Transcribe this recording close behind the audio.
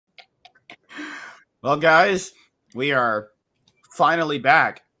Well, guys, we are finally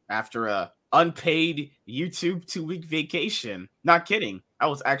back after a unpaid YouTube 2-week vacation. Not kidding. I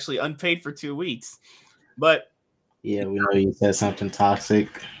was actually unpaid for 2 weeks. But Yeah, we know you said something toxic.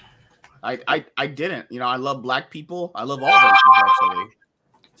 I didn't. I love black people. I love all races actually.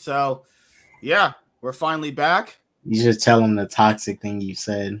 So yeah, we're finally back. You just tell them the toxic thing you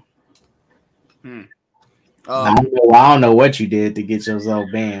said. Hmm. I don't know what you did to get yourself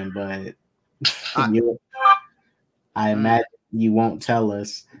banned, but I, I hmm. imagine you won't tell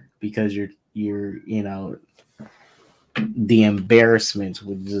us because the embarrassment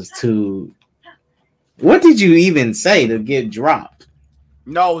was just too. What did you even say to get dropped?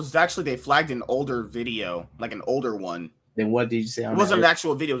 No, it was actually they flagged an older video, like an older one. Then what did you say It on that? wasn't an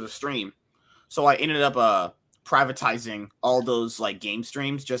actual video, it was a stream. So I ended up privatizing all those like game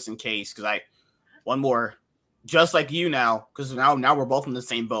streams just in case. Because one more, just like you now, because now we're both in the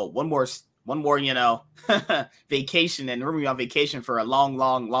same boat. One more, vacation, and we're gonna be on vacation for a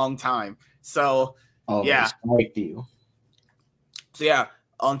long time. So They yeah, striked you. so yeah,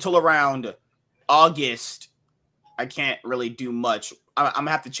 until around August, I can't really do much. I'm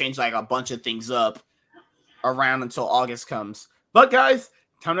gonna have to change like a bunch of things up around until August comes. But guys,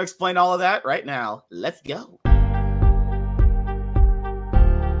 time to explain all of that right now. Let's go.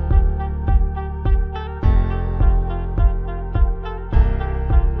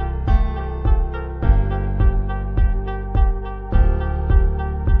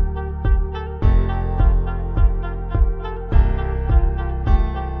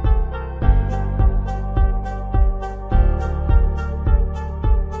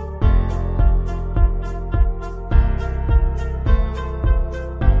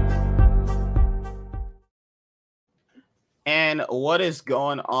 And what is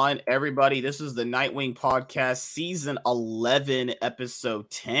going on, everybody? This is the Nightwing podcast, season 11, episode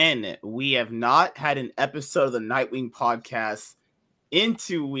 10. We have not had an episode of the Nightwing podcast in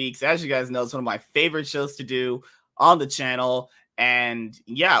 2 weeks. As you guys know, it's one of my favorite shows to do on the channel. And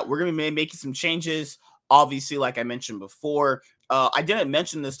yeah, we're going to be making some changes. Obviously, like I mentioned before, I didn't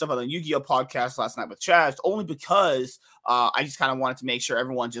mention this stuff on the Yu-Gi-Oh podcast last night with Chaz, only because I just kind of wanted to make sure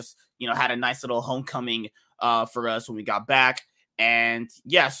everyone just, had a nice little homecoming for us when we got back. And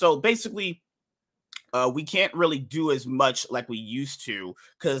yeah, so basically, we can't really do as much like we used to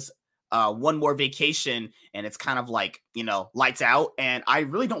because one more vacation and it's kind of like, lights out. And I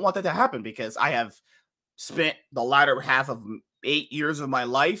really don't want that to happen because I have spent the latter half of 8 years of my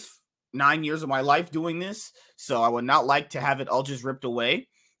life, 9 years of my life doing this. So I would not like to have it all just ripped away.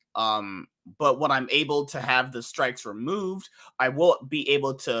 But when I'm able to have the strikes removed, I will be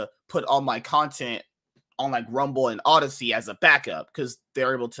able to put all my content on like Rumble and Odyssey as a backup because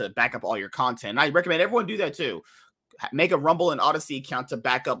they're able to back up all your content. And I recommend everyone do that too. Make a Rumble and Odyssey account to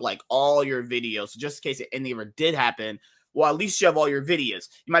back up like all your videos. So just in case any ever did happen, well, at least you have all your videos.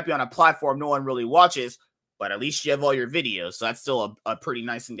 You might be on a platform no one really watches, but at least you have all your videos. So that's still a pretty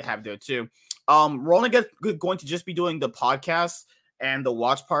nice thing to have there too. We're only going to just be doing the podcasts and the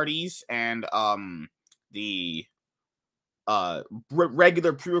watch parties and the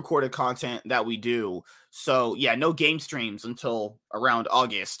regular pre-recorded content that we do. So yeah, no game streams until around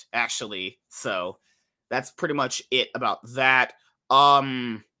August actually. So that's pretty much it about that.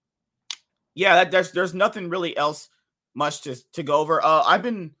 Yeah, there's nothing really else much to go over. I've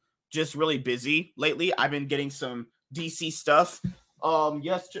been just really busy lately. I've been getting some DC stuff.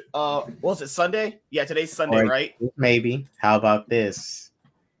 Yes, what was it, Sunday? Yeah, today's Sunday, right? Maybe. How about this?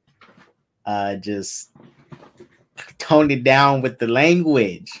 Just toned it down with the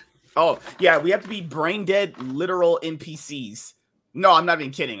language. Oh, yeah, we have to be brain dead literal NPCs. No, I'm not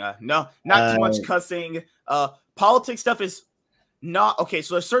even kidding. No, not too much cussing. Politics stuff is not okay.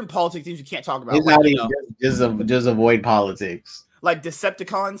 So there's certain politics things you can't talk about. It's like, not even just avoid politics. Like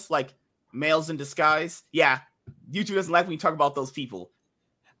Decepticons, like males in disguise. Yeah, YouTube doesn't like when you talk about those people.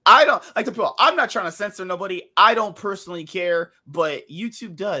 I don't like the people. I'm not trying to censor nobody. I don't personally care, but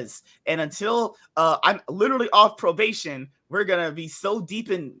YouTube does. And until I'm literally off probation, we're gonna be so deep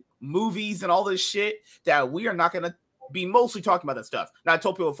in movies and all this shit that we are not gonna be mostly talking about that stuff. Now I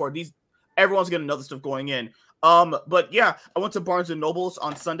told people before everyone's gonna know the stuff going in. But yeah, I went to Barnes and Nobles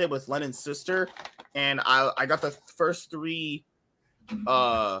on Sunday with Lennon's sister, and I got the first 3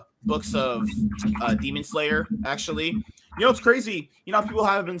 books of Demon Slayer actually. It's crazy. People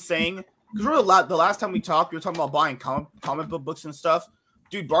have been saying, because the last time we talked, we were talking about buying comic book books and stuff.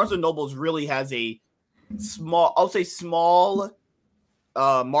 Dude, Barnes and Nobles really has a small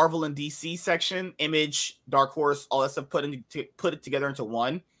Marvel and DC section, Image, Dark Horse, all that stuff put it together into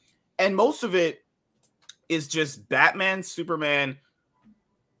one. And most of it is just Batman, Superman,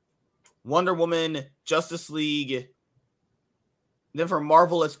 Wonder Woman, Justice League. Then for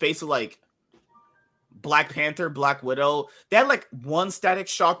Marvel, it's basically like Black Panther, Black Widow. They had like one Static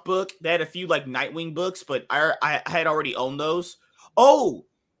Shock book. They had a few like Nightwing books, but I had already owned those. Oh,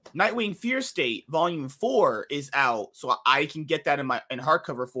 Nightwing Fear State Volume 4 is out, so I can get that in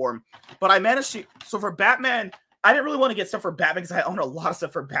hardcover form. But I managed to. So for Batman, I didn't really want to get stuff for Batman because I own a lot of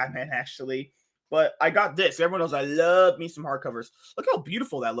stuff for Batman actually. But I got this. Everyone knows I love me some hardcovers. Look how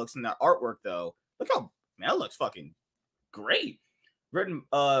beautiful that looks in that artwork, though. Look how that looks fucking great. Written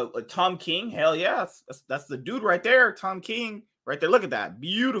Tom King. Hell yeah, that's the dude right there. Tom King right there. Look at that,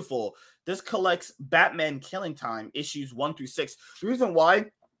 beautiful. This collects Batman Killing Time issues 1 through 6. The reason why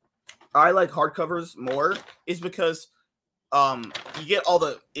I like hardcovers more is because you get all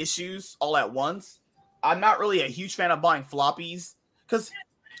the issues all at once. I'm not really a huge fan of buying floppies because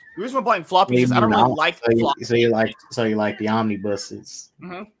the reason I'm buying floppies is I don't really like floppies. So you like the omnibuses.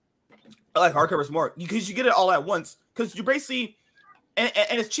 Mm-hmm. I like hardcovers more because you get it all at once because you basically and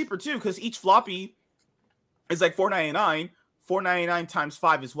it's cheaper too because each floppy is like $4.99. $4.99 times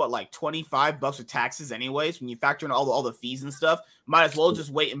 5 is what, like $25 with taxes anyways. When you factor in all the fees and stuff, might as well just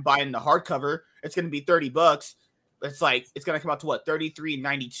wait and buy in the hardcover. It's going to be $30. It's like it's going to come out to what,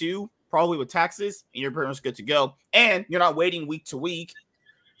 $33.92 probably with taxes, and you're pretty much good to go. And you're not waiting week to week.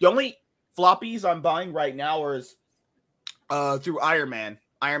 The only floppies I'm buying right now is through Iron Man.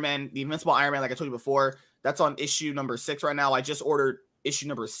 Iron Man, the Invincible Iron Man, like I told you before, that's on issue number 6 right now. I just ordered issue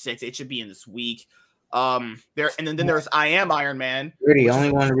number 6. It should be in this week. Then there's I Am Iron Man. You're the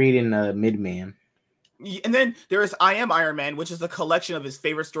only one reading Midman. And then there is I Am Iron Man, which is a collection of his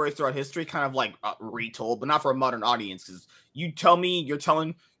favorite stories throughout history, kind of like retold, but not for a modern audience. Because you tell me you're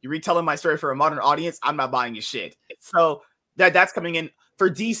retelling my story for a modern audience, I'm not buying your shit. So that's coming in for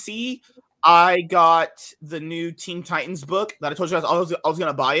DC. I got the new Teen Titans book that I told you I was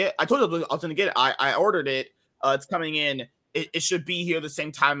gonna buy it. I told you I was gonna get it. I ordered it. It's coming in. It should be here the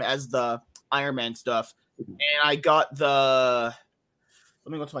same time as the Iron Man stuff. And I got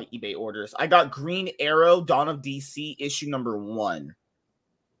let me go to my eBay orders. I got Green Arrow Dawn of DC issue number 1.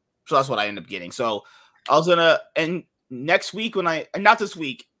 So that's what I ended up getting. So I was and next week not this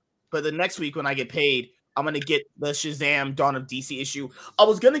week, but the next week when I get paid, I'm going to get the Shazam Dawn of DC issue. I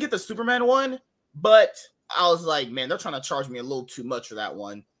was going to get the Superman one, but I was like, man, they're trying to charge me a little too much for that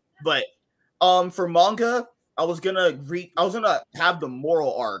one. But for manga, I was going to have the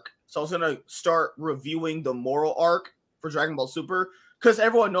Moral arc. So I was going to start reviewing the Moral arc for Dragon Ball Super because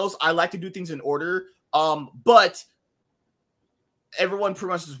everyone knows I like to do things in order. But everyone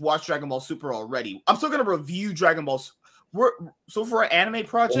pretty much just watched Dragon Ball Super already. I'm still going to review Dragon Ball Super. So for an anime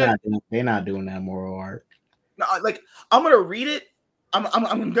project, they're not doing that Moral arc. No, like I'm gonna read it. I'm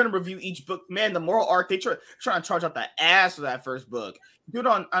gonna review each book. Man, the Moral arc, they trying to charge out the ass for that first book. Dude,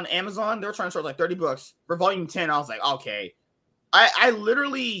 on Amazon, they're trying to charge like $30 for volume 10. I was like, okay. I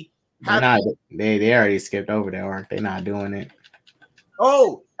literally have they already skipped over that arc. They're not doing it.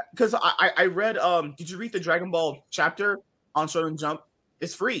 Oh, because I read did you read the Dragon Ball chapter on Shonen Jump?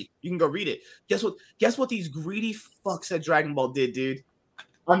 It's free. You can go read it. Guess what these greedy fucks at Dragon Ball did, dude?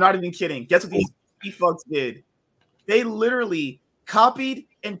 I'm not even kidding. Guess what these greedy fucks did? They literally copied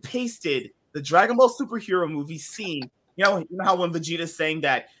and pasted the Dragon Ball superhero movie scene. You know how when Vegeta's saying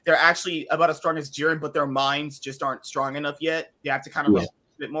that they're actually about as strong as Jiren, but their minds just aren't strong enough yet. They have to kind of a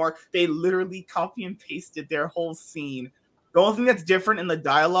bit more. They literally copy and pasted their whole scene. The only thing that's different in the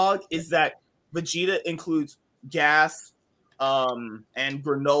dialogue is that Vegeta includes gas, and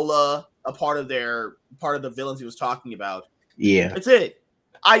granola, a part of the villains he was talking about. Yeah, that's it.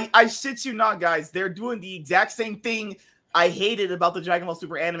 I shit you not, guys. They're doing the exact same thing I hated about the Dragon Ball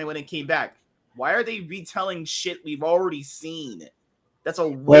Super anime when it came back. Why are they retelling shit we've already seen? That's a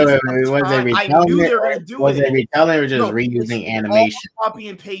waste of time. I knew they were going to do it. Was they retelling or just reusing animation? Copy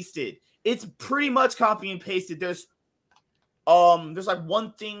and pasted. It's pretty much copy and pasted. There's like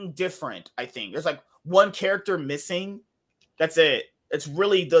one thing different. I think there's like one character missing. That's it. It's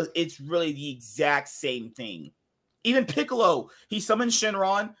really the exact same thing. Even Piccolo, he summons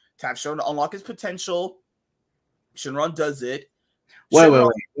Shenron to have shown to unlock his potential. Shenron does it.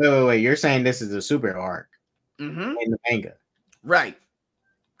 Wait. You're saying this is a super arc in the manga, right?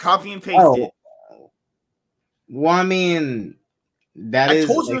 Copy and paste it. Well, I mean, I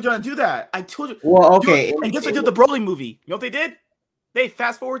told you we were gonna do that. I told you. Well, okay. And guess what? Did the Broly movie? You know what they did? They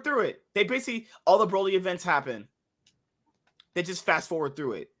fast forward through it. They basically all the Broly events happen. They just fast forward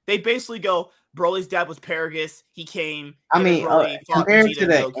through it. They basically go, Broly's dad was Paragus. He came. I mean, compared to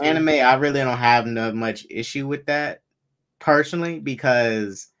the anime, I really don't have much issue with that personally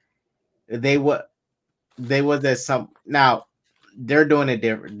because they was at some now. they're doing it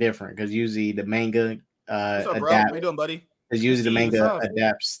different because usually the manga What's up, bro? How adapt you doing, buddy? because usually the Steve, what's manga up?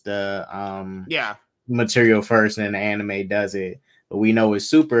 adapts the Yeah. material first and then the anime does it. But we know with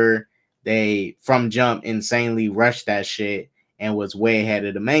Super, they from jump insanely rushed that shit and was way ahead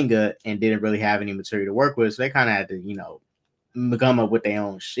of the manga and didn't really have any material to work with. So they kind of had to, come up with their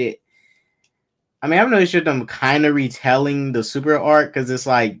own shit. I mean, I have no issue with them kind of retelling the Super arc because it's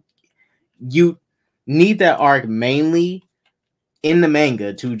like you need that arc mainly in the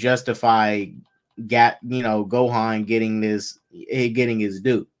manga to justify Gohan getting his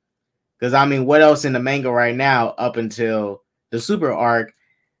due. Because I mean, what else in the manga right now up until the Super arc?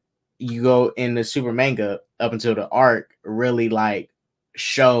 You go in the Super manga up until the arc really like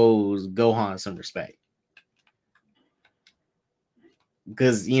shows Gohan some respect.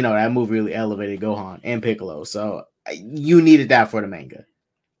 Because that movie really elevated Gohan and Piccolo, so you needed that for the manga.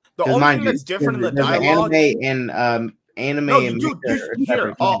 The only thing that's different in the dialogue, anime no, and dude,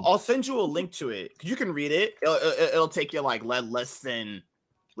 here, I'll I'll send you a link to it. You can read it. It'll take you like less than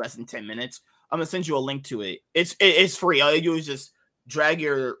 10 minutes. I'm gonna send you a link to it. It's free. All you do is just drag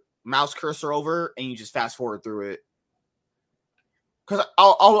your mouse cursor over and you just fast forward through it. Because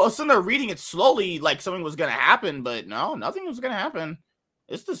I'll sitting there reading it slowly, like something was gonna happen, but no, nothing was gonna happen.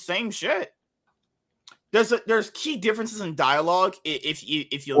 It's the same shit. There's key differences in dialogue if you.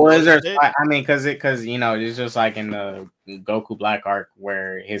 Well, is there? I mean, because it's just like in the Goku Black arc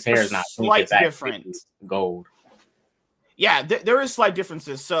where his hair is not slight different gold. Yeah, there is slight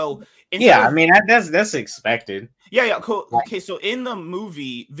differences. So I mean that's expected. Yeah, cool. Okay, so in the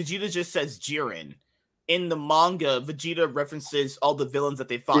movie, Vegeta just says Jiren. In the manga, Vegeta references all the villains that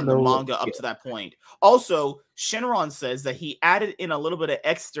they fought in the manga up to that point. Also, Shenron says that he added in a little bit of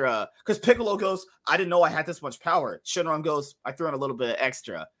extra because Piccolo goes, I didn't know I had this much power. Shenron goes, I threw in a little bit of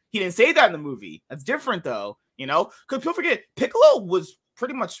extra. He didn't say that in the movie. That's different though, because people forget Piccolo was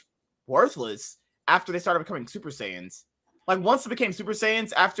pretty much worthless after they started becoming Super Saiyans. Like once it became Super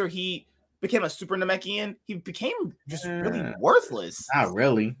Saiyans, after he became a Super Namekian, he became just really worthless. Not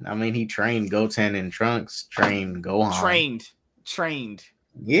really. I mean, he trained Goten and Trunks, trained Gohan. Trained.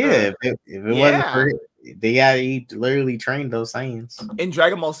 Yeah, if it wasn't for he literally trained those Saiyans. In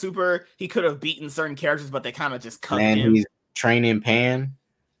Dragon Ball Super, he could have beaten certain characters, but they kind of just cut him. He's training Pan.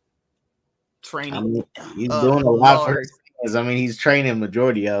 Training. I mean, he's doing a lot for his Saiyans. I mean, he's training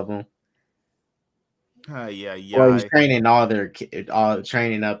majority of them. Well, he's training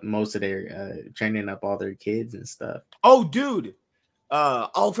training up all their kids and stuff. Oh, dude.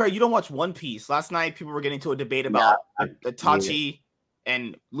 You don't watch One Piece. Last night, people were getting into a debate about Itachi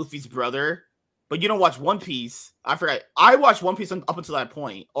and Luffy's brother, but you don't watch One Piece. I forgot. I watched One Piece up until that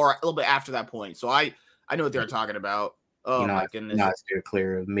point, or a little bit after that point. So I know what they're talking about. Oh my goodness! Not steer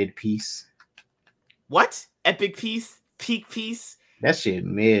clear of mid piece. What? Epic piece? Peak piece? That shit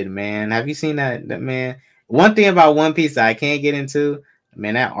mid, man. Have you seen that man? One thing about One Piece that I can't get into,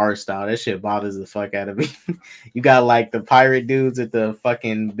 man, that art style, that shit bothers the fuck out of me. You got like the pirate dudes with the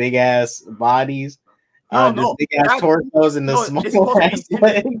fucking big ass bodies, big ass torsos and the small ass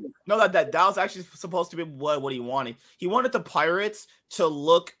legs. No, that was actually supposed to be what he wanted. He wanted the pirates to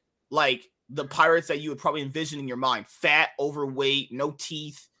look like the pirates that you would probably envision in your mind: fat, overweight, no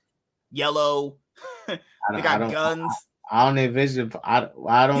teeth, yellow. They got guns. I don't envision pirates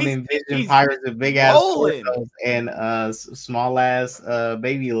with big ass torsos and small ass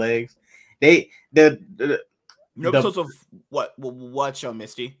baby legs. No episodes of what show,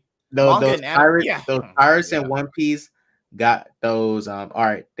 Misty? Those pirates in One Piece got those. All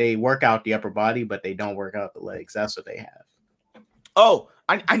right, they work out the upper body, but they don't work out the legs. That's what they have. Oh,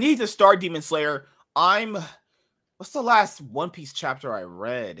 I need to start Demon Slayer. What's the last One Piece chapter I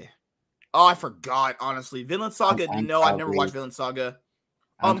read? Oh, I forgot, honestly. Vinland Saga, I've never watched Vinland Saga.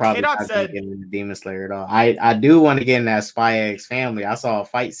 K-Dot said Demon Slayer at all. I do want to get in that Spy X Family. I saw a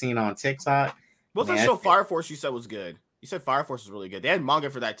fight scene on TikTok. What's the show Fire Force you said was good? You said Fire Force was really good. They had manga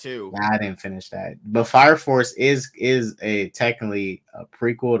for that too. Nah, I didn't finish that. But Fire Force is technically a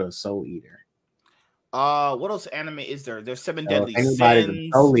prequel to Soul Eater. What else anime is there? There's Seven Deadly Sins. If anybody's a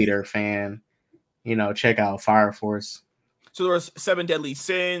Soul Eater fan, check out Fire Force. So there's 7 Deadly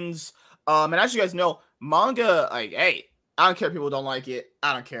Sins. And as you guys know, manga, like, hey, I don't care if people don't like it.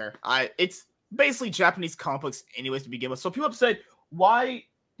 I don't care. It's basically Japanese comic books anyways to begin with. So people have said, why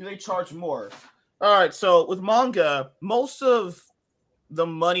do they charge more? All right, so with manga, most of the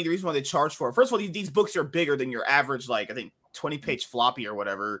money, the reason why they charge for it, first of all, these books are bigger than your average, like, I think, 20-page floppy or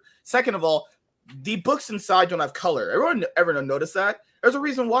whatever. Second of all, the books inside don't have color. Everyone ever notice that? There's a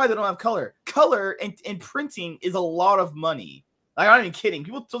reason why they don't have color. Color and printing is a lot of money. Like, I'm not even kidding.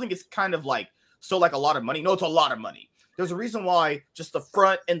 People still think it's kind of like still like a lot of money. No, it's a lot of money. There's a reason why just the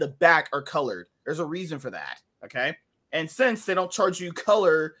front and the back are colored. There's a reason for that. Okay. And since they don't charge you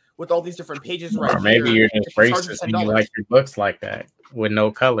color with all these different pages right or maybe here, you're just racist and you like your books like that with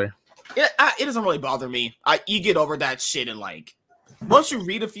no color. It doesn't really bother me. You get over that shit and like once you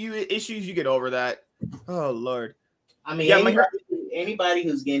read a few issues, you get over that. Oh Lord. I mean, anybody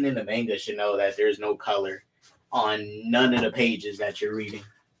who's getting into manga should know that there's no color on none of the pages that you're reading.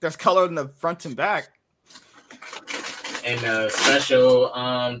 There's color in the front and back. And special,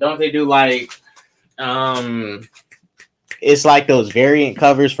 don't they do like it's like those variant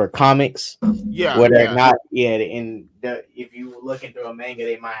covers for comics. Yeah. Where they're not, if you looking through a manga,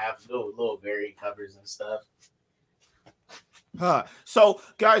 they might have little variant covers and stuff. So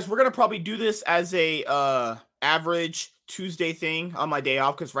guys, we're gonna probably do this as a average Tuesday thing on my day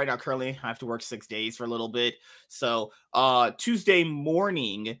off, because right now currently I have to work 6 days for a little bit. So Tuesday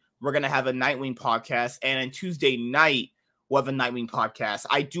morning we're gonna have a Nightwing podcast, and on Tuesday night we'll have a Nightwing podcast.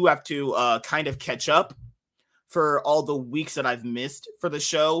 I do have to kind of catch up for all the weeks that I've missed for the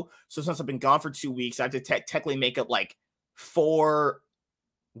show. So since I've been gone for 2 weeks, I have to technically make up like 2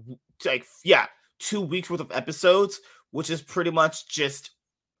 weeks worth of episodes, which is pretty much just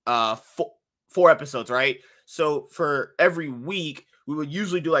 4 episodes, right? So for every week, we would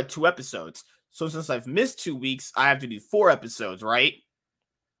usually do like 2 episodes. So since I've missed 2 weeks, I have to do 4 episodes, right?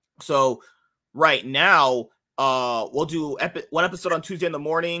 So right now, we'll do 1 episode on Tuesday in the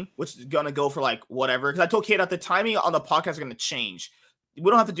morning, which is gonna go for like whatever. Because I told Kate that the timing on the podcast is gonna change. We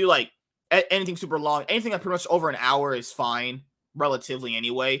don't have to do like anything super long. Anything that pretty much over an hour is fine, relatively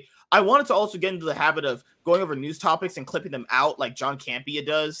anyway. I wanted to also get into the habit of going over news topics and clipping them out like John Campea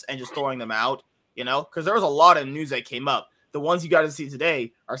does and just throwing them out, because there was a lot of news that came up. The ones you got to see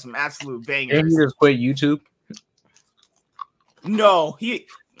today are some absolute bangers. Didn't you just quit YouTube? No,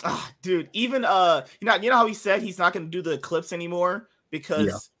 dude, even you know how he said he's not going to do the clips anymore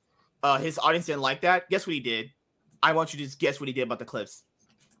because his audience didn't like that? Guess what he did? I want you to just guess what he did about the clips.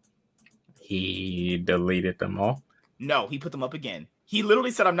 He deleted them all. No, he put them up again. He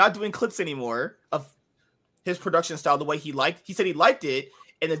literally said, I'm not doing clips anymore of his production style the way he liked. He said he liked it,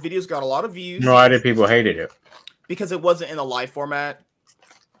 and the videos got a lot of views. Why did people hated it? Because it wasn't in a live format.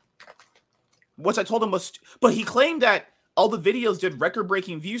 Which I told him was... But he claimed that all the videos did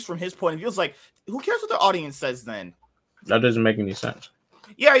record-breaking views from his point of view. It's like, who cares what the audience says then? That doesn't make any sense.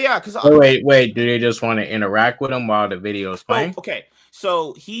 Yeah, because... Wait, do they just want to interact with him while the video is playing? Okay,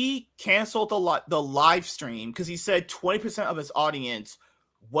 so he canceled the live stream because he said 20% of his audience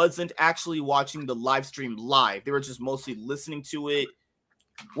wasn't actually watching the live stream live. They were just mostly listening to it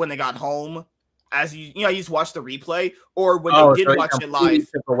when they got home. As you just watch the replay, or when they did watch it live.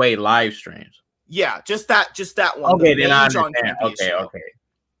 Took away live streams. Yeah, just that one. Okay, then I understand. Okay.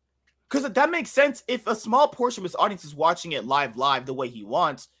 Because that makes sense. If a small portion of his audience is watching it live the way he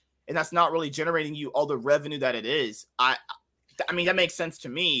wants, and that's not really generating you all the revenue that it is, I mean, that makes sense to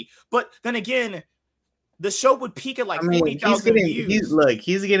me. But then again, the show would peak at like 40,000 views.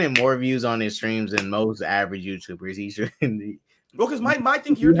 He's getting more views on his streams than most average YouTubers. He shouldn't be. Well, because my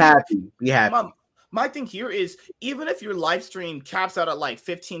thing here, be happy. My thing here is, even if your live stream caps out at like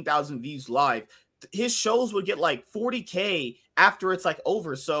 15,000 views live, his shows would get like 40K after it's like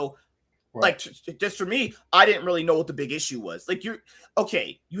over. So, right. Like, just for me, I didn't really know what the big issue was. Like, you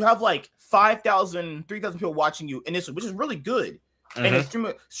have like 5,000, 3,000 people watching you initially, which is really good. Mm-hmm. And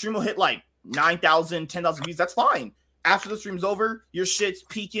the stream will hit like 9,000, 10,000 views. That's fine. After the stream's over, your shit's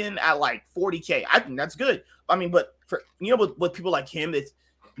peaking at like 40K. I think that's good. I mean, but for with people like him, it's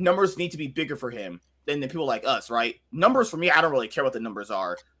numbers need to be bigger for him than people like us, right? Numbers for me, I don't really care what the numbers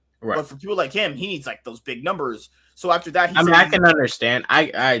are. Right. But for people like him, he needs like those big numbers. So after that, I can understand.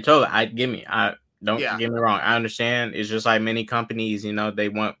 Don't get me wrong. I understand. It's just like many companies, they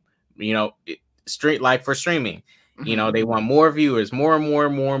want, for streaming, they want more viewers, more and more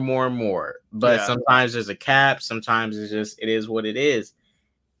and more and more and more. But sometimes there's a cap. Sometimes it is what it is.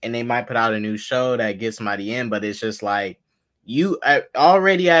 And they might put out a new show that gets somebody in, but it's just like you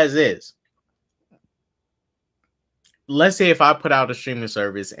already as is. Let's say if I put out a streaming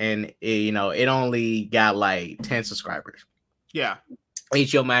service and it only got like 10 subscribers. Yeah.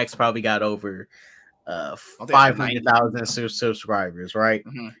 HBO Max probably got over 500,000 subscribers, right?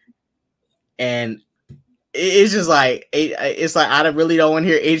 Mm-hmm. And it's just like I really don't want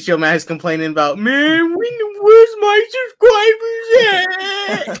to hear HBO Max complaining about, man, where's my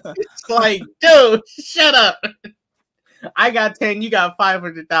subscribers at? It's like, dude, shut up. I got 10, you got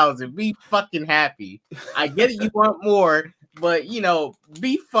 500,000. Be fucking happy. I get it, you want more, but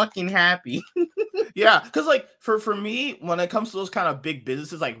be fucking happy. Yeah, because like for me, when it comes to those kind of big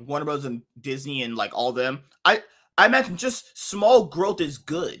businesses like Warner Bros. And Disney and like all them, I I imagine just small growth is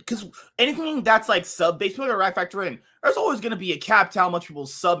good because anything that's like sub-based, people are factor in. There's always going to be a cap to how much people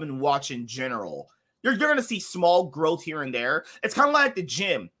sub and watch in general. You're going to see small growth here and there. It's kind of like the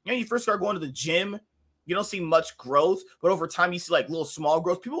gym. You know, you first start going to the gym, you don't see much growth, but over time you see like little small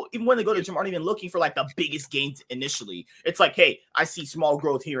growth. People, even when they go to the gym, aren't even looking for like the biggest gains initially. It's like, hey, I see small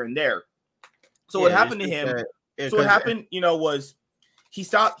growth here and there. So what happened to him? So what happened, was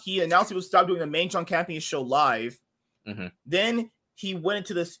he announced he would stop doing the main John Camping show live. Mm-hmm. Then he went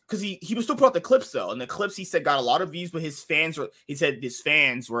into this because he was still put out the clips though, and the clips he said got a lot of views, but his fans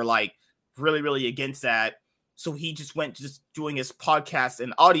were like really, really against that. So he just went to just doing his podcast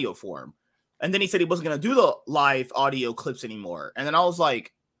in audio form. And then he said he wasn't going to do the live audio clips anymore. And then I was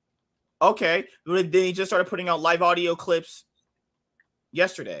like, okay. But then he just started putting out live audio clips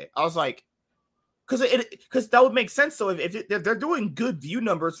yesterday. I was like, because that would make sense. So if they're doing good view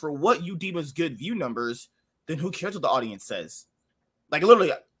numbers for what you deem as good view numbers, then who cares what the audience says? Like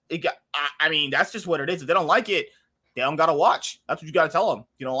literally, I mean, that's just what it is. If they don't like it, they don't got to watch. That's what you got to tell them.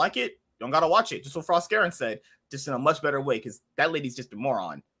 If you don't like it, you don't got to watch it. Just what Frost Garen said, just in a much better way, because that lady's just a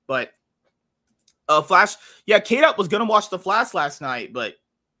moron. But Flash, yeah, K-Dot was going to watch The Flash last night, but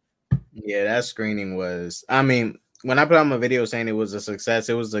yeah, that screening was, I mean, when I put out my video saying it was a success,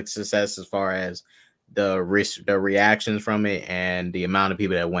 it was a success as far as the reactions from it and the amount of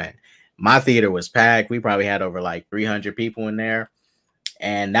people that went. My theater was packed. We probably had over like 300 people in there.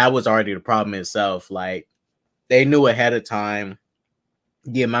 And that was already the problem itself. Like, they knew ahead of time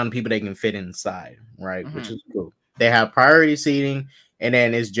the amount of people they can fit inside, right? Mm-hmm. Which is cool. They have priority seating, and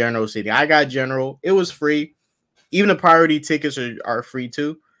then it's general seating. I got general. It was free. Even the priority tickets are free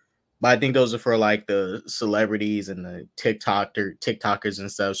too. But I think those are for like the celebrities and the TikTokers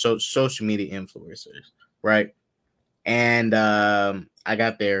and stuff. So social media influencers, right? And I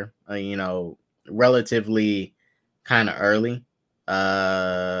got there, relatively kind of early.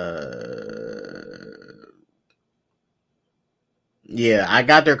 Yeah, I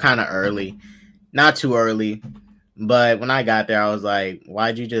got there kind of early, not too early. But when I got there, I was like,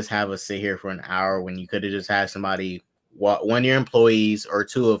 why'd you just have us sit here for an hour when you could have just had somebody, one of your employees or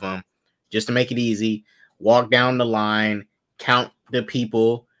two of them, just to make it easy, walk down the line, count the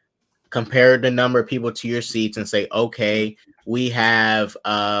people, compare the number of people to your seats and say, okay, we have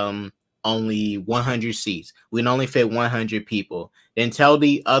only 100 seats. We can only fit 100 people. Then tell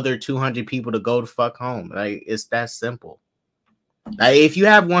the other 200 people to go the fuck home. Like, it's that simple. Like, if you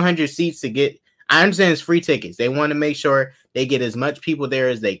have 100 seats to get, I understand it's free tickets. They want to make sure they get as much people there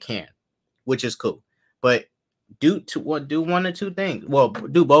as they can, which is cool. But do one or two things. Well,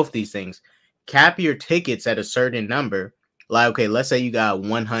 do both these things. Cap your tickets at a certain number. Like, okay, let's say you got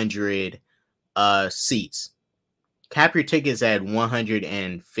 100 seats. Cap your tickets at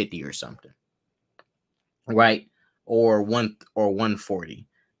 150 or something, right? Or 140.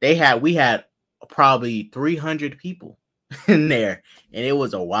 We had probably 300 people in there, and it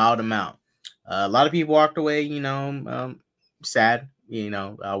was a wild amount. A lot of people walked away, sad.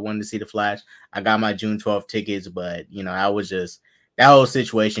 I wanted to see the Flash. I got my June 12th tickets, but I was just, that whole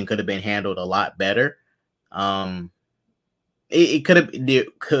situation could have been handled a lot better. It could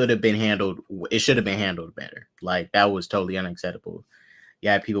have been handled. It should have been handled better. Like, that was totally unacceptable. You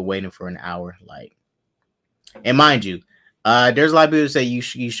had people waiting for an hour. Like, and mind you, there's a lot of people who say you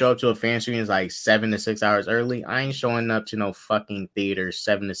show up to a fan screening like 7 to 6 hours early. I ain't showing up to no fucking theater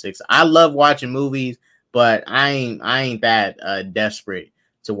 7 to 6. I love watching movies, but I ain't that desperate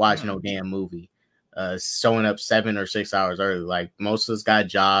to watch no damn movie. Showing up 7 or 6 hours early. Like, most of us got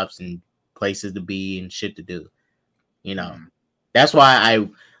jobs and places to be and shit to do. That's why I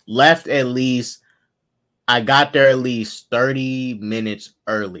left I got there at least 30 minutes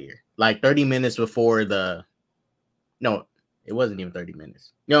earlier. Like 30 minutes before no, it wasn't even 30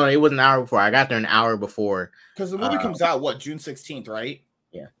 minutes. No, it was an hour before. I got there an hour before. Because the movie comes out, June 16th, right?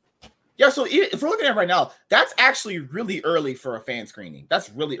 Yeah. Yeah, so if we're looking at it right now, that's actually really early for a fan screening. That's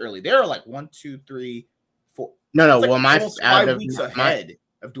really early. They're like 1, 2, 3, 4. No. Like well, almost 5 weeks ahead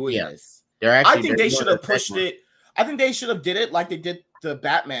of doing this. I think they should have pushed it. I think they should have did it like they did the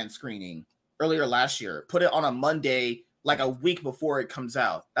Batman screening earlier last year. Put it on a Monday, like a week before it comes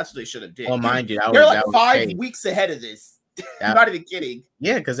out. That's what they should have did. Well, mind you, they're like 5 weeks ahead of this. I'm not even kidding.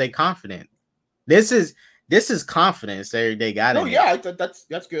 Yeah, because they confident. This is confidence. They got it. Oh yeah,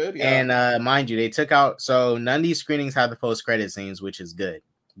 that's good. Yeah. And mind you, they took out, so none of these screenings have the post-credit scenes, which is good.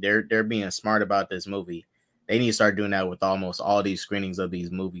 They're being smart about this movie. They need to start doing that with almost all these screenings of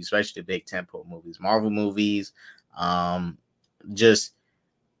these movies, especially the big tentpole movies, Marvel movies. Just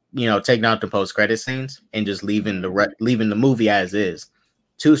taking out the post-credit scenes and just leaving the movie as is.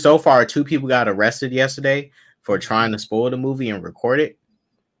 Two people got arrested yesterday for trying to spoil the movie and record it.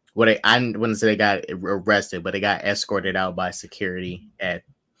 I wouldn't say they got arrested, but they got escorted out by security at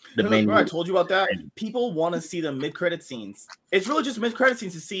the venue. I told you about that. People want to see the mid-credit scenes. It's really just mid-credit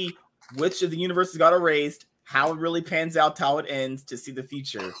scenes to see which of the universes got erased, how it really pans out, how it ends, to see the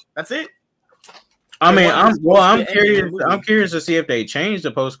future. That's it. I mean, I'm curious. I'm curious to see if they changed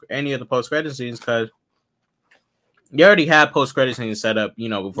any of the post-credit scenes, because you already had post-credit scenes set up,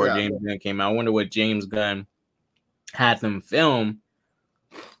 before James Gunn came out. I wonder what James Gunn had them film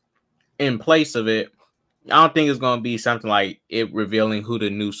in place of it. I don't think it's going to be something like it revealing who the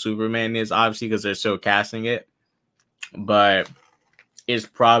new Superman is, obviously, because they're still casting it. But it's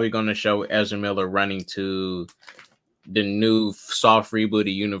probably going to show Ezra Miller running to the new soft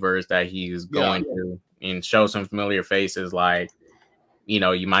rebooted universe that he's going to, and show some familiar faces like,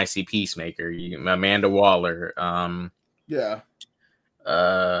 you might see Peacemaker, Amanda Waller. Who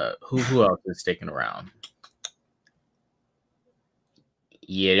else is sticking around?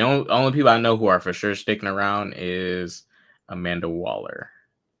 Yeah, the only people I know who are for sure sticking around is Amanda Waller.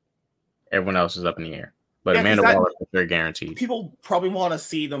 Everyone else is up in the air. But Amanda Waller for sure guaranteed. People probably want to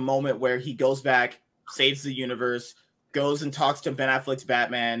see the moment where he goes back, saves the universe, goes and talks to Ben Affleck's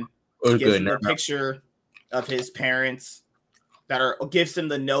Batman, gives him a picture of his parents, gives him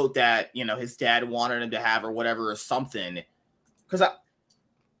the note that, his dad wanted him to have or whatever or something. Because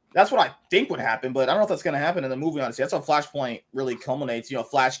that's what I think would happen, but I don't know if that's going to happen in the movie, honestly. That's how Flashpoint really culminates.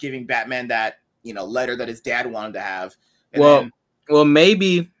 Flash giving Batman that, letter that his dad wanted to have. And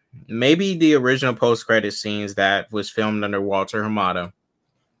maybe the original post-credit scenes that was filmed under Walter Hamada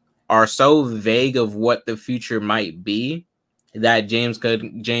are so vague of what the future might be that James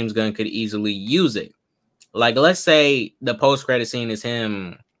Gunn could easily use it. Like, let's say the post-credit scene is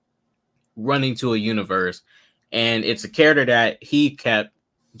him running to a universe, and it's a character that he kept,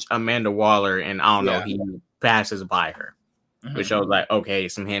 Amanda Waller, and I don't know, he passes by her, which shows like, okay,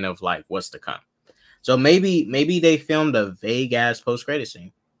 some hint of like what's to come. So maybe they filmed a vague ass post credit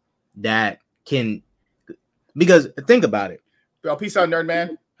scene that can, because think about it. Yo, peace out, nerd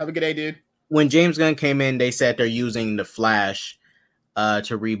man. Have a good day, dude. When James Gunn came in, they said they're using the Flash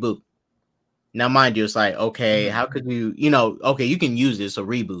to reboot. Now, mind you, it's like, okay, how could you, okay, you can use this a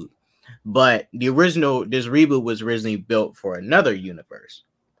reboot, but this reboot was originally built for another universe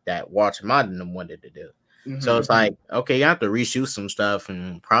that Walter Hamada wanted to do. So it's like, okay, you have to reshoot some stuff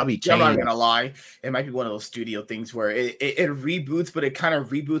and probably change. I'm not gonna lie, it might be one of those studio things where it reboots, but it kind of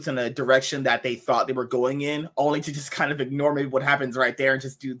reboots in a direction that they thought they were going in, only to just kind of ignore maybe what happens right there and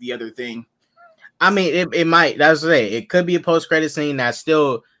just do the other thing. I mean, it might. That's what I say. It could be a post-credit scene that's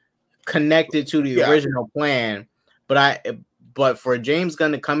still connected to the original plan, but for James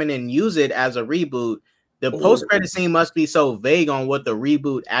Gunn to come in and use it as a reboot, the post-credit scene must be so vague on what the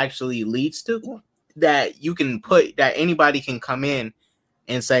reboot actually leads to that you can put that anybody can come in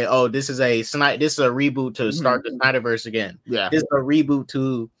and say, "Oh, this is a reboot to start the Snyderverse again. Yeah, this is a reboot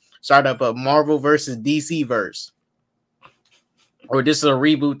to start up a Marvel versus DC verse, or this is a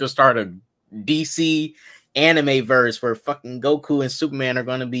reboot to start a DC anime verse where fucking Goku and Superman are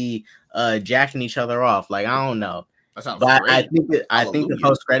going to be jacking each other off." Like, I don't know. That sounds but great. I think the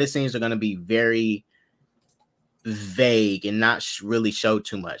post-credit scenes are going to be very vague and not really show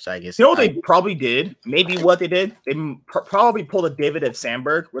too much, I guess. You know what they probably did? Maybe what they did? They probably pulled a David F.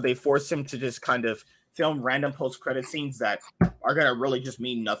 Sandberg where they forced him to just kind of film random post-credit scenes that are going to really just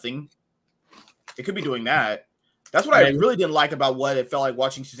mean nothing. They could be doing that. That's what I really didn't like about what it felt like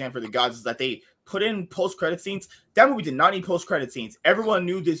watching Shazam for the Gods, is that they put in post-credit scenes. That movie did not need post-credit scenes. Everyone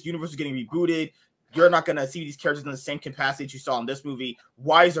knew this universe was getting rebooted. You're not going to see these characters in the same capacity that you saw in this movie.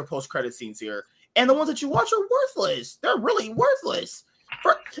 Why is there post-credit scenes here? And the ones that you watch are worthless. They're really worthless.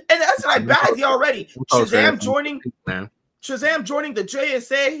 And that's not a bad idea already. Shazam joining the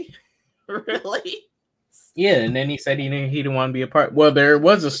JSA? Really? Yeah, and then he said he didn't want to be a part. Well, there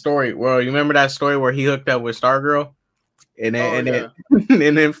was a story. Well, you remember that story where he hooked up with Stargirl? And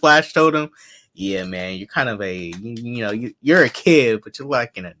then Flash told him, "Yeah, man, you're kind of you're a kid, but you're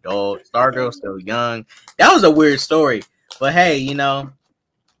like an adult. Stargirl's still young." That was a weird story. But hey,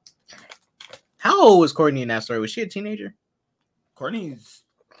 how old was Courtney in that story? Was she a teenager? Courtney's,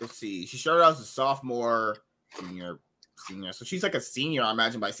 let's see, she started out as a sophomore, senior. So she's like a senior, I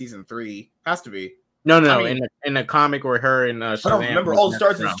imagine, by season 3. Has to be. No. I mean, in the comic where her and I don't remember. All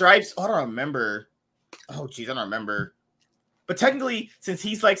Stars and Stripes. I don't remember. Oh, geez, I don't remember. But technically, since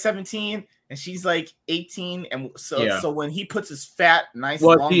he's like 17 and she's like 18, and so when he puts his fat, nice,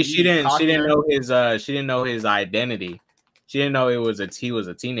 she didn't know his identity. She didn't know he was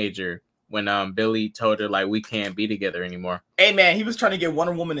a teenager when Billy told her like we can't be together anymore. Hey man, he was trying to get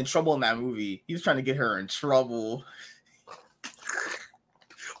Wonder Woman in trouble in that movie. He was trying to get her in trouble.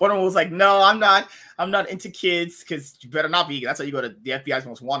 Wonder Woman was like, "No, I'm not into kids because you better not be. That's how you go to the FBI's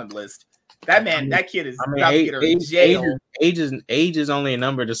most wanted list." That man, that kid is about to get her in jail. Age is only a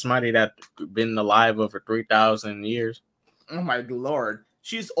number to somebody that's been alive over 3,000 years. Oh my lord,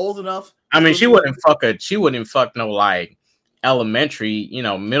 she's old enough. I mean, she wouldn't fuck no like elementary,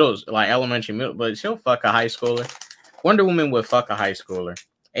 middle, like elementary, middle, but she'll fuck a high schooler. Wonder Woman would fuck a high schooler.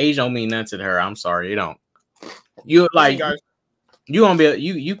 Age don't mean nothing to her. I'm sorry, you don't. You like you won't be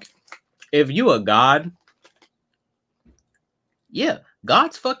you if you a god. Yeah,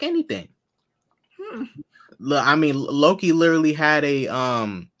 gods fuck anything. Look, I mean, Loki literally had a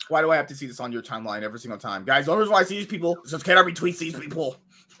Why do I have to see this on your timeline every single time, guys? The only reason why I see these people is because I retweet these people.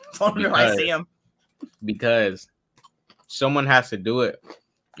 The only reason I see them because someone has to do it,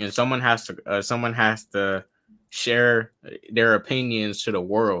 and someone has to share their opinions to the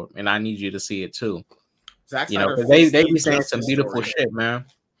world, and I need you to see it too. Zack Snyder, they be saying some beautiful shit, man.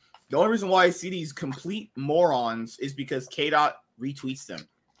 The only reason why I see these complete morons is because K-Dot retweets them.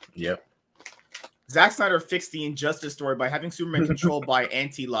 Yep. Zack Snyder fixed the Injustice story by having Superman controlled by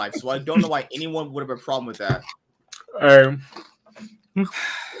anti-life, so I don't know why anyone would have a problem with that.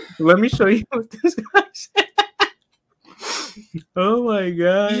 Let me show you what this guy said. Oh my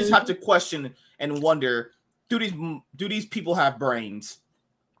god! You just have to question and wonder: do these people have brains?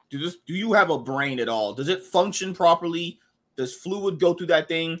 Do you have a brain at all? Does it function properly? Does fluid go through that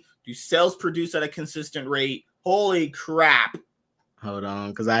thing? Do cells produce at a consistent rate? Holy crap! Hold on,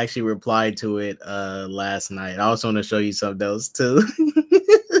 because I actually replied to it last night. I also want to show you something else too.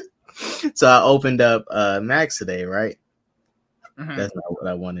 So I opened up Max today, right? Mm-hmm. That's not what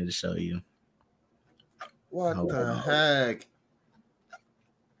I wanted to show you. What the heck?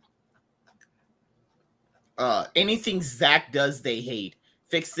 Anything Zack does, they hate.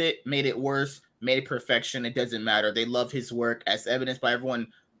 Fix it, made it worse, made it perfection. It doesn't matter. They love his work, as evidenced by everyone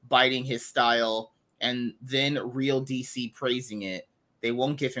biting his style, and then real DC praising it. They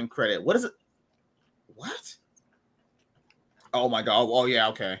won't give him credit. What is it? What? Oh my god. Oh yeah,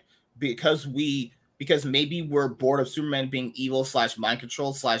 okay. Because maybe we're bored of Superman being evil / mind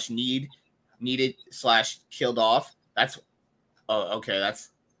control / needed / killed off. That's okay. That's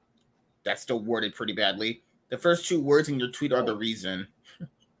still worded pretty badly. The first 2 words in your tweet are the reason.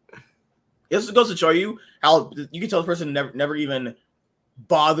 This goes to show you how you can tell the person never even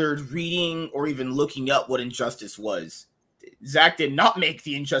bothered reading or even looking up what Injustice was. Zack did not make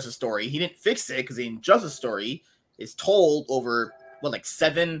the Injustice story. He didn't fix it because the Injustice story is told over like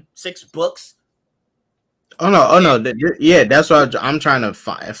 6 books. Oh no! Yeah, that's why I'm trying to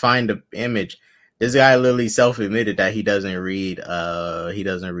find the image. This guy literally self-admitted that he doesn't read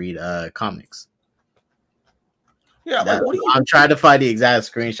comics. Yeah, like, I'm trying to find the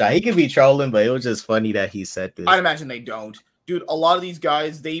exact screenshot. He could be trolling, but it was just funny that he said this. I imagine they don't. Dude, a lot of these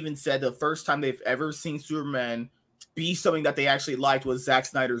guys, they even said the first time they've ever seen Superman be something that they actually liked was Zack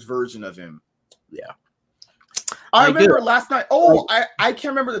Snyder's version of him. Yeah. I remember last night. Oh, I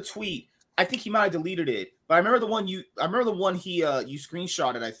can't remember the tweet. I think he might have deleted it. But I remember the one you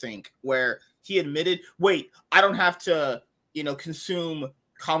screenshotted, I think, where he admitted, wait, I don't have to, consume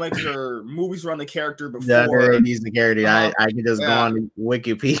comics or movies around the character before. Yeah, he's the character. I can just go on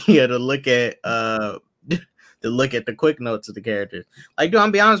Wikipedia to look at the quick notes of the characters. Like, dude,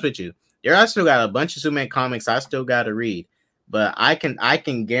 I'm be honest with you. I still got a bunch of Superman comics I still got to read, but I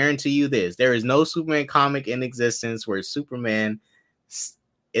can guarantee you this: there is no Superman comic in existence where Superman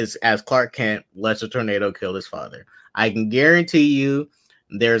is as Clark Kent lets a tornado kill his father. I can guarantee you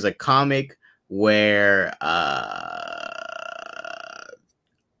there's a comic where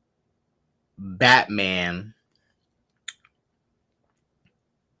Batman,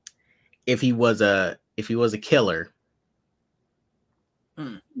 if he was a killer,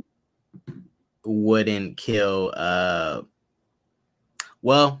 wouldn't kill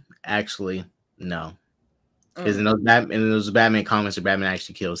well, actually, no. Because in those Batman comics where Batman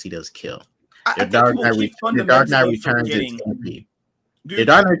actually kills, he does kill. The Dark Knight Returns is iffy. The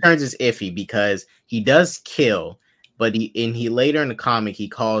Dark Knight Returns is iffy because he does kill, but he later in the comic he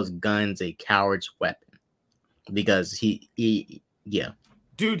calls guns a coward's weapon because he.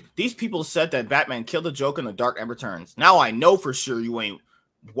 Dude, these people said that Batman killed the Joker in The Dark Knight Returns. Now I know for sure you ain't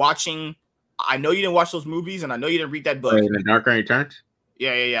watching. I know you didn't watch those movies, and I know you didn't read that book. The Dark Knight Returns.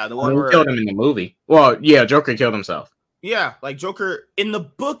 Yeah. The one where killed him in the movie. Well, yeah, Joker killed himself. Yeah, like Joker in the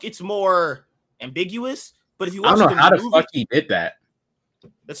book, it's more ambiguous. But if you watch I don't know how the fuck he did that.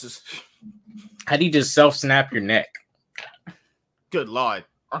 This is how do you just self snap your neck? Good lord.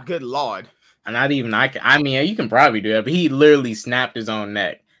 Oh, good lord. Not even I mean, you can probably do that, but he literally snapped his own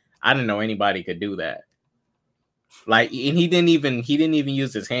neck. I didn't know anybody could do that. Like, and he didn't even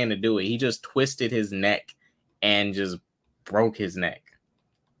use his hand to do it. He just twisted his neck and just broke his neck.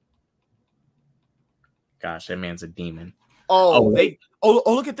 Gosh, that man's a demon. Oh,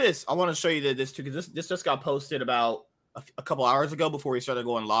 look at this. I want to show you this too, because this just got posted about a couple hours ago before we started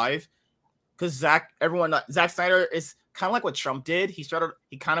going live. Because Zack Snyder is kind of like what Trump did. He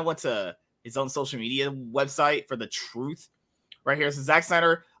kind of went to his own social media website for the truth. Right here, so Zack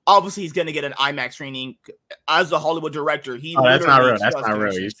Snyder, obviously he's gonna get an IMAX screening as a Hollywood director. That's not real. That's not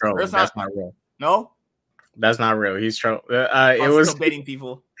real. He's trolling. That's not real. No, that's not real. He's trolling. It was baiting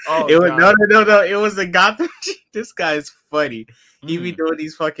people. Oh, it was no. It was a Gotham. This guy is funny. He be doing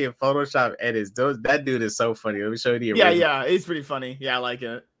these fucking Photoshop edits. That dude is so funny. Let me show you the original. Yeah, it's pretty funny. Yeah, I like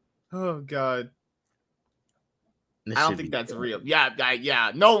it. Oh god. I don't think that's real.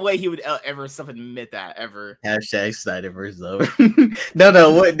 Yeah. No way he would ever admit that ever. Hashtag Snyderverse though.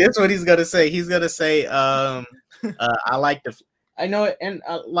 No. What he's gonna say? He's gonna say, I like the. I know it, and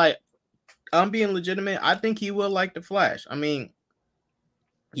like, I'm being legitimate. I think he will like the Flash. I mean,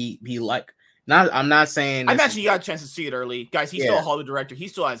 he like. I'm not saying. I imagine you got a chance to see it early, guys. He's still a Hollywood director. He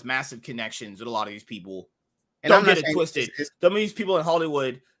still has massive connections with a lot of these people. And don't get it twisted. Some of these people in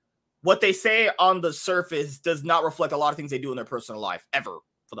Hollywood. What they say on the surface does not reflect a lot of things they do in their personal life, ever,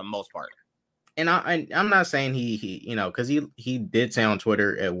 for the most part. And I'm not saying he because he did say on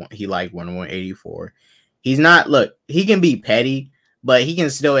Twitter he liked Wonder Woman 84. He's not, look, he can be petty, but he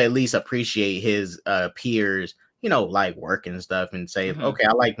can still at least appreciate his peers, like work and stuff, and say, okay,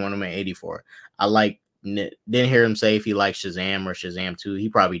 I like Wonder Woman 84. Didn't hear him say if he likes Shazam or Shazam 2. He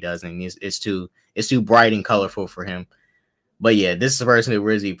probably doesn't. It's too bright and colorful for him. But yeah, this is the person who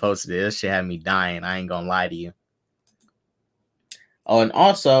originally posted it. This shit had me dying. I ain't gonna lie to you. Oh, and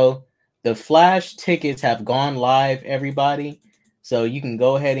also, the Flash tickets have gone live, everybody. So you can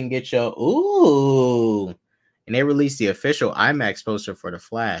go ahead and get your... Ooh! And they released the official IMAX poster for the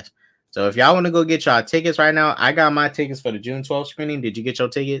Flash. So if y'all want to go get y'all tickets right now, I got my tickets for the June 12th screening. Did you get your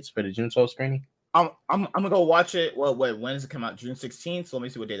tickets for the June 12th screening? I'm gonna go watch it. Well, wait, when does it come out? June 16th? So let me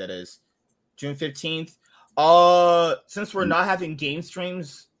see what day that is. June 15th. Since we're not having game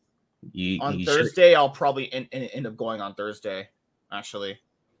streams on Thursday, I'll probably end up going on Thursday, actually.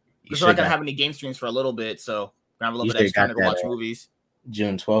 Because we're not going to have any game streams for a little bit, so we're going to have a little bit extra time to go watch movies.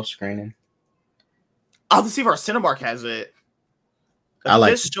 June 12th screening. I'll have to see if our Cinemark has it. I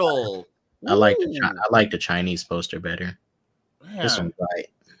like the Chinese poster better. Yeah. This one's right.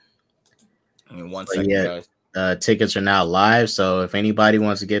 I mean, 1 second, guys. Tickets are now live, so if anybody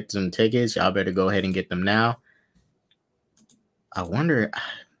wants to get some tickets, y'all better go ahead and get them now. I wonder.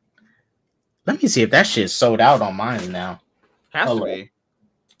 Let me see if that shit's sold out on mine now. Has to be.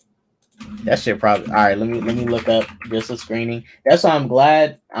 That shit probably. All right, let me look up just a screening. That's why I'm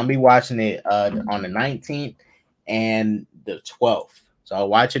glad I'll be watching it on the 19th and the 12th. So I'll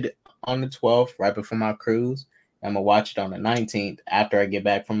watch it on the 12th right before my cruise. I'm gonna watch it on the 19th after I get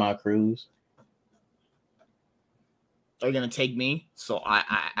back from my cruise. Are you gonna take me so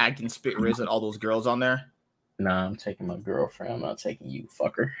I can spit riz at all those girls on there? Nah, I'm taking my girlfriend. I'm not taking you,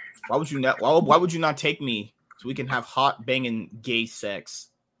 fucker. Why would you not? Why would you not take me so we can have hot banging gay sex?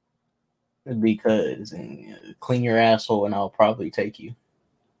 Because clean your asshole and I'll probably take you.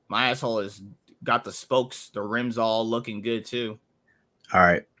 My asshole has got the spokes, the rims all looking good too. All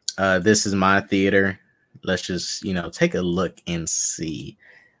right, this is my theater. Let's just take a look and see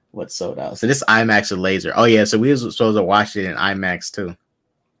what's sold out. So this IMAX with laser. Oh yeah, so we were supposed to watch it in IMAX too.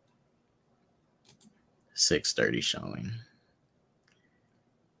 6:30 showing.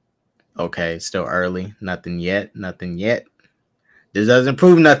 Okay, still early. Nothing yet. This doesn't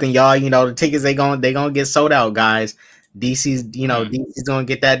prove nothing, y'all. The tickets they gonna get sold out, guys. DC's DC's gonna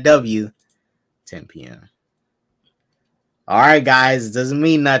get that W. 10 p.m. All right, guys. It doesn't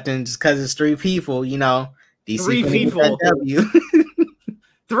mean nothing just because it's 3 people. DC 3 people. W.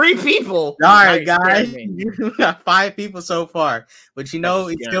 3 people. All right, guys. You got 5 people so far, but it's still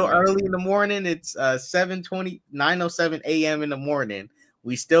early in the morning. It's 9:07 a.m. in the morning.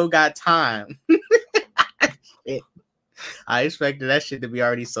 We still got time. I expected that shit to be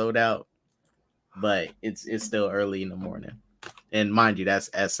already sold out, but it's still early in the morning. And mind you, that's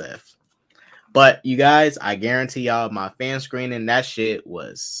SF. But you guys, I guarantee y'all, my fan screening, that shit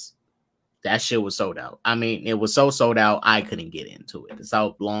was sold out. I mean, it was so sold out, I couldn't get into it. That's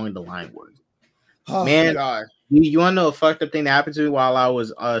how long the line was. Oh, man, God. You want to know a fucked up thing that happened to me while I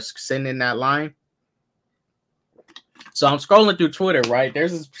was sitting in that line? So I'm scrolling through Twitter, right?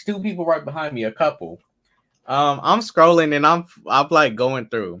 There's 2 people right behind me, a couple. I'm scrolling and I'm like going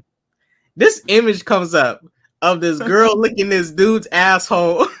through. This image comes up of this girl licking this dude's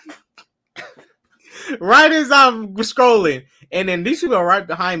asshole right as I'm scrolling, and then these people are right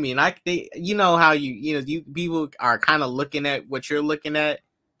behind me, and you know how you people are kind of looking at what you're looking at,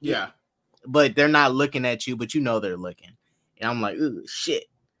 Yeah, but they're not looking at you, but you know they're looking, and I'm like, ooh, shit.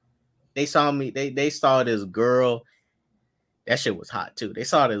 They saw me. They saw this girl. That shit was hot too. They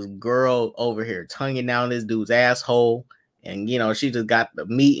saw this girl over here tonguing down this dude's asshole, and she just got the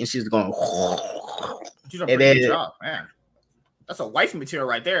meat, and she's going. she's done a pretty good job, man. That's a wifey material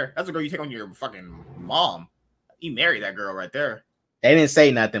right there. That's a girl you take on your fucking mom. You marry that girl right there. They didn't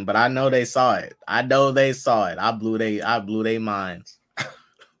say nothing, but I know they saw it. I blew their minds.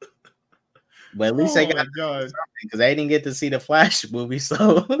 But at least they got something, because they didn't get to see the Flash movie,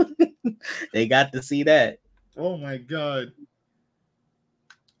 so they got to see that. Oh my god.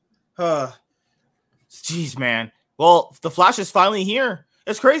 Jeez, man. Well, the Flash is finally here.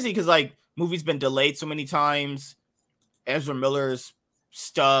 It's crazy because like movie's been delayed so many times. Ezra Miller's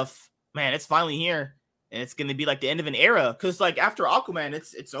stuff, man, it's finally here, and it's gonna be like the end of an era. Because like after Aquaman,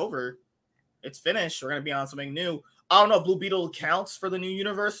 it's over, it's finished. We're gonna be on something new. I don't know if Blue Beetle counts for the new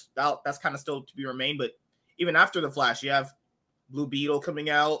universe. That's kind of still to be remained. But even after the Flash, you have Blue Beetle coming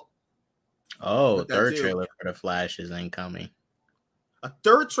out. Oh, third trailer for the Flash is incoming. A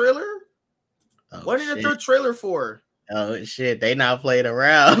third trailer? Oh, what is a third trailer for? Oh shit, they not played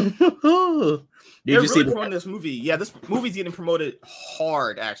around. They're really promoting this movie. Yeah, this movie's getting promoted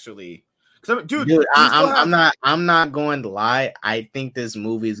hard, actually. Dude, I'm not going to lie. I think this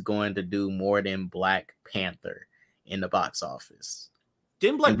movie is going to do more than Black Panther in the box office.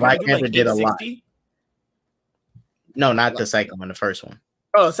 Didn't Black Panther did a lot? No, not the second one. The first one.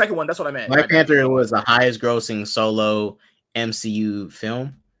 Oh, the second one. That's what I meant. Black Panther was the highest grossing solo MCU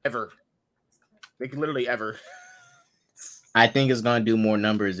film ever. Like literally ever. I think it's going to do more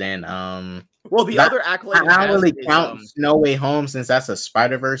numbers than well, the other accolade. I don't really count No Way Home since that's a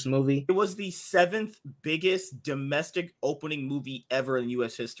Spider-Verse movie. It was the 7th biggest domestic opening movie ever in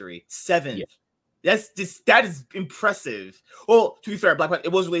U.S. history. 7th. Yeah. That is impressive. Well, to be fair, Black Panther,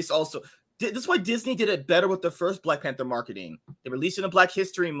 it was released also. This is why Disney did it better with the first Black Panther marketing. They released it in Black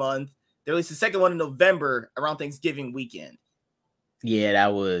History Month. They released the second one in November around Thanksgiving weekend. Yeah,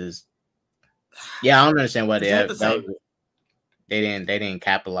 that was. Yeah, I don't understand why they didn't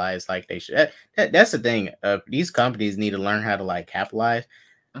capitalize like they should. That's the thing. These companies need to learn how to like capitalize.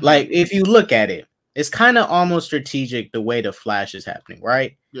 Mm-hmm. Like if you look at it, it's kind of almost strategic the way the Flash is happening,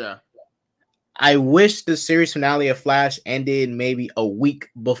 right? Yeah. I wish the series finale of Flash ended maybe a week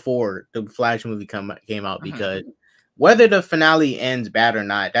before the Flash movie came out, because whether the finale ends bad or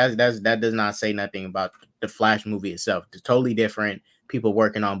not, that does not say nothing about the Flash movie itself. It's totally different. People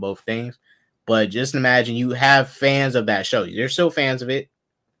working on both things. But just imagine you have fans of that show. They're still fans of it,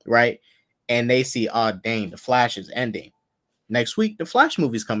 right? And they see, oh, dang, the Flash is ending. Next week, the Flash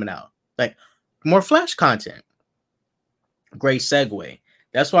movie's coming out. Like, more Flash content. Great segue.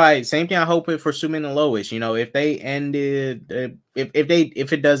 That's why, same thing I hope it for Superman and Lois. If they ended,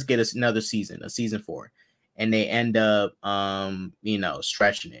 if it does get another season, a season 4, and they end up,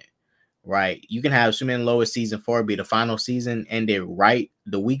 stretching it. Right, you can have Superman and Lois season 4 be the final season, and they right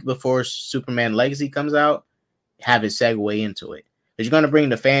the week before Superman Legacy comes out, have it segue into it. Because you're going to bring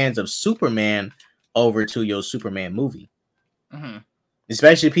the fans of Superman over to your Superman movie,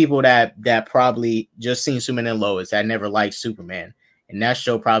 especially people that probably just seen Superman and Lois that never liked Superman, and that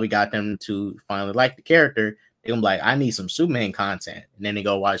show probably got them to finally like the character. They're gonna be like, I need some Superman content, and then they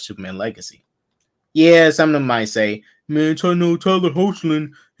go watch Superman Legacy. Yeah, some of them might say, man, Tyler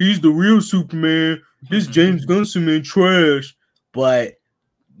Hoechlin, he's the real Superman. This James Gunn Superman trash. But,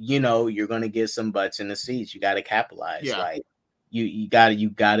 you're going to get some butts in the seats. You got to capitalize. Yeah. Like, you got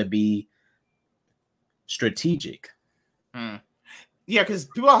to be strategic. Yeah, because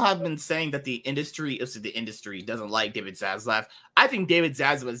people have been saying that the industry doesn't like David Zaslav. I think David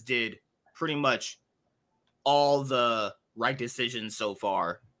Zaslav did pretty much all the right decisions so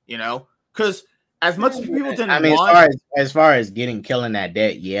far, because as much as people didn't want, as far as killing that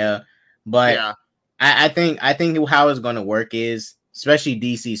debt, yeah. But yeah. I think how it's going to work is, especially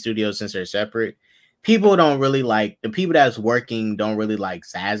DC Studios, since they're separate, people don't really like, the people that's working don't really like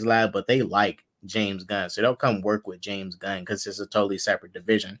Zaslav, but they like James Gunn. So they'll come work with James Gunn because it's a totally separate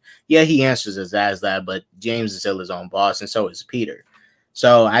division. Yeah, he answers as Zaslav, but James is still his own boss, and so is Peter.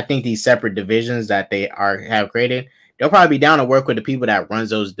 So I think these separate divisions that they have created, they'll probably be down to work with the people that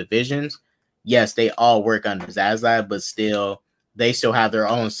runs those divisions. Yes, they all work under Zaslav, but they still have their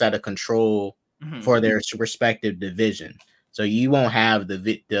own set of control for their respective division. So you won't have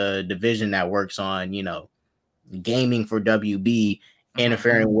the division that works on, gaming for WB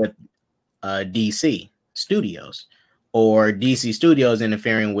interfering with DC Studios, or DC Studios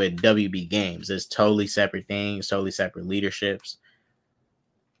interfering with WB Games. It's totally separate things, totally separate leaderships.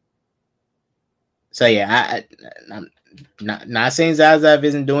 So yeah, I'm not saying Zazav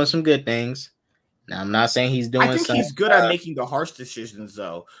isn't doing some good things. Now, I'm not saying he's doing. I think he's good at making the harsh decisions,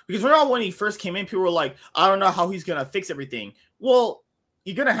 though, because when he first came in, people were like, "I don't know how he's gonna fix everything." Well,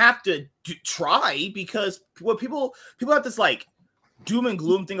 you're gonna have to try, because what people have this like doom and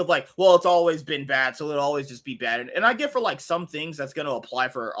gloom thing of like, well, it's always been bad, so it'll always just be bad. And I get for like some things that's gonna apply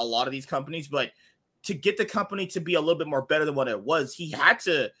for a lot of these companies, but to get the company to be a little bit more better than what it was, he had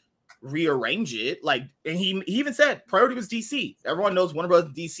to rearrange it. Like, and he even said priority was DC. Everyone knows Warner Bros.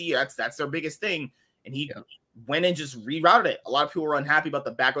 DC. That's their biggest thing. And he went and just rerouted it. A lot of people were unhappy about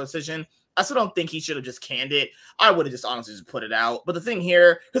the back row decision. I still don't think he should have just canned it. I would have just honestly just put it out. But the thing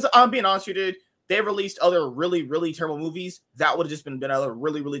here, because I'm being honest with you, dude, they released other really, really terrible movies. That would have just been another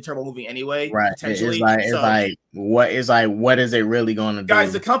really, really terrible movie anyway. Right. Potentially. What is it really going to do?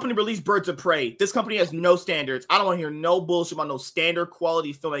 Guys, the company released Birds of Prey. This company has no standards. I don't want to hear no bullshit about no standard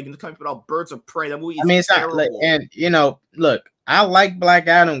quality filmmaking. The company put out Birds of Prey. That movie is terrible. It's not, and you know, look, I like Black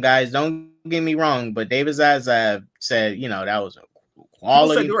Adam, guys. Don't get me wrong, but David Zaslav said, you know, that was a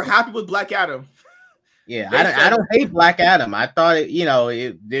quality. People said they were happy with Black Adam. Yeah, I don't hate Black Adam. I thought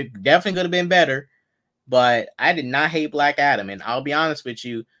it definitely could have been better, but I did not hate Black Adam. And I'll be honest with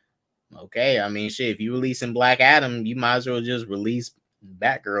you. Okay, I mean, shit, if you releasing Black Adam, you might as well just release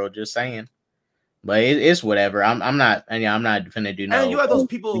Batgirl. Just saying. But it's whatever. I'm not gonna do no. And you have those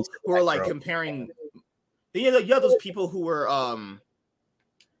people who are like comparing. You have those people who were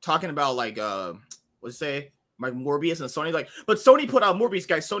talking about like let's say like Morbius and Sony, like, but Sony put out Morbius,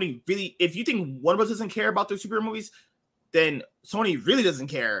 guys. Sony really, if you think one of us doesn't care about their superhero movies, then Sony really doesn't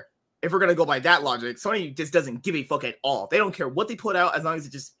care. If we're gonna go by that logic, Sony just doesn't give a fuck at all. They don't care what they put out as long as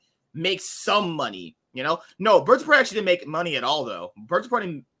it just makes some money, you know? No, Birds of Prey actually didn't make money at all, though. Birds of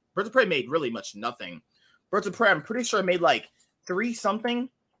Prey made really much nothing. Birds of Prey, I'm pretty sure, made like 3 something.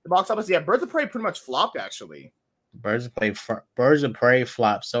 The box office, yeah. Birds of Prey pretty much flopped, actually. Birds of Prey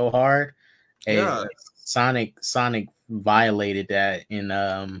flopped so hard. Yeah. Sonic violated that in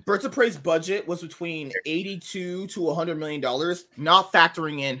Birds of Prey's budget was between $82 to $100 million, not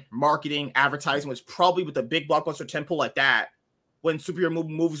factoring in marketing, advertising, which probably with a big blockbuster tentpole like that, when superhero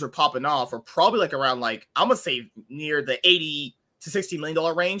movies are popping off, or probably like around like, I'm gonna say near the $80 to $60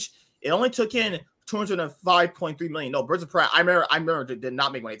 million range. It only took in $205.3 million. No, Birds of Prey, I remember it did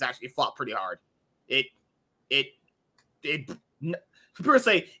not make money. It flopped pretty hard. People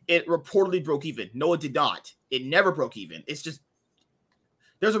say it reportedly broke even. No, it did not. It never broke even. It's just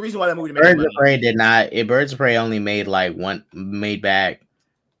there's a reason why that movie didn't make money. Birds of Prey did not. Birds of Prey only made made back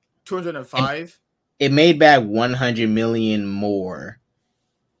 205. It made back 100 million more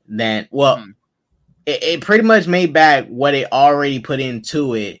than it pretty much made back what it already put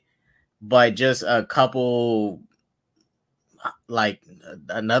into it, but just a couple, like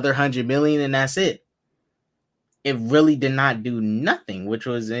another 100 million, and that's it. It really did not do nothing, which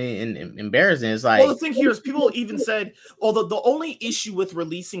was embarrassing. It's like, well, the thing here is people even said, well, the only issue with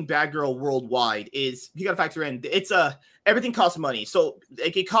releasing Batgirl worldwide is you got to factor in everything costs money. So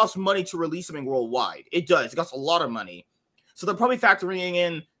it costs money to release something worldwide. It does. It costs a lot of money. So they're probably factoring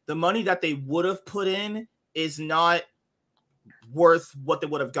in the money that they would have put in is not worth what they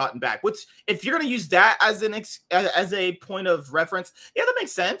would have gotten back. Which, if you're going to use that as a point of reference, yeah, that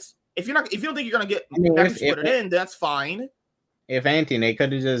makes sense. If you don't think you're gonna get back to put it in, that's fine. If anything, they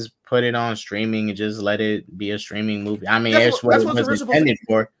could have just put it on streaming and just let it be a streaming movie. I mean, that's what it was intended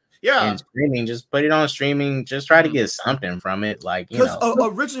for. Yeah, and streaming, just put it on streaming. Just try to get something from it, like, you know. Because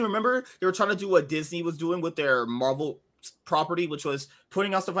originally, remember, they were trying to do what Disney was doing with their Marvel property, which was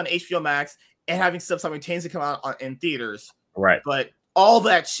putting out stuff on HBO Max and having stuff simultaneously come out in theaters. Right, but all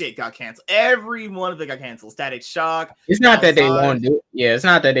that shit got canceled. Every one of it got canceled. Static Shock. It's not that they won't do it. Yeah, it's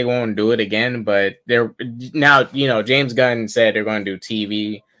not that they won't do it again, but they're now, you know, James Gunn said they're going to do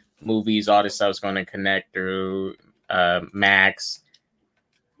TV, movies, all this stuff's going to connect through Max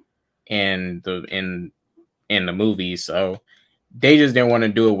and the movies. So they just didn't want to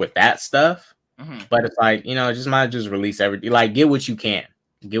do it with that stuff. Mm-hmm. But it's like, you know, just release everything. Like, get what you can.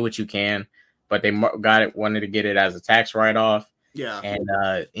 But they wanted to get it as a tax write-off. Yeah,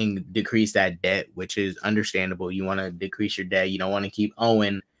 and decrease that debt, which is understandable. You want to decrease your debt. You don't want to keep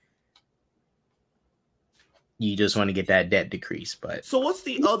owing. You just want to get that debt decreased. But so what's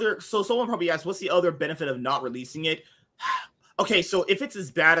the other? So someone probably asked, what's the other benefit of not releasing it? Okay, so if it's as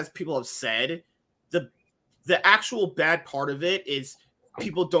bad as people have said, the actual bad part of it is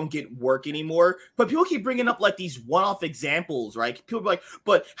people don't get work anymore. But people keep bringing up like these one-off examples, right? People be like,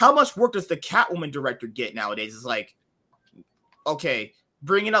 but how much work does the Catwoman director get nowadays? It's like, okay,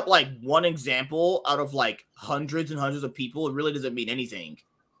 bringing up like one example out of like hundreds and hundreds of people, it really doesn't mean anything.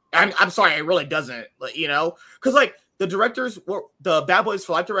 I'm sorry, it really doesn't. Like, you know, because like the directors, the Bad Boys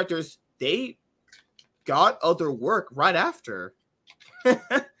for Life directors, they got other work right after.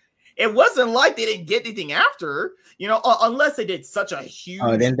 It wasn't like they didn't get anything after, you know, unless they did such a huge.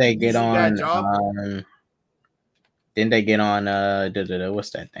 Oh, didn't they get on? Job. Didn't they get on? What's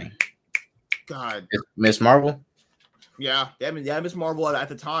that thing? God, Miss Marvel. Yeah, Miss Marvel at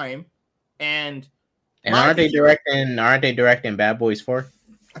the time, and aren't they directing Bad Boys 4?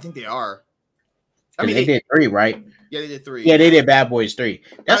 I think they are. I mean, they did 3, right? Yeah, they did 3. Yeah, they did Bad Boys 3.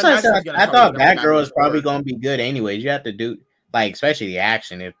 That's what I said. I thought Batgirl was probably going to be good anyways. You have to do like, especially the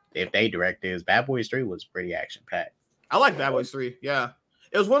action. If they directed it, Bad Boys 3 was pretty action packed. I like Bad Boys 3. Yeah,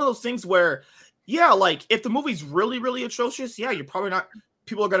 it was one of those things where, yeah, like if the movie's really really atrocious, yeah, you're probably not.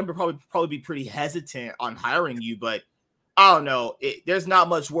 People are going to probably be pretty hesitant on hiring you, but I don't know. There's not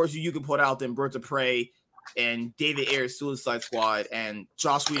much worse you can put out than Birds of Prey and David Ayer's Suicide Squad and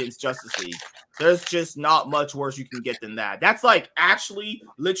Joss Whedon's Justice League. There's just not much worse you can get than that. That's like actually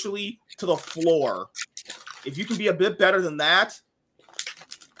literally to the floor. If you can be a bit better than that,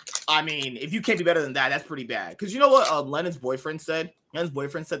 I mean, if you can't be better than that, that's pretty bad. Because you know what Lennon's boyfriend said? Lennon's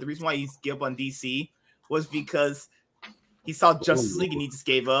boyfriend said the reason why he's gave up on DC was because he saw Justice League and he just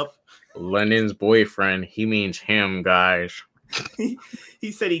gave up. Lennon's boyfriend, he means him, guys.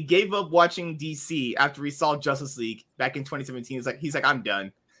 He said he gave up watching DC after he saw Justice League back in 2017. He's like, I'm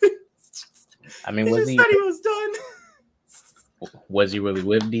done. I mean, he said he was done. Was he really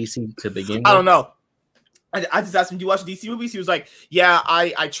with DC to begin with? I don't know. I just asked him, do you watch DC movies? He was like, yeah,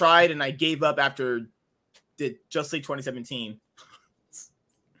 I tried and I gave up after the Justice League 2017.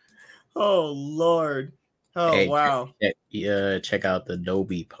 Oh, Lord. Oh, hey, wow. Check out the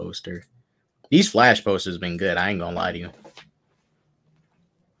Adobe poster. These Flash posters been good. I ain't gonna lie to you.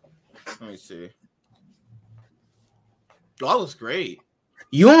 Let me see. Oh, that looks great.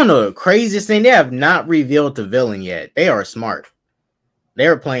 You on the craziest thing? They have not revealed the villain yet. They are smart.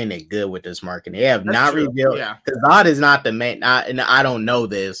 They're playing it good with this marketing. They have not revealed. Yeah. Because Zod is not the main. And I don't know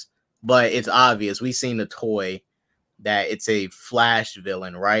this, but it's obvious. We've seen the toy that it's a Flash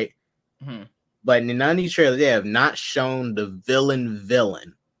villain, right? Mm-hmm. But in none of these trailers, they have not shown the villain,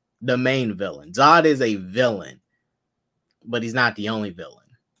 the main villain. Zod is a villain, but he's not the only villain.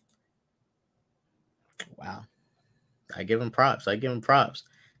 Wow. I give him props. They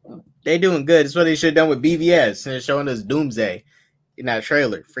doing good. It's what they should have done with BVS and showing us Doomsday in that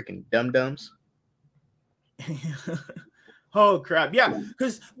trailer. Freaking dum-dums. Oh, crap. Yeah,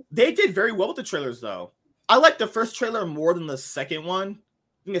 because they did very well with the trailers, though. I like the first trailer more than the second one.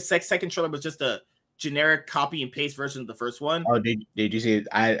 I think the second trailer was just a generic copy and paste version of the first one. Oh, did you see it?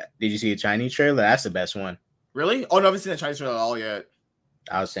 Did you see a Chinese trailer? That's the best one. Really? Oh, no, I haven't seen the Chinese trailer at all yet.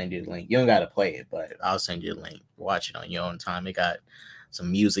 I'll send you the link. You don't gotta play it, but I'll send you the link. Watch it on your own time. It got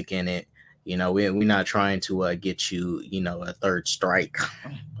some music in it. You know, we're not trying to get you, a third strike.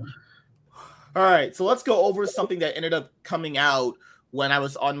 All right, so let's go over something that ended up coming out when I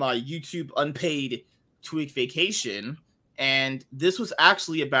was on my YouTube unpaid 2-week vacation. And this was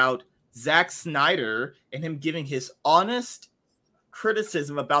actually about Zack Snyder and him giving his honest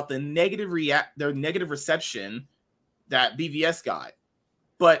criticism about the negative reception that BVS got.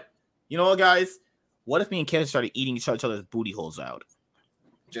 But you know what, guys? What if me and Ken started eating each other's booty holes out?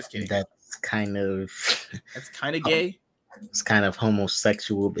 Just kidding. That's kind of gay. It's kind of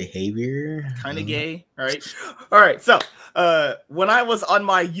homosexual behavior. Kind of gay. All right. So when I was on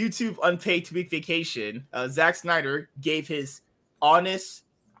my YouTube unpaid 2-week vacation, Zack Snyder gave his honest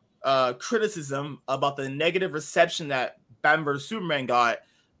criticism about the negative reception that Batman vs Superman got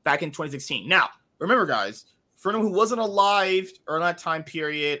back in 2016. Now, remember, guys, for anyone who wasn't alive or in that time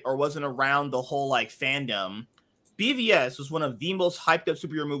period or wasn't around the whole fandom, BVS was one of the most hyped up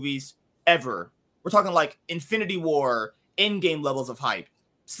superhero movies ever. We're talking like Infinity War, Endgame levels of hype,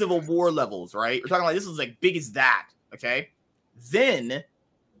 Civil War levels, right? We're talking like this was big as that, okay? Then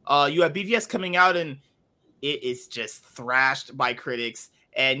you have BVS coming out and it is just thrashed by critics.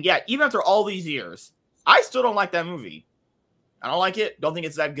 And yeah, even after all these years, I still don't like that movie. I don't like it. Don't think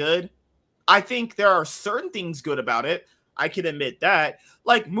it's that good. I think there are certain things good about it. I can admit that.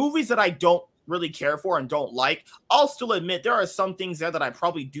 Like movies that I don't really care for and don't like, I'll still admit there are some things there that I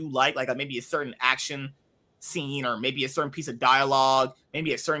probably do like maybe a certain action scene or maybe a certain piece of dialogue,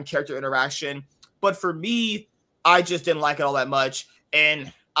 maybe a certain character interaction. But for me, I just didn't like it all that much.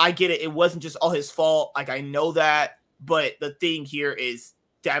 And I get it. It wasn't just all his fault. I know that. But the thing here is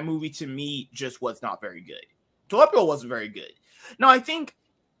that movie to me just was not very good. To a lot of people, wasn't very good. Now, I think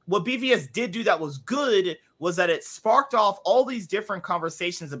what BVS did do that was good was that it sparked off all these different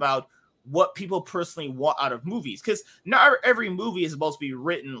conversations about what people personally want out of movies. Because not every movie is supposed to be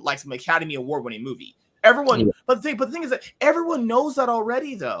written like some Academy Award winning movie. Everyone, but the thing is that everyone knows that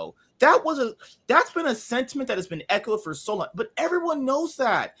already, though. That's been a sentiment that has been echoed for so long, but everyone knows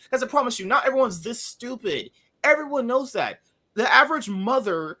that. Because I promise you, not everyone's this stupid. Everyone knows that. The average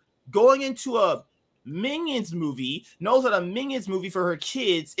mother going into a Minions movie knows that a Minions movie for her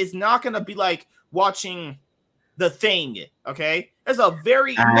kids is not going to be like watching The Thing. Okay, there's a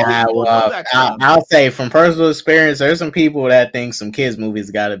very I'll say from personal experience, there's some people that think some kids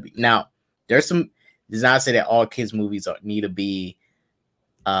movies got to be. Now, there's some. Does not say that all kids movies need to be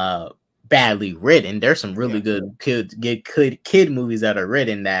badly written. There's some really good kid movies that are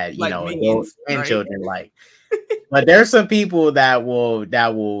written that like Minions, and right? children like. But there's some people that will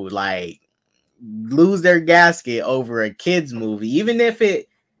like lose their gasket over a kids movie, even if it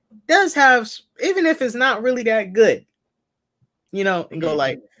does have, even if it's not really that good, you know, and go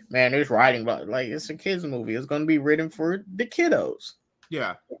like, man, it's writing about like it's a kids movie. It's going to be written for the kiddos.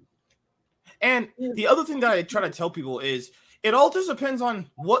 Yeah. And the other thing that I try to tell people is it all just depends on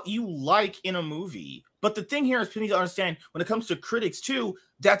what you like in a movie. But the thing here is people need to understand when it comes to critics too,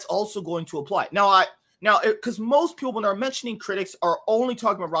 that's also going to apply. Now, because most people when they're mentioning critics are only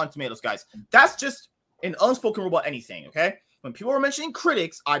talking about Rotten Tomatoes, guys. That's just an unspoken rule about anything, okay? When people are mentioning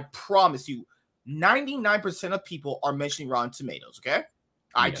critics, I promise you, 99% of people are mentioning Rotten Tomatoes, okay?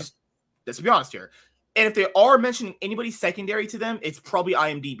 Let's be honest here. And if they are mentioning anybody secondary to them, it's probably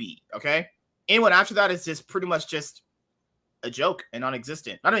IMDb, okay? Anyone after that is just pretty much just a joke and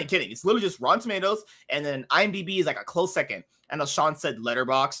non-existent. Not even kidding. It's literally just Rotten Tomatoes, and then IMDb is like a close second. And as Sean said,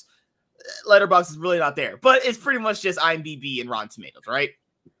 Letterboxd. Letterboxd is really not there, but it's pretty much just IMDb and Rotten Tomatoes, right?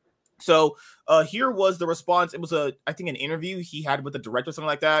 So here was the response. It was I think an interview he had with the director or something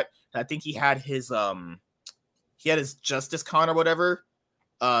like that. I think he had his Justice Con or whatever.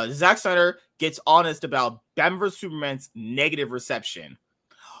 Zack Snyder gets honest about Batman vs Superman's negative reception.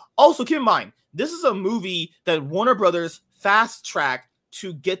 Also, keep in mind, this is a movie that Warner Brothers fast-tracked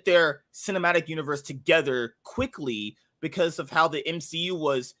to get their cinematic universe together quickly because of how the MCU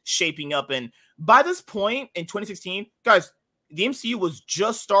was shaping up. And by this point in 2016, guys, the MCU was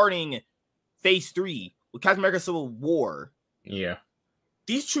just starting Phase 3 with Captain America Civil War. Yeah.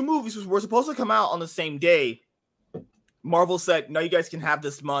 These two movies were supposed to come out on the same day. Marvel said, no, you guys can have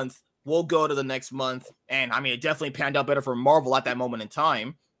this month. We'll go to the next month. And, I mean, it definitely panned out better for Marvel at that moment in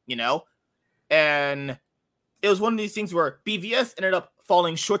time, you know? And it was one of these things where BVS ended up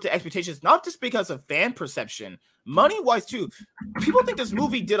falling short to expectations, not just because of fan perception, money-wise, too. People think this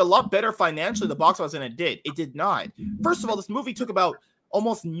movie did a lot better financially at the box office than it did. It did not. First of all, this movie took about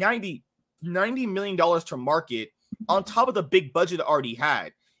almost $90 million to market on top of the big budget it already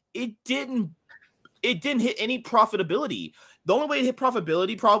had. It didn't hit any profitability. The only way to hit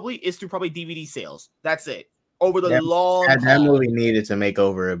profitability probably is through probably DVD sales. That's it. Over the long haul. That movie needed to make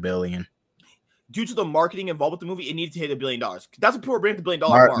over $1 billion. Due to the marketing involved with the movie, it needed to hit $1 billion. That's what people are bringing the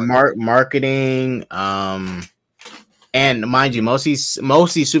 $1 billion mark. Marketing, and mind you, most these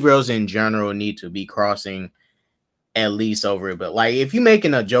superheroes in general need to be crossing at least over it. But like, if you're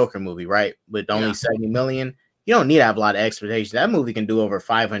making a Joker movie, right, with only 70 million, you don't need to have a lot of expectations. That movie can do over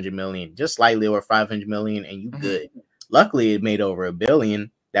 500 million, just slightly over 500 million, and you good. Luckily, it made over $1 billion.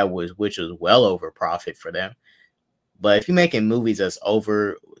 Which was well over profit for them. But if you're making movies that's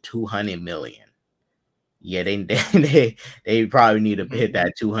over 200 million, yeah, they probably need to hit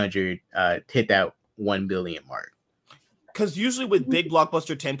that 200, hit that 1 billion mark. Because usually with big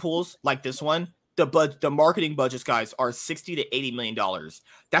blockbuster tentpoles like this one, the marketing budgets, guys, are $60 to $80 million.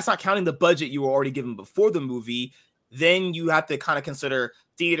 That's not counting the budget you were already given before the movie. Then you have to kind of consider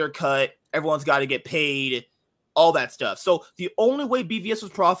theater cut. Everyone's got to get paid, all that stuff. So the only way BVS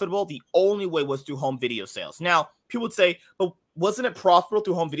was profitable, the only way was through home video sales. Now, people would say, but wasn't it profitable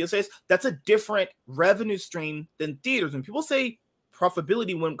through home video sales? That's a different revenue stream than theaters. When people say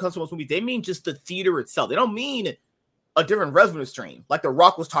profitability when it comes to most movies, they mean just the theater itself. They don't mean a different revenue stream. Like The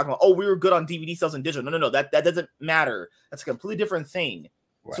Rock was talking about, oh, we were good on DVD sales and digital. No. That doesn't matter. That's a completely different thing.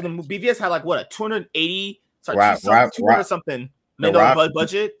 Right. So the BVS had like, what, a 280, sorry, 200 something million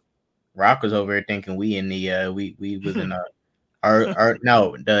budget. Rock was over here thinking we in the we was in our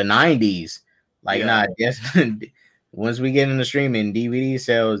no, the 90s. Like, nah, yes. Once we get into streaming, DVD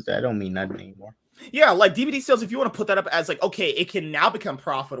sales, that don't mean nothing anymore. Yeah, like DVD sales, if you want to put that up as like, okay, it can now become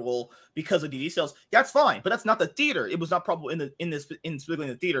profitable because of DVD sales, that's fine. But that's not the theater. It was not profitable in specifically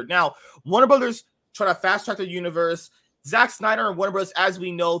in the theater. Now, Warner Brothers try to fast track the universe. Zack Snyder and Warner Bros., as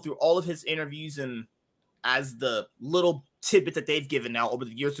we know through all of his interviews and as the little tidbit that they've given now over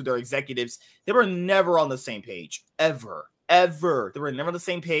the years to their executives, they were never on the same page. Ever. They were never on the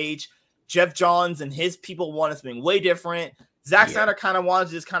same page. Jeff Johns and his people wanted something way different. Zack Snyder kind of wanted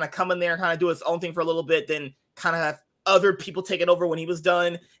to just kind of come in there and kind of do his own thing for a little bit, then kind of have other people take it over when he was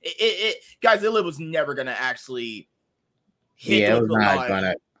done. Guys, it was never going to actually hit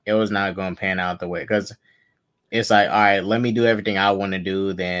it was not going to pan out the way, because it's like, all right, let me do everything I want to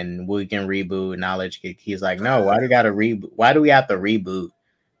do, then we can reboot knowledge. He's like, no, why do we got to reboot? Why do we have to reboot?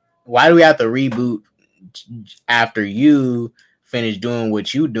 Why do we have to reboot after you finish doing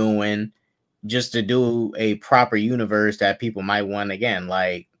what you doing just to do a proper universe that people might want again?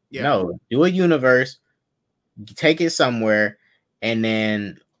 Like, no, do a universe, take it somewhere, and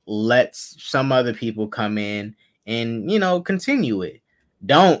then let some other people come in and, continue it.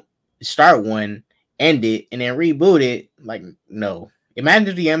 Don't start one, end it, and then reboot it. Like, no. Imagine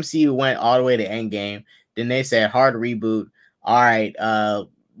if the MCU went all the way to Endgame, then they said hard reboot. All right,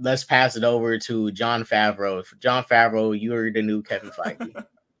 let's pass it over to Jon Favreau. Jon Favreau, you're the new Kevin Feige.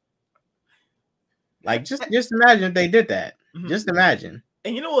 Like, just imagine if they did that. Mm-hmm. Just imagine.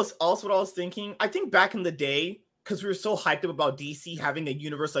 And you know what's also what I was thinking? I think back in the day, because we were so hyped up about DC having a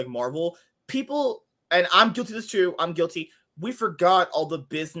universe like Marvel, people, and I'm guilty of this too, we forgot all the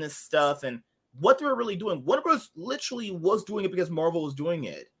business stuff and what they were really doing. Warner Bros. Literally was doing it because Marvel was doing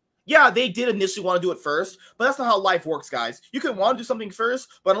it. Yeah, they did initially want to do it first, but that's not how life works, guys. You can want to do something first,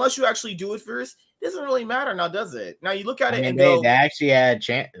 but unless you actually do it first, it doesn't really matter now, does it? Now you look at it and they actually had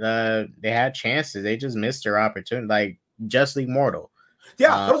they had chances. They just missed their opportunity, like Just League Mortal.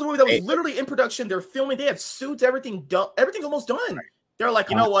 Yeah, that was a movie that was literally in production. They're filming. They have suits, everything done. Everything's almost done. They're like,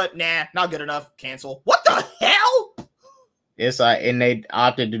 you know what? Nah, not good enough. Cancel. What the hell? It's like, and they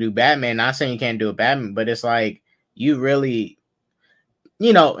opted to do Batman. Not saying you can't do a Batman, but it's like, you really,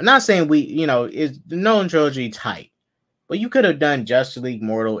 not saying is the Nolan trilogy tight, but you could have done Justice League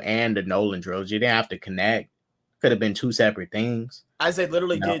Mortal and the Nolan trilogy. They didn't have to connect. Could have been two separate things. As they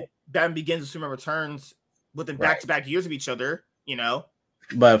literally did Batman Begins and Superman Returns within back-to-back years of each other,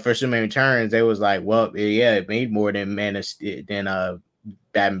 But for Superman Returns, they was like, well, yeah, it made more than Batman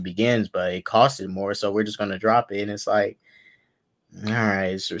Begins, but it costed more, so we're just gonna drop it. And it's like, all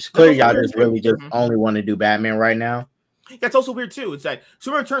right, so it's clear y'all just really only want to do Batman right now. That's also weird too. It's like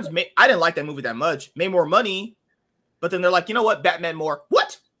Superman Returns. I didn't like that movie that much. Made more money, but then they're like, you know what, Batman more.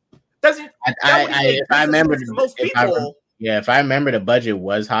 What? Doesn't if I remember the budget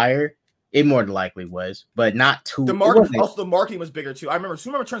was higher, it more than likely was, but not too. The marketing was bigger too. I remember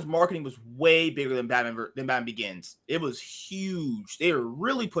Superman Returns marketing was way bigger than Batman Begins. It was huge. They were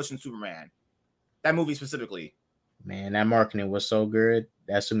really pushing Superman. That movie specifically. Man, that marketing was so good.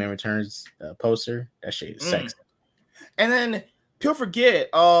 That Superman Returns poster, that shit is sexy. And then people forget,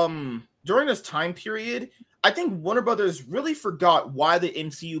 during this time period, I think Warner Brothers really forgot why the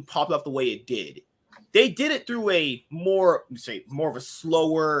MCU popped off the way it did. They did it through a more of a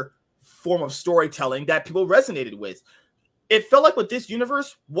slower form of storytelling that people resonated with. It felt like with this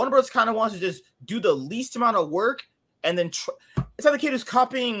universe, Warner Bros. Kind of wants to just do the least amount of work, and then it's like the kid who's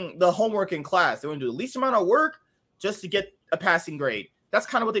copying the homework in class. They want to do the least amount of work just to get a passing grade. That's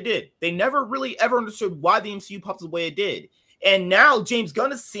kind of what they did. They never really ever understood why the MCU popped the way it did. And now James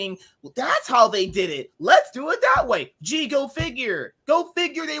Gunn is seeing, well, that's how they did it. Let's do it that way. Gee, go figure. Go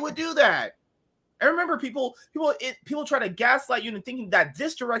figure they would do that. I remember people try to gaslight you into thinking that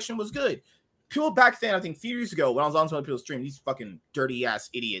this direction was good. People back then, I think a few years ago, when I was on some other people's stream, these fucking dirty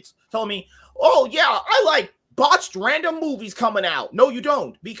ass idiots telling me, "Oh yeah, I like botched random movies coming out." No, you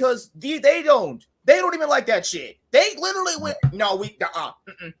don't, because they don't. They don't even like that shit. They literally went, "No,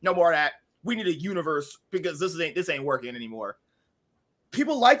 no more of that. We need a universe because this ain't working anymore."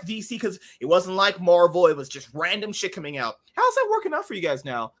 People like DC because it wasn't like Marvel. It was just random shit coming out. How's that working out for you guys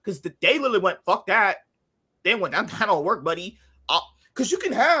now? Because they literally went, fuck that. They went, that don't work, buddy. Because you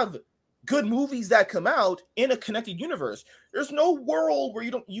can have good movies that come out in a connected universe. There's no world where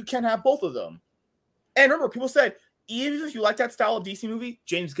you can't have both of them. And remember, people said, even if you like that style of DC movie,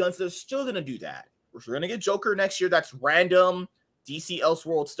 James Gunn said they're still going to do that. We're going to get Joker next year. That's random DC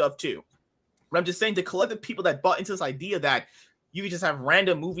Elseworld stuff too. But I'm just saying, the collective people that bought into this idea that you could just have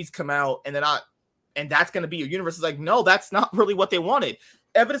random movies come out and that's going to be your universe. Is like, no, that's not really what they wanted.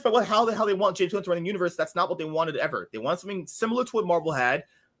 Evidence by how they want James Gunn to run the universe. That's not what they wanted ever. They want something similar to what Marvel had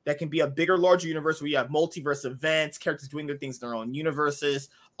that can be a bigger, larger universe where you have multiverse events, characters doing their things in their own universes,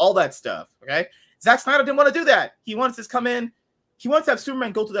 all that stuff. Okay. Zack Snyder didn't want to do that. He wanted to come in. He wants to have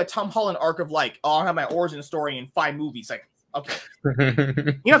Superman go through that Tom Holland arc of like, oh, I have my origin story in 5 movies. Like,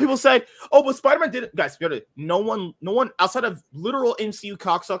 Okay. You know, people said, "Oh, but Spider-Man did it." Guys, no one outside of literal MCU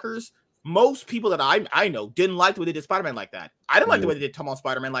cocksuckers, most people that I know didn't like the way they did Spider-Man like that. I didn't like the way they did Tom Holland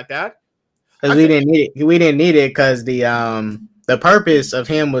Spider-Man like that. Because we didn't need it. We didn't need it because the purpose of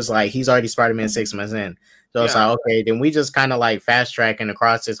him was like he's already Spider-Man 6 months in. So it's like, okay, then we just kind of like fast tracking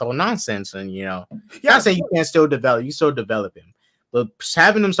across this whole nonsense. And not saying you can't still develop, you still develop him. But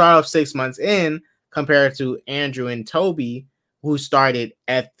having them start off 6 months in compared to Andrew and Toby, who started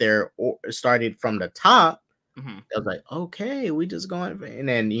from the top, I was like, okay, we just going, and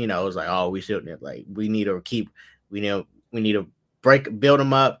then it was like, oh, we shouldn't, like, we need to build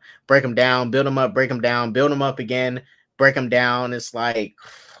them up, break them down, build them up, break them down, build them up again, break them down. It's like,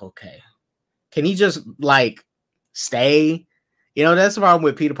 okay, can he just like stay? That's the problem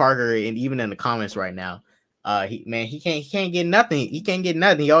with Peter Parker, and even in the comments right now, he can't get nothing. He can't get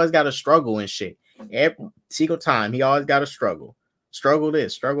nothing. He always got to struggle and shit. Every single time, he always got to struggle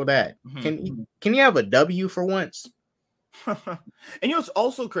this, struggle that. Can he have a W for once? And what's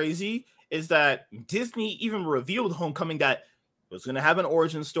also crazy is that Disney even revealed Homecoming that it was going to have an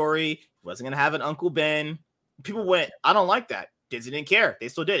origin story. It wasn't going to have an Uncle Ben. People went, I don't like that. Disney didn't care. They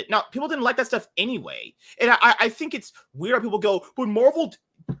still did it. Now, people didn't like that stuff anyway. And I think it's weird how people go, but Marvel.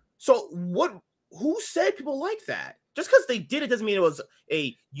 So what? Who said people like that? Just because they did it doesn't mean it was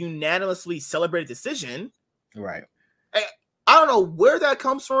a unanimously celebrated decision. Right. I don't know where that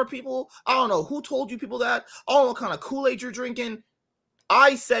comes from, people. I don't know who told you people that. I don't know what kind of Kool-Aid you're drinking.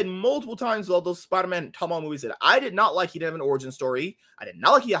 I said multiple times all those Spider-Man Tom Holland movies that I did not like he didn't have an origin story. I did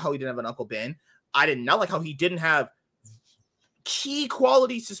not like how he didn't have an Uncle Ben. I did not like how he didn't have key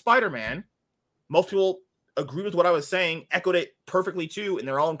qualities to Spider-Man. Most people agree with what I was saying, echoed it perfectly too in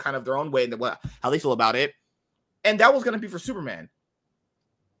their own way and how they feel about it. And that was going to be for Superman.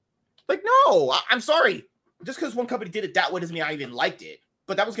 Like, no, I'm sorry. Just because one company did it that way doesn't mean I even liked it.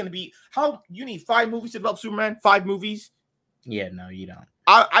 But that was going to be how you need 5 movies to develop Superman, 5 movies. Yeah, no, you don't.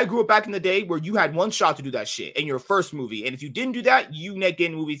 I grew up back in the day where you had one shot to do that shit in your first movie. And if you didn't do that, you not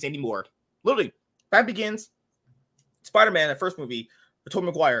getting movies anymore. Literally, Batman Begins, Spider-Man, that first movie, with Tobey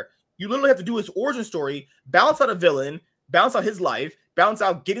Maguire, you literally have to do his origin story, balance out a villain, balance out his life, balance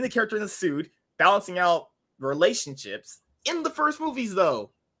out getting the character in the suit, balancing out relationships in the first movies,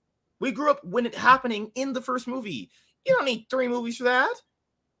 though. We grew up when it happening in the first movie. You don't need 3 movies for that.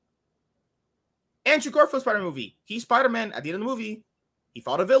 Andrew Garfield's Spider-Man movie. He's Spider-Man at the end of the movie. He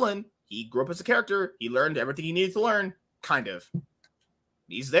fought a villain. He grew up as a character. He learned everything he needed to learn. Kind of.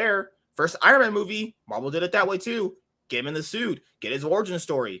 He's there. First Iron Man movie. Marvel did it that way too. Get him in the suit. Get his origin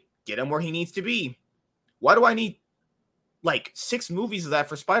story. Get him where he needs to be. Why do I need like 6 movies of that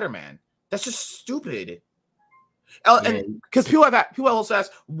for Spider-Man? That's just stupid. And because people also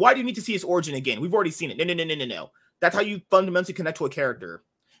ask, why do you need to see his origin again? We've already seen it. No. That's how you fundamentally connect to a character.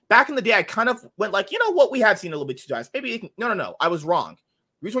 Back in the day, I kind of went like, you know what? We have seen it a little bit too times. Maybe no. I was wrong.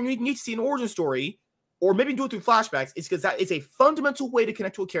 The reason why you need to see an origin story, or maybe do it through flashbacks, is because that is a fundamental way to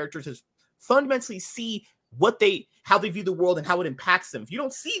connect to a character, to fundamentally see how they view the world and how it impacts them. If you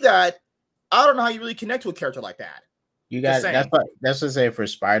don't see that, I don't know how you really connect to a character like that. You guys, that's to say for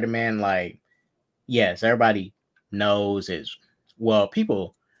Spider-Man, like, yes, everybody knows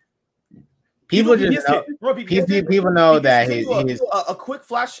people just know, people know that a quick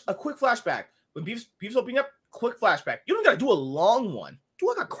flashback when Beef's opening up, quick flashback. You don't gotta do a long one. Do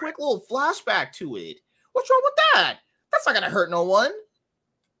like a quick little flashback to it. What's wrong with that? That's not gonna hurt no one.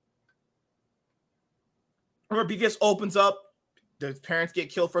 Remember, BVS opens up, the parents get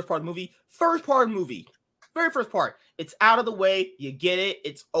killed. First part of the movie, very first part. It's out of the way. You get it.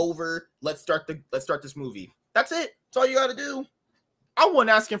 It's over. Let's start this movie. That's it. That's all you got to do. I wasn't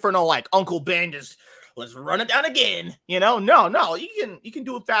asking for no like Uncle Ben. Just let's run it down again. No. You can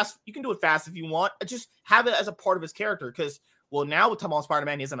do it fast. You can do it fast if you want. Just have it as a part of his character. Because now with Tom Holland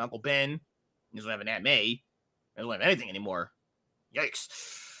Spider-Man, he has an Uncle Ben. He doesn't have an Aunt May. He doesn't have anything anymore. Yikes.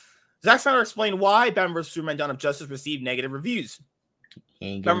 Zack Snyder explained why Batman vs Superman: Dawn of Justice received negative reviews.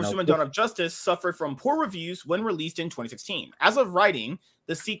 Batman vs Superman: Dawn of Justice suffered from poor reviews when released in 2016. As of writing,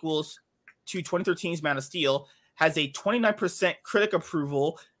 the sequels to 2013's Man of Steel has a 29% critic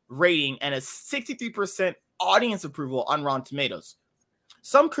approval rating and a 63% audience approval on Rotten Tomatoes.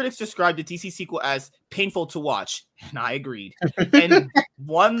 Some critics described the DC sequel as painful to watch, and I agreed, and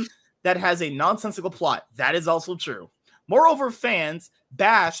one that has a nonsensical plot. That is also true. Moreover, fans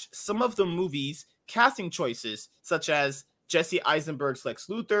bashed some of the movie's casting choices, such as Jesse Eisenberg's Lex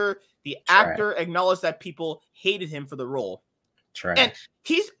Luthor. The actor acknowledged that people hated him for the role. And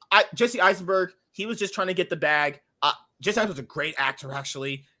Jesse Eisenberg, he was just trying to get the bag. Jesse Eisenberg's a great actor,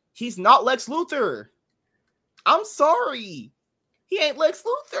 actually. He's not Lex Luthor. I'm sorry. He ain't Lex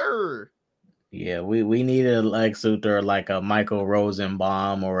Luthor. Yeah, we needed a Lex Luthor like a Michael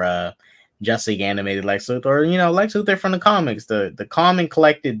Rosenbaum or a Justice animated Lex Luthor, or, Lex Luthor from the comics, the calm and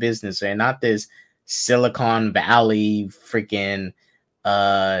collected businessman, not this Silicon Valley freaking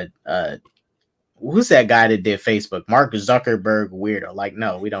who's that guy that did Facebook? Mark Zuckerberg weirdo. Like,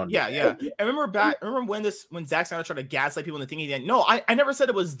 no, we don't. Yeah, yeah. I remember when Zack Snyder tried to gaslight people in the thing. He didn't. No, I never said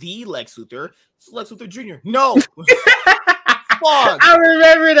it was the Lex Luthor. It's Lex Luthor Jr. No. Fuck. I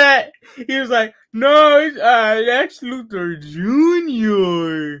remember that. He was like, "No, it's Lex Luthor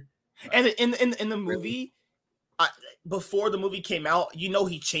Jr." And in the movie, before the movie came out,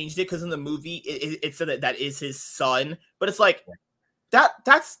 he changed it because in the movie it said that is his son. But it's like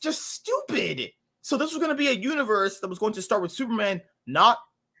that's just stupid. So this was going to be a universe that was going to start with Superman, not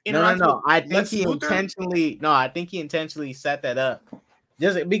no. I think he intentionally set that up,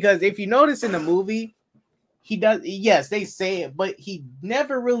 just because if you notice in the movie, he does. Yes, they say it, but he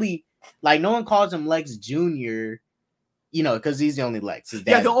never really no one calls him Lex Jr. Because he's the only Lex.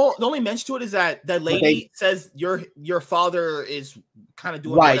 Yeah, the only mention to it is that the lady says your father is kind of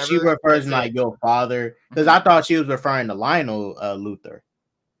doing right. Whatever. She refers to like your father because I thought she was referring to Lionel Luthor.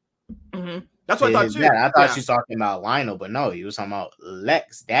 Mm-hmm. That's what I thought too. I thought she was talking about Lionel, but no, he was talking about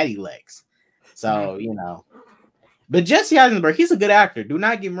Lex, Daddy Lex. So but Jesse Eisenberg, he's a good actor. Do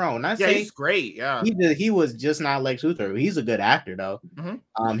not get me wrong. He's great. Yeah, he was just not Lex Luthor. He's a good actor though.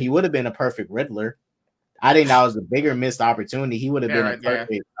 Mm-hmm. He would have been a perfect Riddler. I think that was a bigger missed opportunity. He would have been a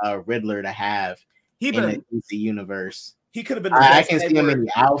perfect Riddler to have in the DC universe. He could have been. I can see him in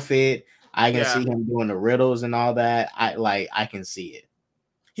the outfit. I can see him doing the riddles and all that. I can see it.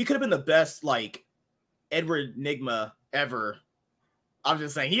 He could have been the best Edward Nygma ever. I'm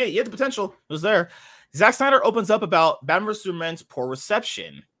just saying he had the potential. It was there. Zack Snyder opens up about Batman vs Superman's poor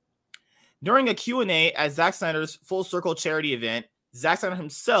reception. During a Q&A at Zack Snyder's Full Circle charity event, Zack Snyder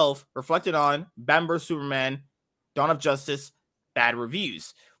himself reflected on Batman vs Superman, Dawn of Justice, bad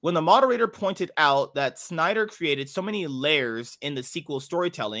reviews. When the moderator pointed out that Snyder created so many layers in the sequel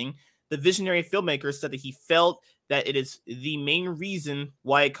storytelling, the visionary filmmaker said that he felt that it is the main reason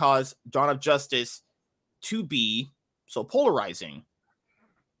why it caused Dawn of Justice to be so polarizing.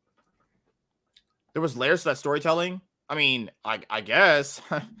 There was layers to that storytelling? I mean, I guess.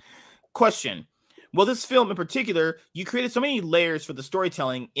 Question. Well, this film in particular, you created so many layers for the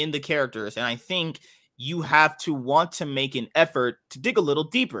storytelling in the characters, and I think you have to want to make an effort to dig a little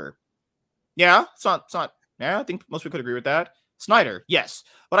deeper. Yeah, it's not. Yeah, I think most people could agree with that. Snyder, yes.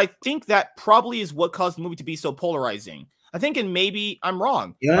 But I think that probably is what caused the movie to be so polarizing. I think, and maybe I'm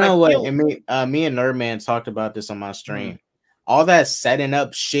wrong. You know what? Me and Nerdman talked about this on my stream. All that setting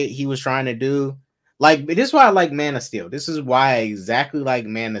up shit he was trying to do. This is why I like Man of Steel. This is why I exactly like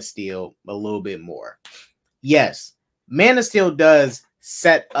Man of Steel a little bit more. Yes, Man of Steel does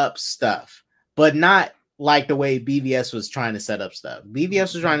set up stuff, but not like the way BVS was trying to set up stuff.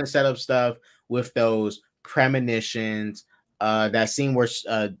 BVS was trying to set up stuff with those premonitions. That scene where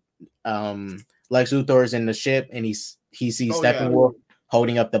Lex Luthor is in the ship and he sees Steppenwolf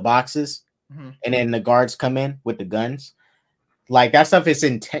holding up the boxes, and then the guards come in with the guns. That stuff is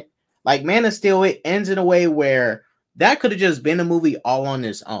intent. Man of Steel, it ends in a way where that could have just been a movie all on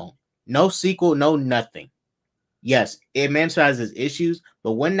its own. No sequel, no nothing. Yes, it emphasizes issues,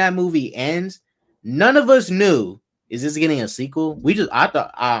 but when that movie ends, none of us knew, is this getting a sequel? I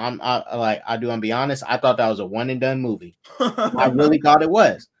thought, I'm be honest, I thought that was a one and done movie. I really thought it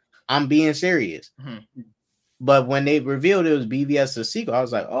was. I'm being serious. But when they revealed it was BVS a sequel, I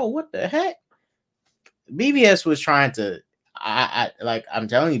was like, oh, what the heck? BVS was trying to, I'm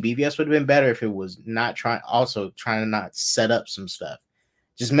telling you, BVS would have been better if it was not trying to not set up some stuff.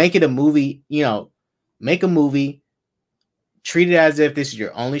 Just make it a movie, make a movie, treat it as if this is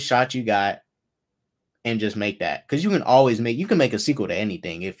your only shot you got, and just make that. Because you can make a sequel to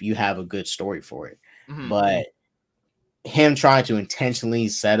anything if you have a good story for it. But him trying to intentionally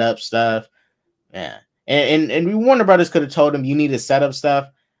set up stuff, yeah. And Warner Brothers could have told him you need to set up stuff,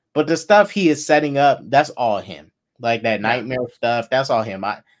 but the stuff he is setting up, that's all him. That nightmare stuff, that's all him.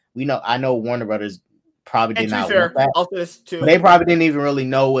 I know Warner Brothers probably did not want that. They probably didn't even really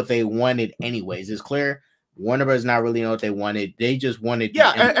know what they wanted anyways. It's clear Warner Brothers not really know what they wanted. They just wanted.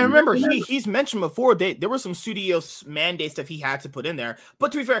 Yeah, and remember, he's mentioned before, there were some studio mandate stuff he had to put in there.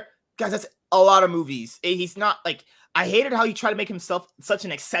 But to be fair, guys, that's a lot of movies. He's not I hated how he tried to make himself such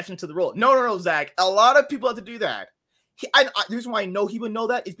an exception to the rule. No, Zach. A lot of people have to do that. The reason why I know he would know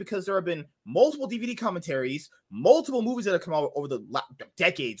that is because there have been multiple DVD commentaries, multiple movies that have come out over the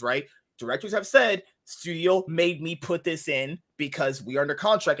decades, right? Directors have said, studio made me put this in because we are under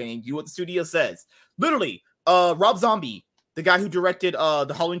contract and you do what the studio says. Literally, Rob Zombie, the guy who directed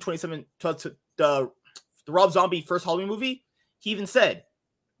the Halloween 27 the Rob Zombie first Halloween movie, he even said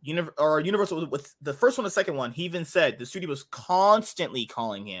Universal with the first one, the second one, he even said the studio was constantly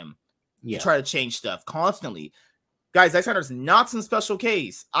calling him to try to change stuff constantly. Guys, Zack Snyder's not some special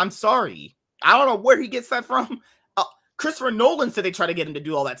case. I'm sorry. I don't know where he gets that from. Christopher Nolan said they try to get him to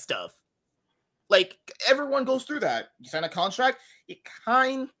do all that stuff. Like, everyone goes through that. You sign a contract,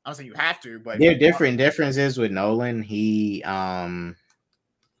 I'm saying you have to, but there are different differences with Nolan.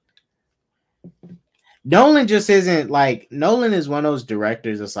 Nolan just isn't like, Nolan is one of those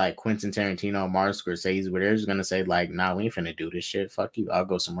directors that's like Quentin Tarantino, Martin Scorsese, where they're just gonna say like, nah, we ain't finna do this shit. Fuck you. I'll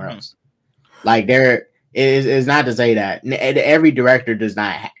go somewhere else. Like, there is not to say that every director does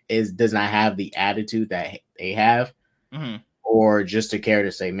not have the attitude that they have, or just to care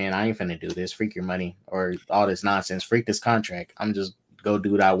to say, man, I ain't finna do this. Freak your money or all this nonsense. Freak this contract. I'm just go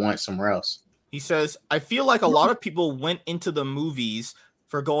do what I want somewhere else. He says, I feel like a lot of people went into the movies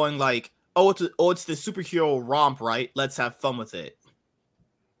for going like, it's the superhero romp, right? Let's have fun with it.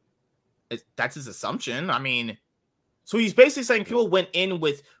 That's his assumption. I mean, so he's basically saying people went in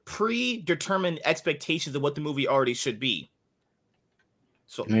with predetermined expectations of what the movie already should be.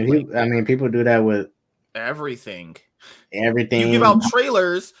 So I mean, people do that with everything. You give out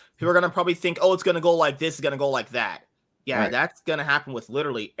trailers, people are gonna probably think, oh, it's gonna go like this, it's gonna go like that. Yeah, right. That's gonna happen with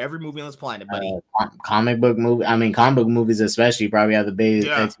literally every movie on this planet, buddy. Comic book movies especially probably have the biggest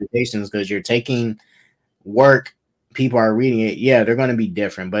expectations because you're taking work, people are reading it. Yeah, they're gonna be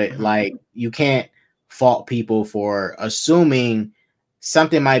different, but like you can't fault people for assuming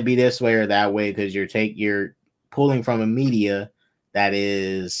something might be this way or that way because you're pulling from a media that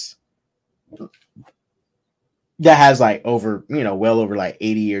has like over, well over like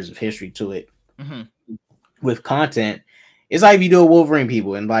 80 years of history to it with content. It's like if you do a Wolverine,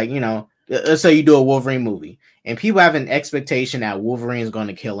 people, and like, let's say you do a Wolverine movie and people have an expectation that Wolverine is going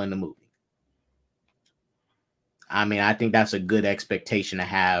to kill in the movie. I mean, I think that's a good expectation to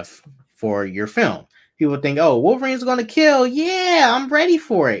have for your film. People think, oh, Wolverine's going to kill. Yeah, I'm ready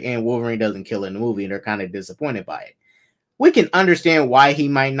for it. And Wolverine doesn't kill in the movie and they're kind of disappointed by it. We can understand why he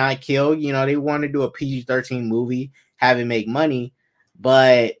might not kill. They want to do a PG-13 movie, have it make money,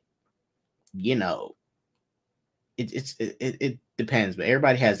 but it depends. But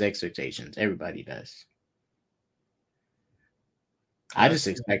everybody has expectations. Everybody does. I just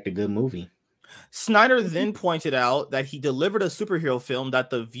expect a good movie. Snyder then pointed out that he delivered a superhero film that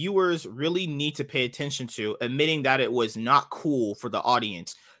the viewers really need to pay attention to, admitting that it was not cool for the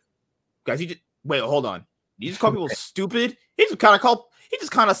audience. Guys, wait, hold on. You just call people stupid? He just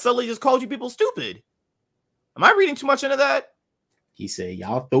kind of subtly just called you people stupid. Am I reading too much into that? He said,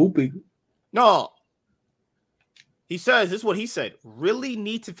 y'all stupid. No. He says, this is what he said, really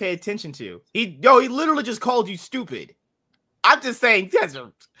need to pay attention to. He literally just called you stupid. I'm just saying,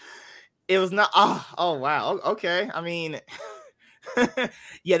 it was not, oh wow, okay. I mean,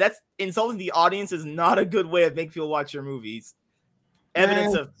 yeah, that's insulting the audience is not a good way of making people watch your movies.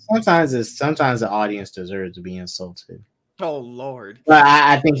 Evidence of sometimes the audience deserves to be insulted. Oh Lord! But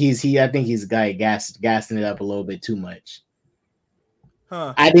I think he's gassing it up a little bit too much.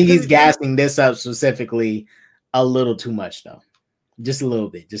 I think he's gassing this up specifically a little too much though. Just a little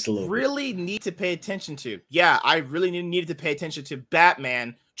bit. Really need to pay attention to. Yeah, I really needed to pay attention to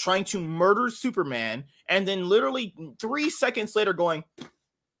Batman trying to murder Superman, and then literally 3 seconds later going,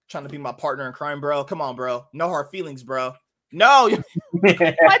 trying to be my partner in crime, bro. Come on, bro. No hard feelings, bro. No. What?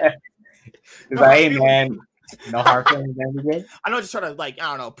 It's like, hey, man. No hard feelings, man. I know, just trying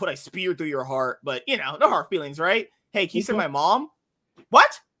to, put a spear through your heart, but, no hard feelings, right? Hey, can you say my mom?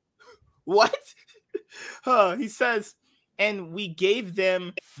 What? He says, and we gave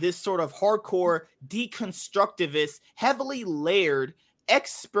them this sort of hardcore, deconstructivist, heavily layered,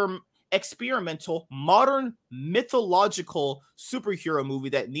 experimental, modern, mythological superhero movie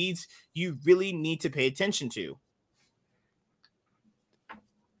that you really need to pay attention to.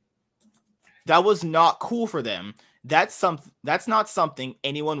 That was not cool for them. That's not something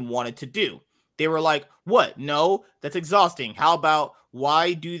anyone wanted to do. They were like, what? No, that's exhausting. How about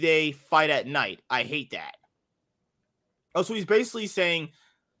why do they fight at night? I hate that. Oh, so he's basically saying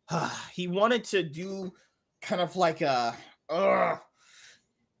he wanted to do kind of like a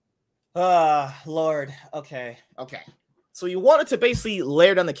Lord. Okay. So he wanted to basically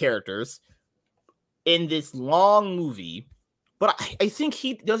layer down the characters in this long movie. But I think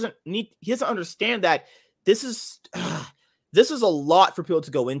he doesn't understand that this is a lot for people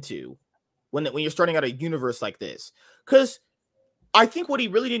to go into when you're starting out a universe like this. Because I think what he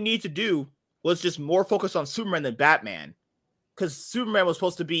really didn't need to do was just more focus on Superman than Batman. Because Superman was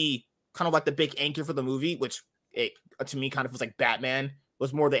supposed to be kind of like the big anchor for the movie, which to me kind of was like Batman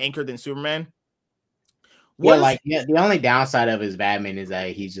was more the anchor than Superman. The only downside of his Batman is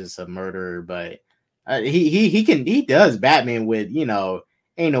that he's just a murderer, but he does Batman with, you know,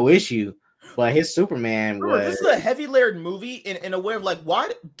 ain't no issue. But his Superman was... This is a heavy layered movie in a way of like, why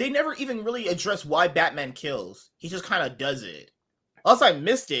they never even really address why Batman kills. He just kind of does it. Unless I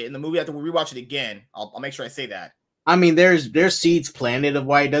missed it in the movie, I have to rewatch it again. I'll make sure I say that. I mean, there's seeds planted of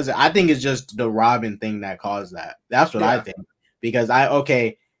why he does it. I think it's just the Robin thing that caused that. That's what I think. Because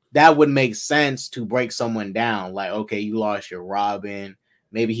that would make sense to break someone down. Like, okay, you lost your Robin.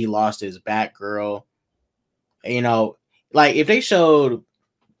 Maybe he lost his Batgirl. You know, like if they showed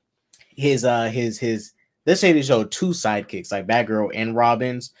his let's say they showed two sidekicks, like Batgirl and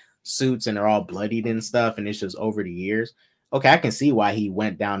Robin's suits, and they're all bloodied and stuff, and it's just over the years. Okay, I can see why he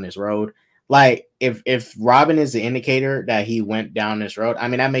went down this road. Like, if Robin is the indicator that he went down this road, I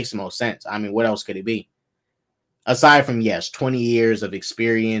mean, that makes the most sense. I mean, what else could it be? Aside from, yes, 20 years of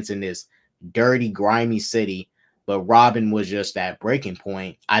experience in this dirty, grimy city, but Robin was just that breaking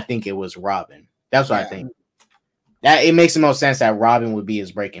point. I think it was Robin. That's what I think. That it makes the most sense that Robin would be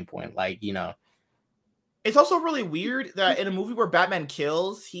his breaking point. Like, you know. It's also really weird that in a movie where Batman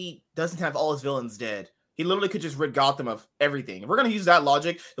kills, he doesn't have all his villains dead. He literally could just rid Gotham of everything. If we're going to use that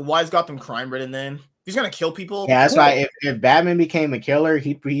logic, then why is Gotham crime-ridden then? If he's going to kill people? Yeah, that's why if Batman became a killer,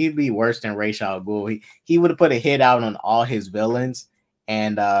 he'd be worse than Ra's al Ghul. He would have put a hit out on all his villains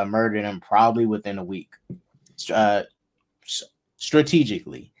and murdered them probably within a week.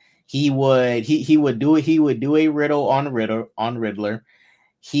 Strategically. He would do a riddle on Riddler.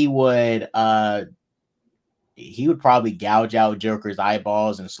 He would probably gouge out Joker's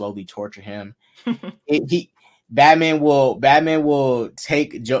eyeballs and slowly torture him. Batman will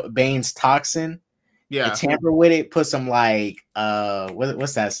take Bane's toxin, and tamper with it, put some like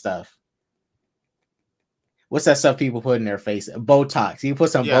what's that stuff? What's that stuff people put in their face? Botox. He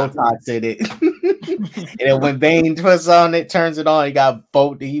put some Botox in it. And when Bane puts on it, turns it on,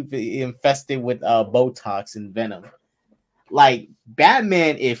 he infested with Botox and venom. Like,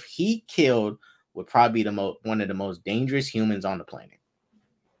 Batman, if he killed, would probably be one of the most dangerous humans on the planet.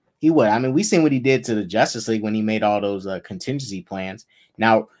 He would. I mean, we seen what he did to the Justice League when he made all those contingency plans.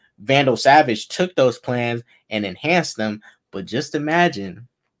 Now, Vandal Savage took those plans and enhanced them, but just imagine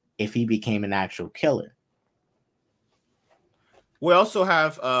if he became an actual killer. We also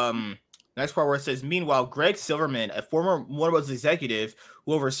have next part where it says, meanwhile, Greg Silverman, a former Warner Bros. Executive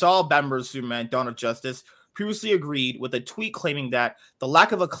who oversaw Batman vs. Superman: Dawn of Justice, previously agreed with a tweet claiming that the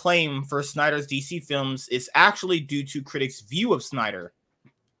lack of acclaim for Snyder's DC films is actually due to critics' view of Snyder.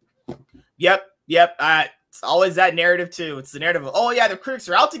 Yep. It's always that narrative too. It's the narrative of, oh yeah, the critics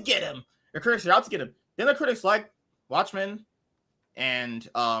are out to get him. Then the critics like Watchmen and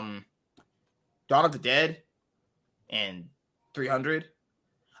Dawn of the Dead and 300.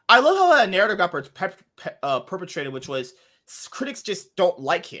 I love how that narrative got perpetrated, which was critics just don't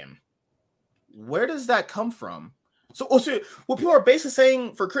like him. Where does that come from? So what people are basically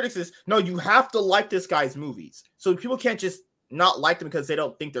saying for critics is, no, you have to like this guy's movies. So people can't just not like them because they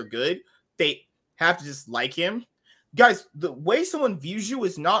don't think they're good. They have to just like him. Guys, the way someone views you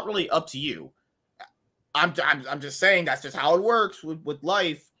is not really up to you. I'm just saying that's just how it works with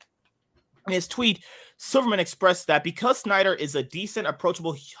life. In his tweet, Silverman expressed that because Snyder is a decent,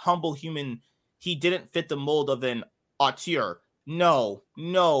 approachable, humble human, he didn't fit the mold of an auteur. No.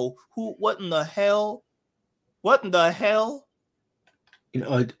 What in the hell? An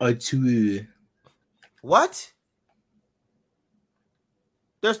auteur. What?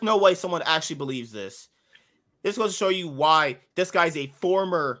 There's no way someone actually believes this. This goes to show you why this guy's a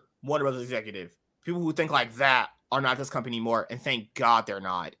former Warner Bros. Executive. People who think like that are not this company anymore, and thank God they're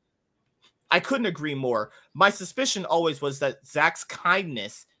not. I couldn't agree more. My suspicion always was that Zack's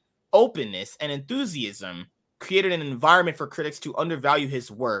kindness, openness, and enthusiasm created an environment for critics to undervalue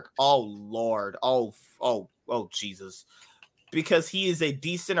his work. Oh, Lord. Oh, Jesus. Because he is a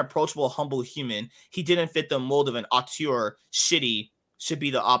decent, approachable, humble human, he didn't fit the mold of an auteur. Shitty should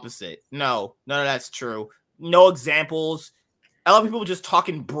be the opposite. No, none of that's true. No examples. A lot of people just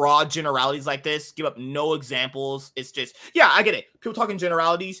talking broad generalities like this, give up no examples. It's just, yeah, I get it. People talking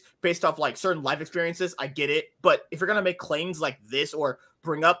generalities based off like certain life experiences. I get it. But if you're going to make claims like this or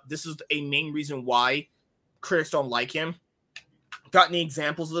bring up, this is a main reason why critics don't like him. Got any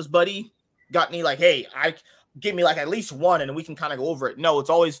examples of this, buddy? Got any like, hey, give me like at least one and we can kind of go over it. No, it's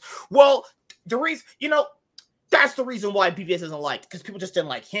always, well, the reason, that's the reason why BVS isn't liked, because people just didn't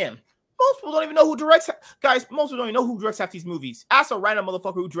like him. Most people don't even know who directs, guys. Most people don't even know who directs half these movies. Ask a random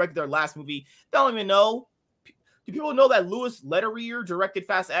motherfucker who directed their last movie. They don't even know. Do people know that Louis Leterrier directed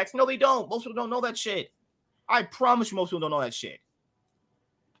Fast X? No, they don't. Most people don't know that shit. I promise you most people don't know that shit.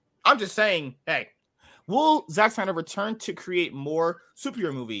 I'm just saying, hey, will Zack Snyder return to create more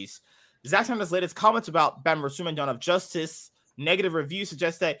superhero movies? Zack Snyder's latest comments about Batman vs. Superman: Dawn of Justice negative reviews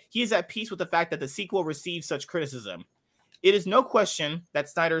suggest that he is at peace with the fact that the sequel received such criticism. It is no question that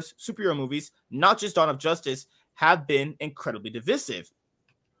Snyder's superhero movies, not just Dawn of Justice, have been incredibly divisive.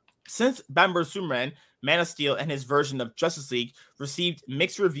 Since Batman vs. Superman, Man of Steel, and his version of Justice League received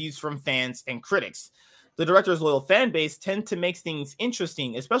mixed reviews from fans and critics. The director's loyal fan base tend to make things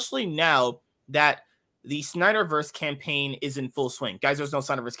interesting, especially now that the Snyderverse campaign is in full swing. Guys, there's no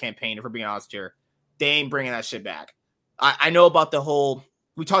Snyderverse campaign, if we're being honest here. They ain't bringing that shit back. I know about the whole,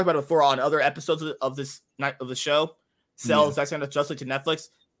 we talked about it before on other episodes of this night of the show. Sells Zack Snyder's Justice League to Netflix.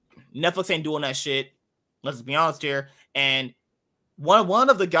 Netflix ain't doing that shit. Let's be honest here. And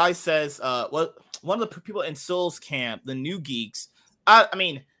one of the guys says, one of the people in Soul's camp, the New Geeks, I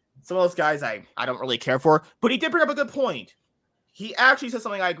mean, some of those guys I don't really care for, but he did bring up a good point. He actually said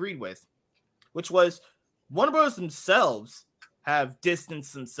something I agreed with, which was Warner Bros. Themselves have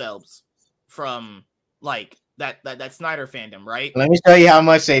distanced themselves from like that Snyder fandom, right? Let me show you how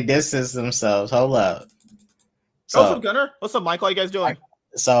much they distance themselves. Hold up. So, what's up, Gunner? What's up, Michael? How you guys doing?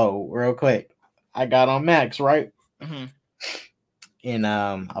 So, real quick, I got on Max, right? Mm-hmm. And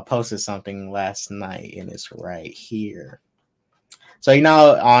I posted something last night, and it's right here. So, you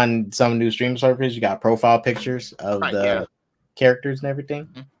know, on some new stream services, you got profile pictures of characters and everything.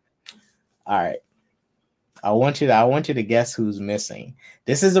 Mm-hmm. All right. I want you to guess who's missing.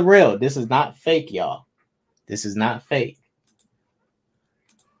 This is a real. This is not fake, y'all. This is not fake.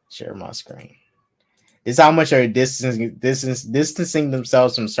 Share my screen. This is how much they're distancing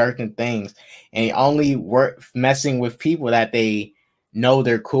themselves from certain things, and only messing with people that they know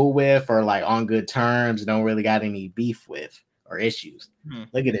they're cool with or like on good terms, don't really got any beef with or issues.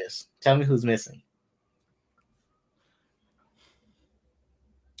 Look at this. Tell me who's missing.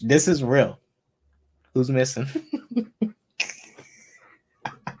 This is real. Who's missing?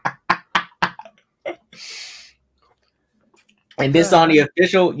 And this on the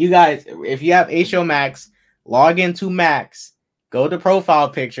official, you guys, if you have HBO Max, log into Max, go to profile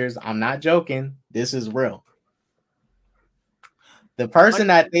pictures. I'm not joking. This is real. The person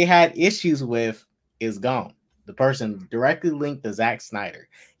that they had issues with is gone. The person directly linked to Zack Snyder.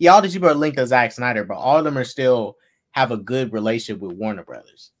 Yeah, all the people are linked to Zack Snyder, but all of them are still have a good relationship with Warner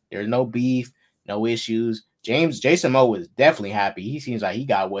Brothers. There's no beef, no issues. Jason Moe was definitely happy. He seems like he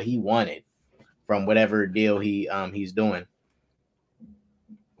got what he wanted from whatever deal he's doing.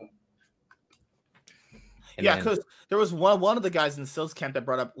 Yeah, because there was one of the guys in Sills camp that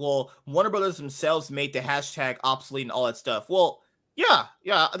brought up, well, Warner Brothers themselves made the hashtag obsolete and all that stuff. Well, yeah,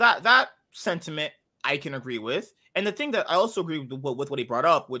 that sentiment I can agree with. And the thing that I also agree with what he brought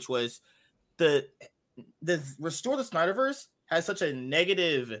up, which was the Restore the Snyderverse has such a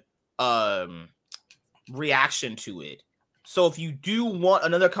negative reaction to it. So if you do want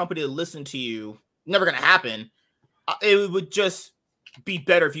another company to listen to you, never going to happen. It would just be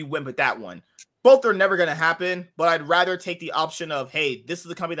better if you went with that one. Both are never going to happen, but I'd rather take the option of, hey, this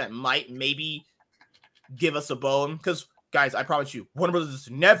is a company that might maybe give us a bone. Because, guys, I promise you, Warner Brothers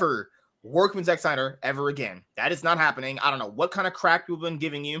never work with Zack Snyder ever again. That is not happening. I don't know what kind of crack people have been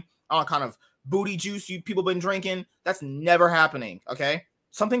giving you. I don't know what kind of booty juice you people been drinking. That's never happening, okay?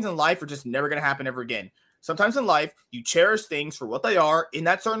 Some things in life are just never going to happen ever again. Sometimes in life, you cherish things for what they are in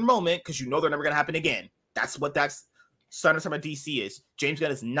that certain moment because you know they're never going to happen again. That's what Snyder's time at DC is. James Gunn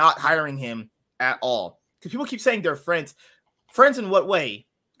is not hiring him at all. Because people keep saying they're friends. Friends in what way?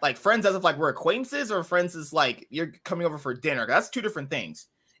 Like friends as if like we're acquaintances, or friends as like you're coming over for dinner? That's two different things.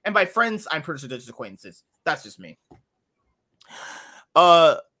 And by friends, I'm pretty sure they're just acquaintances. That's just me.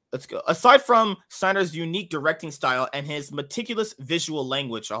 Let's go. Aside from Snyder's unique directing style and his meticulous visual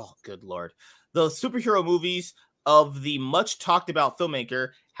language, oh good lord, the superhero movies of the much talked about filmmaker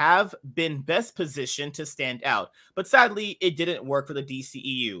have been best positioned to stand out. But sadly, it didn't work for the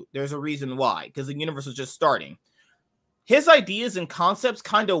DCEU. There's a reason why, because the universe was just starting. His ideas and concepts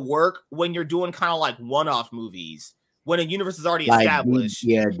kind of work when you're doing kind of like one-off movies, when a universe is already established.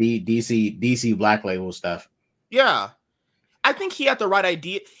 DC Black Label stuff. Yeah. I think he had the right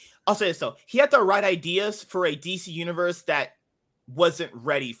idea. I'll say this though. He had the right ideas for a DC universe that wasn't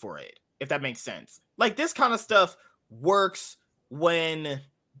ready for it, if that makes sense. Like this kind of stuff works when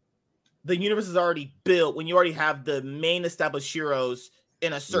the universe is already built, when you already have the main established heroes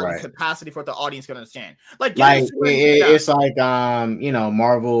in a certain capacity for what the audience can understand. It's like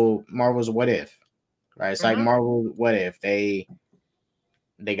Marvel's What If, right? It's like Marvel What If they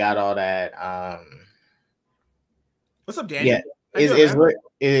got all that What's up, Danny? Yeah,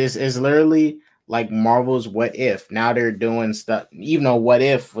 is literally like Marvel's What If. Now they're doing stuff, even though What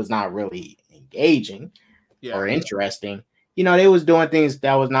If was not really engaging or interesting. You know, they was doing things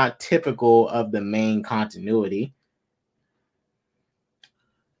that was not typical of the main continuity.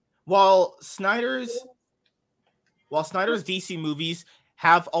 While Snyder's DC movies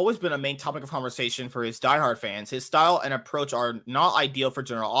have always been a main topic of conversation for his diehard fans, his style and approach are not ideal for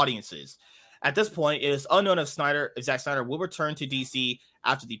general audiences. At this point, it is unknown if Zack Snyder will return to DC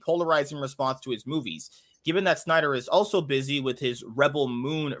after the polarizing response to his movies. Given that Snyder is also busy with his Rebel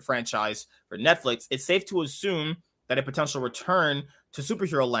Moon franchise for Netflix, it's safe to assume that a potential return to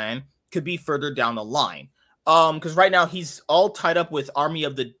superhero land could be further down the line. Because right now he's all tied up with Army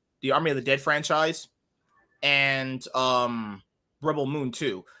of the Dead franchise and Rebel Moon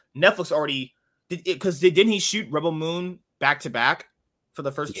 2. Netflix already did it because didn't he shoot Rebel Moon back to back for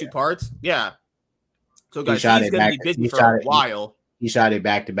the first two parts? Yeah. So guys, he's gonna be busy for a while. He shot it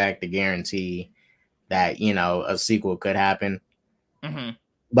back to back to guarantee that, you know, a sequel could happen. Mm-hmm.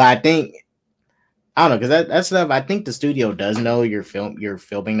 But I think I don't know, because that stuff, I think the studio does know you're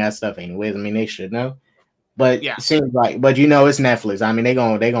filming that stuff anyways. I mean, they should know. But it seems like, but you know, it's Netflix. I mean, they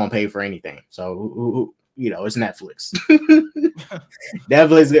gonna pay for anything. So you know, it's Netflix.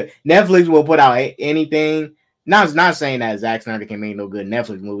 Netflix will put out anything. Not saying that Zack Snyder can make no good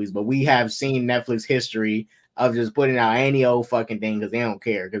Netflix movies, but we have seen Netflix history of just putting out any old fucking thing because they don't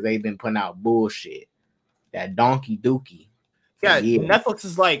care, because they've been putting out bullshit. That donkey dookie. Yeah, years. Netflix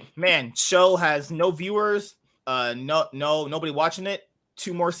is like, man, show has no viewers, nobody watching it.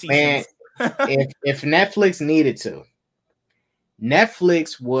 2 more seasons. Man, if Netflix needed to,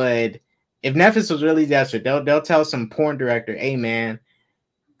 Netflix would. If Netflix was really desperate, they'll tell some porn director, "Hey man,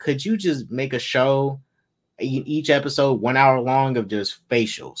 could you just make a show, each episode 1 hour long of just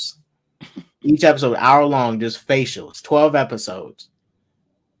facials? Each episode hour long, just facials. 12 episodes.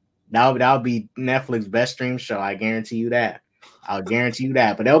 That'll be Netflix best stream show. I guarantee you that. I'll guarantee you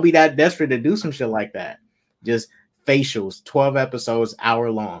that. But they'll be that desperate to do some shit like that. Just facials, 12 episodes,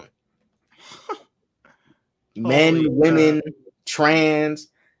 hour long. Men, women, trans,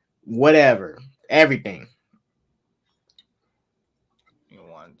 whatever, everything.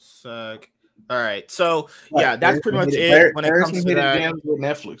 1 sec. All right, so yeah, that's pretty much it when it comes to that. With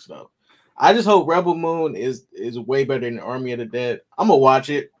Netflix though, I just hope Rebel Moon is way better than Army of the Dead. I'm gonna watch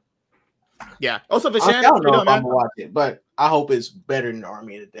it. Yeah. Also, for I don't know if I'm gonna watch it, but I hope it's better than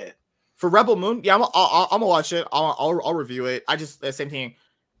Army of the Dead. For Rebel Moon, yeah, I'm gonna watch it. I'll review it. I just the same thing.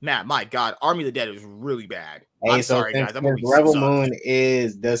 Matt, my God, Army of the Dead is really bad. Hey, I'm sorry, guys. Rebel Moon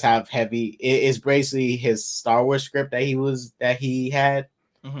does have heavy. It's basically his Star Wars script that he had.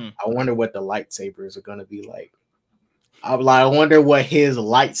 Mm-hmm. I wonder what the lightsabers are gonna be like. I wonder what his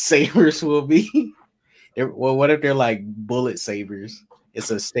lightsabers will be. Well, what if they're like bullet sabers?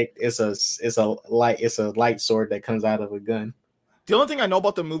 It's a stick. It's a light sword that comes out of a gun. The only thing I know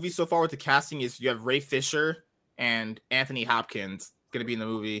about the movie so far with the casting is you have Ray Fisher and Anthony Hopkins gonna be in the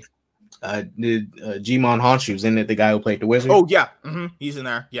movie. Jimon Honshu's in it, the guy who played the wizard. Oh yeah, he's in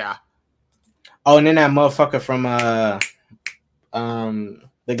there. Yeah. Oh, and then that motherfucker from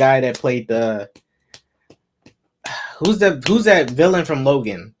the guy that played the who's that villain from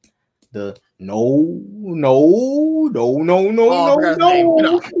Logan? The no. I know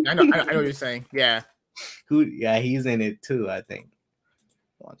what you're saying. Yeah. Yeah, he's in it too, I think.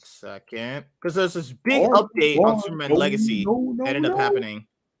 1 second. Because there's this big update on Superman Legacy that ended up happening.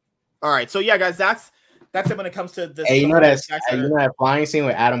 All right. So yeah, guys, that's it when it comes to this. Hey, you know that flying scene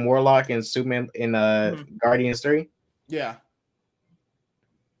with Adam Warlock and Superman in Guardians 3? Yeah.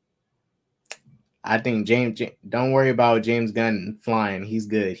 I think James don't worry about James Gunn flying. He's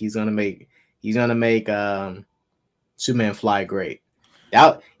good. He's gonna make Superman fly great.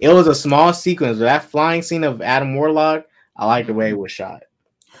 It was a small sequence, but that flying scene of Adam Warlock, I like the way it was shot.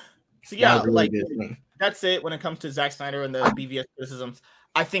 So yeah, that's it when it comes to Zack Snyder and the BVS criticisms.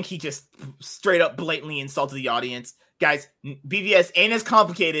 I think he just straight up blatantly insulted the audience. Guys, BVS ain't as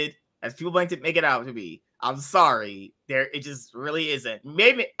complicated as people like to make it out to be. I'm sorry. It just really isn't.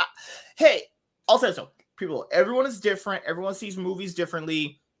 Maybe hey, I'll say so. People, everyone is different. Everyone sees movies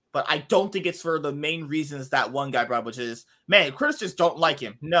differently. But I don't think it's for the main reasons that one guy brought up, which is, man, critics just don't like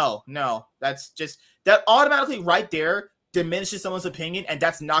him. No. That's just, that automatically right there diminishes someone's opinion, and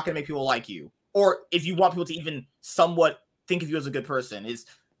that's not going to make people like you. Or if you want people to even somewhat think of you as a good person, is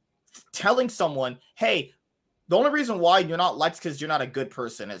telling someone, hey, the only reason why you're not liked is because you're not a good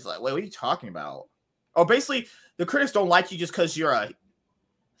person. It's like, wait, what are you talking about? Or basically, the critics don't like you just because you're I'm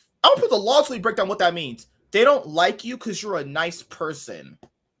going to put the logically break down what that means. They don't like you because you're a nice person.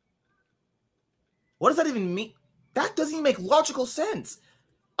 What does that even mean? That doesn't even make logical sense.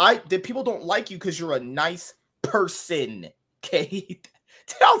 That people don't like you because you're a nice person. Okay,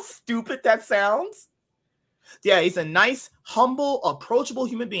 how stupid that sounds. Yeah, he's a nice, humble, approachable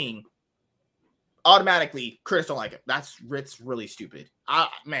human being. Automatically, critics don't like it. It's really stupid.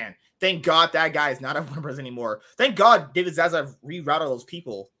 Man, thank God that guy is not a Warner Bros. Anymore. Thank God David Zaslav rerouted those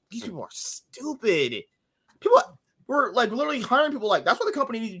people. These people are stupid. People were like literally hiring people like that's why the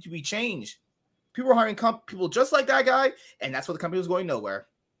company needed to be changed. People were hiring people just like that guy, and that's why the company was going nowhere.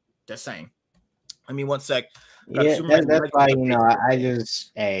 Just saying. I mean, 1 sec. Yeah, that's why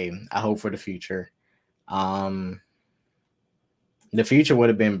I hope for the future. The future would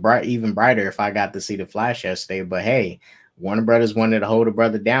have been even brighter if I got to see the Flash yesterday. But hey, Warner Brothers wanted to hold a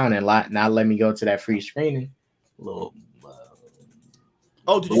brother down and not let me go to that free screening. Oh,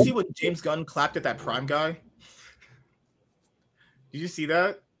 did you see what James Gunn clapped at that Prime guy? Did you see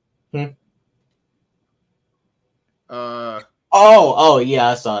that? Oh yeah,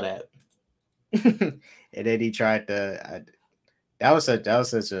 I saw that. And then he tried to. That was such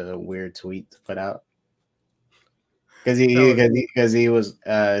a weird tweet to put out because he was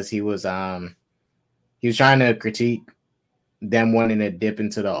trying to critique them wanting to dip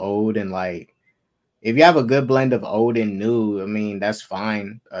into the old, and like if you have a good blend of old and new, I mean that's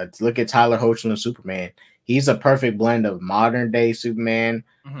fine. Look at Tyler Hoechlin Superman. He's a perfect blend of modern day Superman,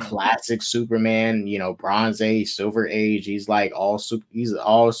 classic Superman, Bronze Age, Silver Age. He's like he's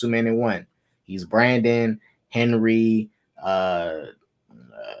all Superman in one. He's Brandon, Henry,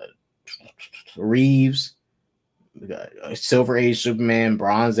 Reeves, Silver Age Superman,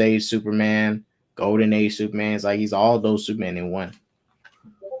 Bronze Age Superman, Golden Age Superman. It's like he's all those Superman in one.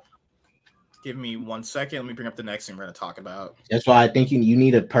 Give me 1 second. Let me bring up the next thing we're going to talk about. That's why I think you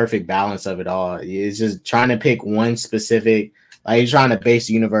need a perfect balance of it all. It's just trying to pick one specific, like you're trying to base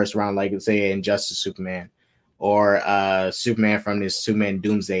the universe around, like say, Injustice Superman or Superman from this Superman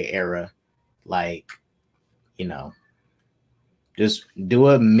Doomsday era. Like, just do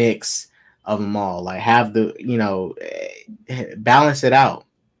a mix of them all. Like have the, balance it out.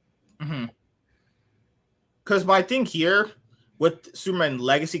 Because my thing here with Superman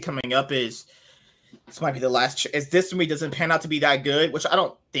Legacy coming up is this might be the last. If this movie doesn't pan out to be that good, which I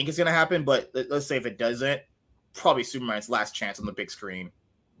don't think is going to happen, but let's say if it doesn't, probably Superman's last chance on the big screen.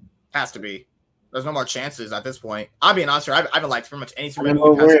 Has to be. There's no more chances at this point. I'll be honest, I haven't liked pretty much any Superman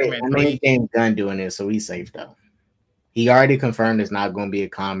movie past Superman 3. I mean, James Gunn doing this, so he's safe though. He already confirmed it's not going to be a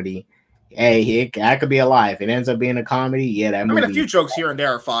comedy. Hey, that could be a lie. If it ends up being a comedy, yeah, that movie. I mean, a few jokes here and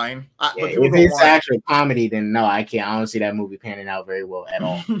there are fine. If it's actual comedy, then no, I can't. I don't see that movie panning out very well at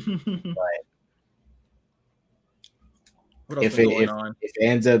all. But if it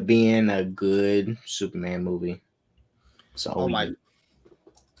ends up being a good Superman movie, so let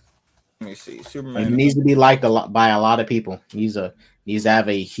me see. Superman. It needs to be liked by a lot of people. Needs to have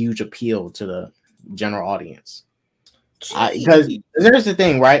a huge appeal to the general audience. Because there's the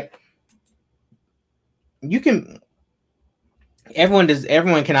thing, right?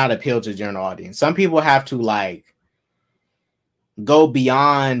 Everyone cannot appeal to the general audience. Some people have to like go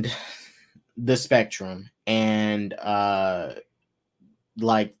beyond the spectrum and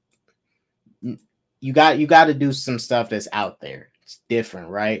like you got to do some stuff that's out there. It's different,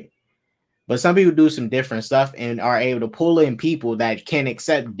 right? But some people do some different stuff and are able to pull in people that can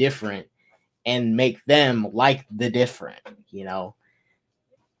accept different and make them like the different,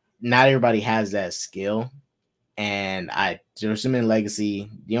 Not everybody has that skill. And there's some in Legacy,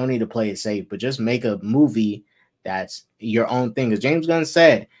 you don't need to play it safe, but just make a movie that's your own thing. As James Gunn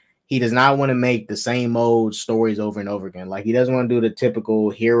said, he does not want to make the same old stories over and over again. Like he doesn't want to do the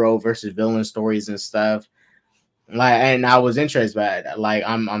typical hero versus villain stories and stuff. Like, and I was interested by it. Like,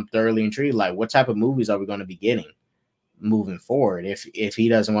 I'm thoroughly intrigued. Like, what type of movies are we going to be getting moving forward? If he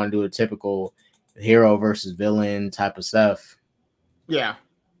doesn't want to do a typical hero versus villain type of stuff. Yeah.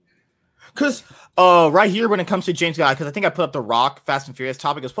 Because right here, when it comes to James Gunn, because I think I put up the Rock Fast and Furious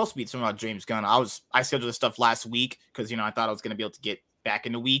topic. It was supposed to be something about James Gunn. I scheduled this stuff last week because I thought I was going to be able to get back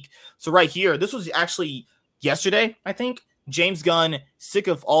in the week. So right here, this was actually yesterday, I think. James Gunn, sick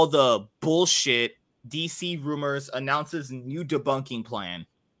of all the bullshit DC rumors, announces new debunking plan.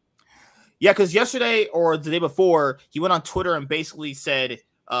 Yeah, because yesterday or the day before, he went on Twitter and basically said,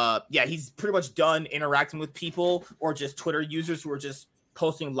 he's pretty much done interacting with people or just Twitter users who are just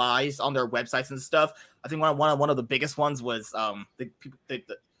posting lies on their websites and stuff. I think one of the biggest ones was the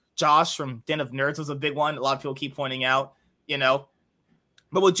Josh from Den of Nerds was a big one. A lot of people keep pointing out, But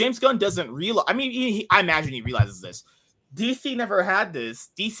what James Gunn doesn't realize, I mean, I imagine he realizes this. DC never had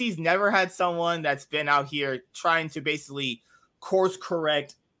this. DC's never had someone that's been out here trying to basically course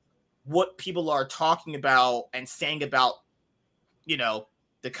correct what people are talking about and saying about, you know,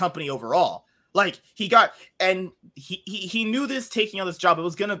 the company overall. Like he knew this taking on this job. He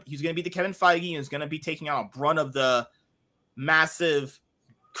was gonna be the Kevin Feige, and he was gonna be taking on a brunt of the massive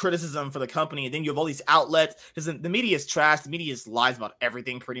criticism for the company. And then you have all these outlets, because the media is trash. The media is lies about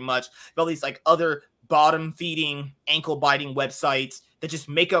everything pretty much. All these like other bottom feeding, ankle biting websites that just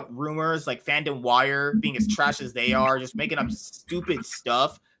make up rumors, like Fandom Wire being as trash as they are, just making up stupid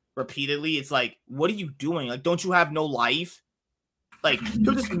stuff repeatedly. It's like, what are you doing? Like, don't you have no life? Like,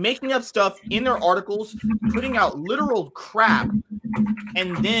 they're just making up stuff in their articles, putting out literal crap,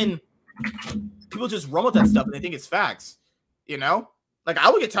 and then people just run with that stuff and they think it's facts, you know? Like, I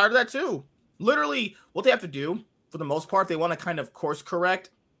would get tired of that too. Literally, what they have to do, for the most part, they want to kind of course correct.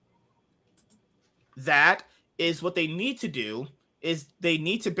 That is what they need to do, is they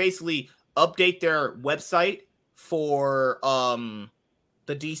need to basically update their website for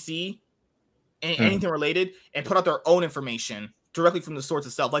the DC and anything related, and put out their own information directly from the source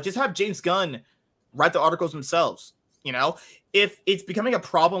itself. Like, just have James Gunn write the articles themselves. You know, if it's becoming a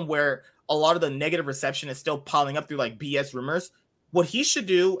problem where a lot of the negative reception is still piling up through like BS rumors, what he should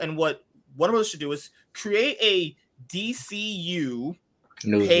do, and what one of us should do, is create a DCU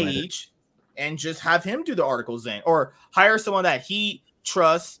page and just have him do the articles then, or hire someone that he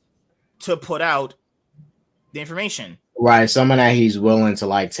trusts to put out the information. Right, someone that he's willing to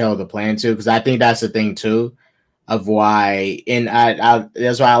like tell the plan to, because I think that's the thing too, of why, and I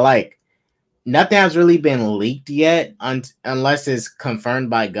that's why I like, nothing has really been leaked yet unless it's confirmed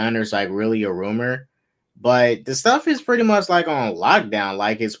by Gunn or it's like really a rumor. But the stuff is pretty much like on lockdown.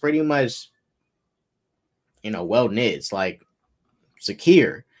 Like, it's pretty much, you know, well knit. It's like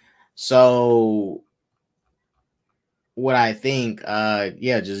secure. So what I think,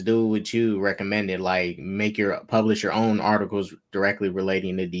 just do what you recommended. Like, publish your own articles directly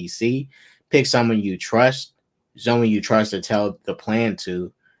relating to DC. Pick someone you trust to tell the plan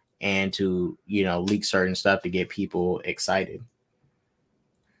to, and to, you know, leak certain stuff to get people excited.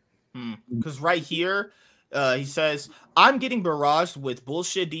 Because right here, he says, I'm getting barraged with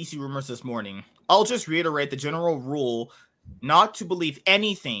bullshit DC rumors this morning. I'll just reiterate the general rule not to believe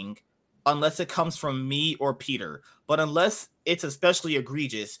anything unless it comes from me or Peter. But unless it's especially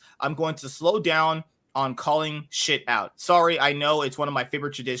egregious, I'm going to slow down on calling shit out. Sorry, I know it's one of my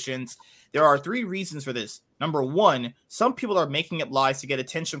favorite traditions. There are 3 reasons for this. Number 1, some people are making up lies to get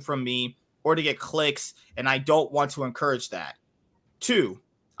attention from me or to get clicks, and I don't want to encourage that. 2,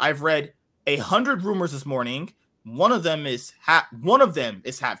 I've read 100 rumors this morning. One of them is half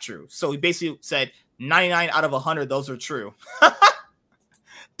true. So he basically said 99 out of 100, those are true.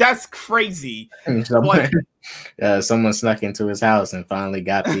 That's crazy. Someone snuck into his house and finally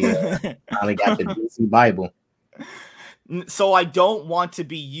got the DC Bible. So I don't want to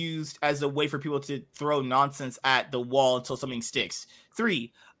be used as a way for people to throw nonsense at the wall until something sticks.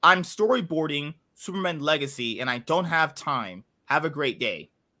 3, I'm storyboarding Superman Legacy and I don't have time. Have a great day.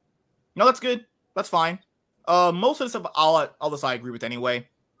 No, that's good. That's fine. Most of the stuff, all this I agree with anyway,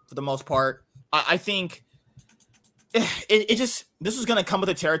 for the most part. I think this is going to come with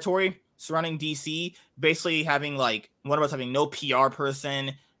the territory surrounding DC, basically having like one of us having no PR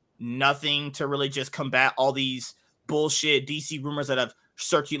person, nothing to really just combat all these bullshit DC rumors that have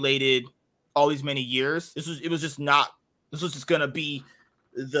circulated all these many years. This was just going to be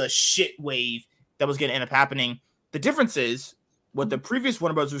the shit wave that was going to end up happening. The difference is, with the previous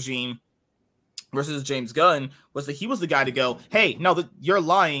Warner Bros. Regime versus James Gunn, was that he was the guy to go, hey, no, you're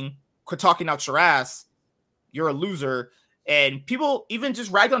lying. Quit talking out your ass. You're a loser. And people even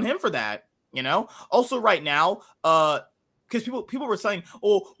just ragged on him for that, you know? Also right now, because people were saying,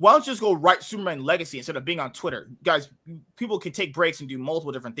 oh, why don't you just go write Superman Legacy instead of being on Twitter? Guys, people can take breaks and do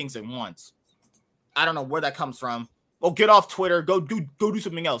multiple different things at once. I don't know where that comes from. Oh, get off Twitter. Go do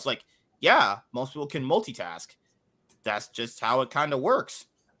something else. Like, yeah, most people can multitask. That's just how it kind of works.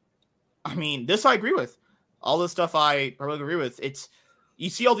 I mean, this I agree with. All this stuff I really agree with. You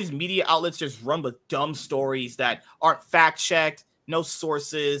see all these media outlets just run with dumb stories that aren't fact-checked, no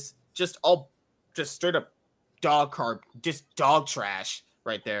sources, just straight up dog trash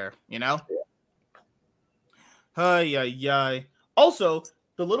right there, you know? Also,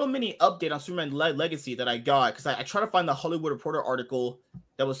 the little mini update on Superman Legacy that I got, because I tried to find the Hollywood Reporter article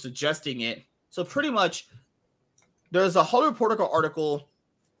that was suggesting it. So pretty much, there's a Hollywood Reporter article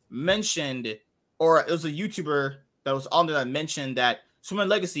mentioned, or it was a YouTuber that was on there that mentioned that Superman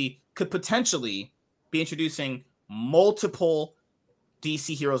Legacy could potentially be introducing multiple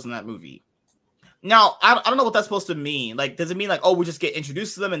DC heroes in that movie. Now, I don't know what that's supposed to mean. Like, does it mean like, oh, we just get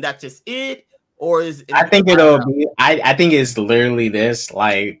introduced to them and that's just it? Or is it, I think it'll be, I think it's literally this,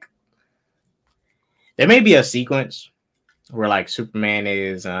 like, There may be a sequence where like Superman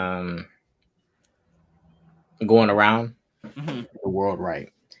is going around the world,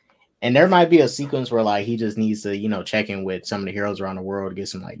 right? And there might be a sequence where like he just needs to, you know, check in with some of the heroes around the world to get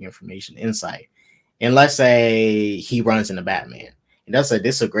some like information, insight. And let's say he runs into Batman. And this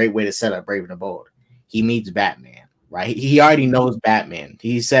is a great way to set up Brave and the Bold. He meets Batman, right? He already knows Batman.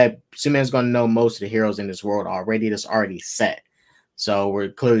 He said Superman's going to know most of the heroes in this world already. That's already set. So we're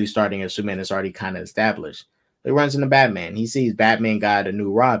clearly starting as Superman is already kind of established. He runs into Batman. He sees Batman got a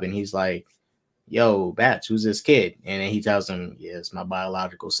new Robin. He's like, yo, Bats, who's this kid? And then he tells him, yeah, it's my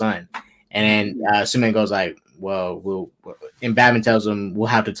biological son. And then Superman goes like, well, and Batman tells him, we'll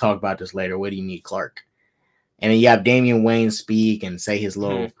have to talk about this later. What do you need, Clark? And then you have Damian Wayne speak and say his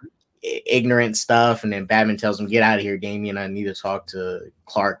little ignorant stuff. And then Batman tells him, get out of here, Damian. I need to talk to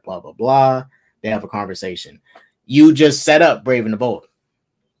Clark, blah, blah, blah. They have a conversation. You just set up Brave and the Bold.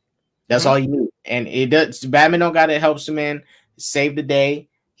 That's all you need. And it does. Batman don't got to help Superman save the day.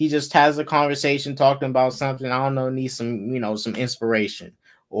 He just has a conversation talking about something. I don't know, needs some, you know, some inspiration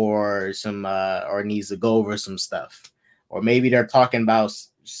or some, or needs to go over some stuff. Or maybe they're talking about,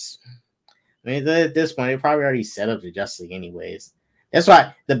 I mean, at this point, they probably already set up the Justice League anyways. That's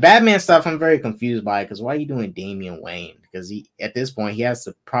why the Batman stuff I'm very confused by, because why are you doing Damian Wayne? Because he, at this point, he has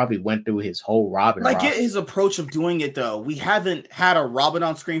to probably went through his whole Robin. I get his approach of doing it though. We haven't had a Robin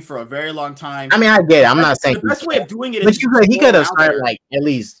on screen for a very long time. I mean, I get it. I'm not saying the best way of doing it, but he could have started like at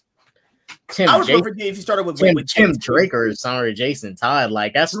least Tim. I would prefer if he started with Tim Drake or somewhere Jason Todd.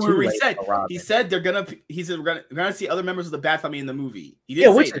 Like that's too late for Robin. He said they're gonna. He said we're gonna see other members of the Bat family in the movie. He did, yeah,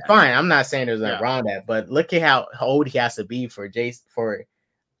 which is fine. I'm not saying there's nothing wrong with that, but look at how old he has to be for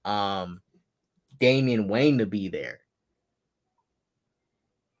Damian Wayne to be there.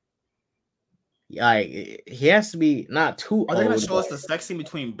 Like he has to be not too. Are they gonna show us the sex scene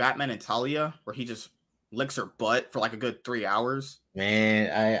between Batman and Talia, where he just licks her butt for like a good 3 hours?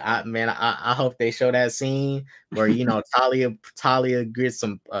 Man, I hope they show that scene where you know Talia gets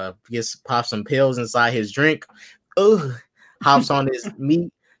pops some pills inside his drink. Hops on his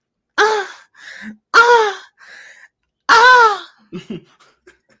meat. How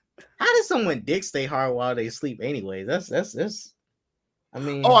does someone dick stay hard while they sleep? Anyways, that's. I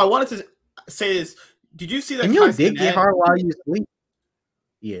mean, I wanted to say this. Did you see that? Can your dick get hard while you sleep?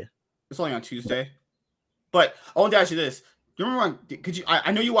 Yeah, it's only on Tuesday. But I want to ask you this: do you remember? Could you?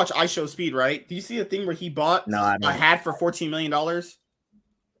 I know you watch iShowSpeed, right? Do you see a thing where he bought a hat for $14 million?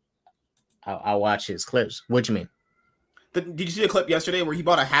 I watch his clips. What you mean? Did you see a clip yesterday where he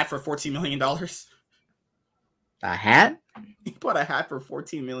bought a hat for $14 million? A hat? He bought a hat for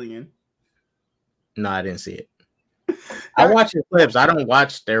 $14 million. No, I didn't see it. I watch the clips. I don't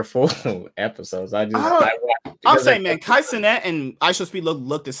watch their full episodes. I'm saying, man, Kai Cenat and iShowSpeed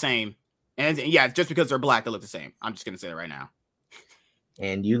look the same. And yeah, just because they're black, they look the same. I'm just gonna say that right now.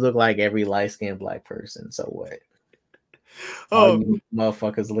 And you look like every light-skinned black person. So what? Oh,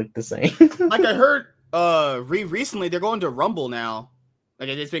 motherfuckers look the same. Like I heard recently they're going to Rumble now. Like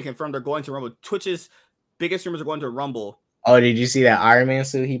it's been confirmed they're going to Rumble. Twitch's biggest rumors are going to Rumble. Oh, did you see that Iron Man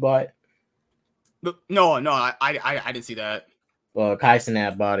suit he bought? No, I didn't see that. Well, Kai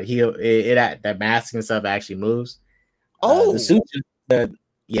Cenat bought it. That mask and stuff actually moves. Oh, the suit,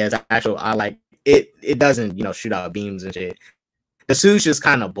 it's actual. I like it. It doesn't, shoot out beams and shit. The suit's just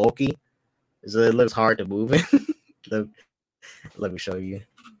kind of bulky, so it looks hard to move in. Let me show you.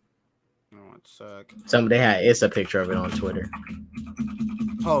 One sec. It's a picture of it on Twitter.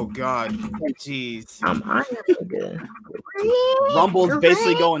 Oh God, jeez. Good. Rumble's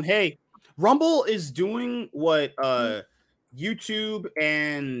basically going, hey. Rumble is doing what YouTube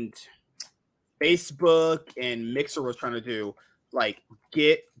and Facebook and Mixer was trying to do, like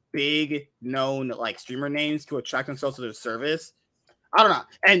get big known like streamer names to attract themselves to their service. I don't know.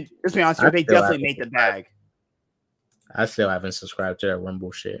 And let's be honest, they definitely made the bag. I still haven't subscribed to that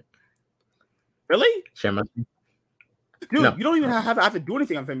Rumble shit. Really? Dude, no. You don't even have to do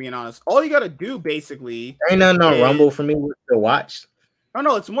anything, if I'm being honest. All you gotta do basically ain't nothing on Rumble for me to watch.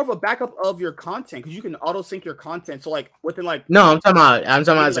 No, it's more of a backup of your content because you can auto sync your content. So like within like I'm talking about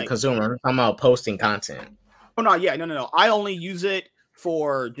as a consumer. I'm talking about posting content. Oh no, yeah, no. I only use it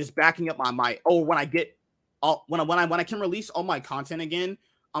for just backing up my when I can release all my content again,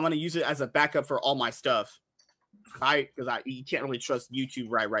 I'm gonna use it as a backup for all my stuff. You can't really trust YouTube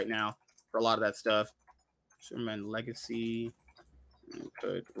right now for a lot of that stuff. Superman Legacy.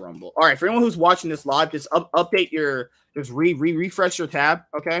 Good Rumble. All right, for anyone who's watching this live, just refresh your tab,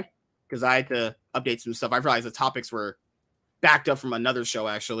 okay? Because I had to update some stuff. I realized the topics were backed up from another show,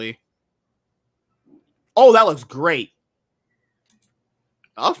 actually. Oh, that looks great.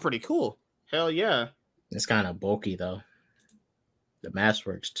 That looks pretty cool. Hell yeah. It's kind of bulky though. The mask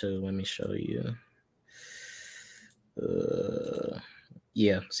works too. Let me show you.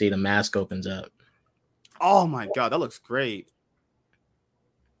 Yeah, see the mask opens up. Oh my god, that looks great.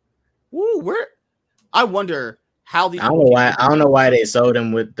 Woo, where? I wonder how these. I don't know why they sold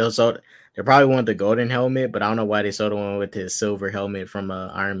him with those. They probably want the golden helmet, but I don't know why they sold one with his silver helmet from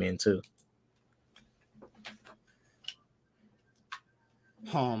Iron Man 2.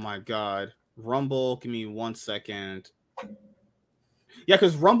 Oh my god, Rumble! Give me 1 second. Yeah,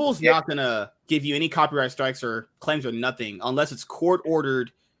 because Rumble's not gonna give you any copyright strikes or claims or nothing unless it's court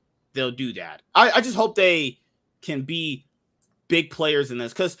ordered. They'll do that. I just hope they can be big players in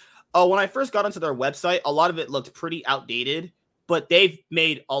this because when I first got onto their website, a lot of it looked pretty outdated, but they've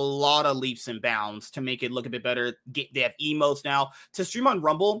made a lot of leaps and bounds to make it look a bit better. They have emotes now. To stream on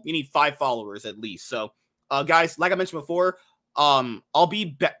Rumble, you need 5 followers at least. So, guys, like I mentioned before, I'll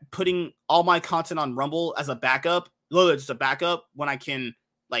be putting all my content on Rumble as a backup. Literally just a backup when I can,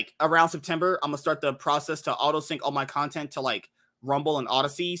 like around September, I'm gonna start the process to auto sync all my content to like Rumble and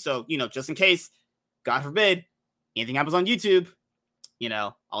Odyssey. So, just in case, God forbid, anything happens on YouTube,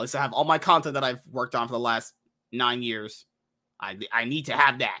 I'll also have all my content that I've worked on for the last 9 years. I need to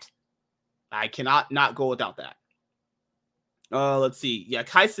have that. I cannot not go without that. Let's see. Yeah,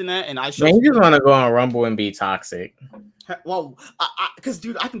 Kai Cenat and I. Man, you just want to go on Rumble and be toxic. Well, because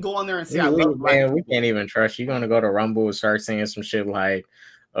dude, I can go on there and say I love black people. We can't even trust you. You're gonna go to Rumble and start saying some shit like,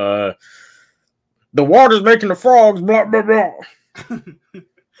 "The water's making the frogs." Blah blah blah. I'm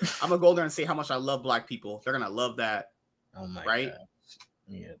gonna go there and say how much I love black people. They're gonna love that. Oh my right? God.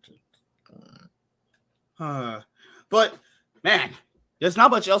 Yeah. But man, there's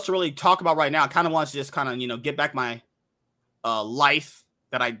not much else to really talk about right now. I kind of want to just kind of get back my life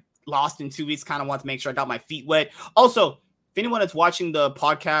that I lost in 2 weeks. Kind of want to make sure I got my feet wet. Also, if anyone that's watching the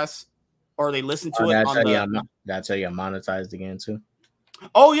podcast or they listen to it on that's how you monetized again too.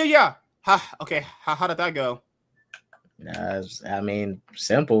 Oh yeah. Okay, how did that go? I mean,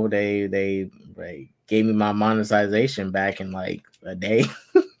 simple. They gave me my monetization back in like a day.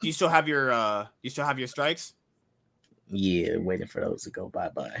 Do you still have your strikes? Yeah, waiting for those to go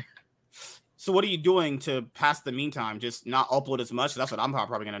bye. So what are you doing to pass the meantime? Just not upload as much? That's what I'm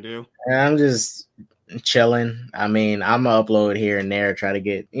probably gonna do. I'm just chilling. I mean, I'm gonna upload here and there,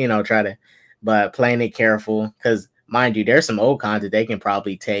 but playing it careful because mind you, there's some old content they can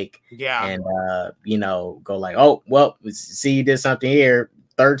probably take. Yeah. And go like, oh well, see you did something here,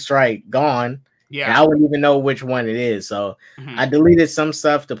 3rd strike gone. Yeah. And I wouldn't even know which one it is. So I deleted some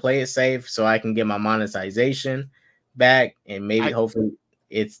stuff to play it safe so I can get my monetization back and maybe hopefully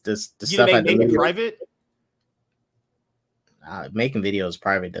it's the stuff I deleted. Private? Making videos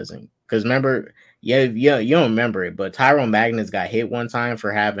private doesn't, because remember, you don't remember it, but Tyrone Magnus got hit one time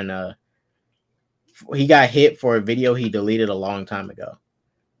for having he got hit for a video he deleted a long time ago.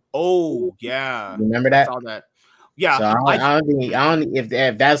 Oh yeah, remember that? I saw that. Yeah, so I don't think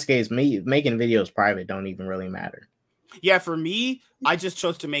if that's the case, me making videos private don't even really matter. Yeah, for me, I just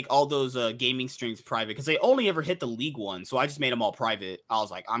chose to make all those gaming streams private because they only ever hit the league one, so I just made them all private. I was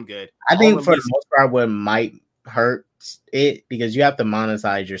like, I'm good. I think for the most part, what might hurt it because you have to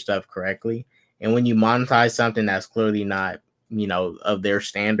monetize your stuff correctly, and when you monetize something that's clearly not, of their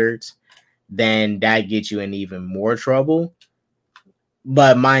standards, then that gets you in even more trouble.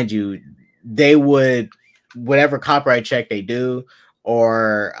 But mind you, they would, whatever copyright check they do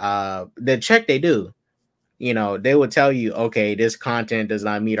or the check they do, they would tell you, okay, this content does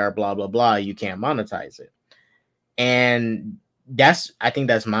not meet our blah, blah, blah. You can't monetize it. And I think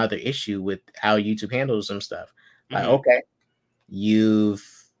that's my other issue with how YouTube handles some stuff. Like, okay, you've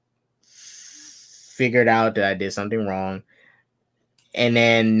figured out that I did something wrong. And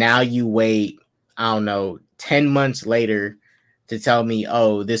then now you wait, I don't know, 10 months later to tell me,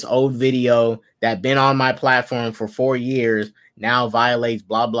 oh, this old video that been on my platform for 4 years now violates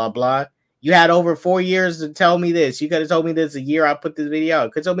blah, blah, blah. You had over 4 years to tell me this. You could have told me this a year I put this video out.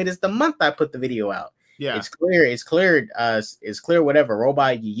 You could have told me this the month I put the video out. Yeah. It's clear whatever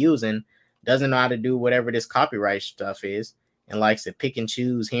robot you're using doesn't know how to do whatever this copyright stuff is and likes to pick and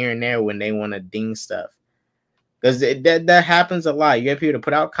choose here and there when they want to ding stuff. Because that happens a lot. You get people to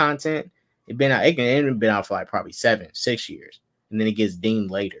put out content. It been out for like probably 7-6 years. And then it gets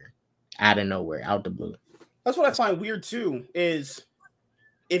dinged later. Out of nowhere, out the blue. That's what I find weird too, is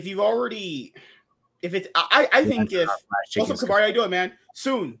if you've already, if it's, I think if, what's up, Kabari? How you doing, man?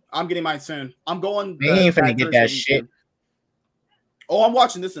 Soon. I'm getting mine soon. I'm going. Man, you ain't finna get that shit. Oh, I'm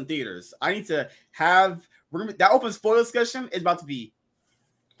watching this in theaters. I need to have, that open spoiler discussion is about to be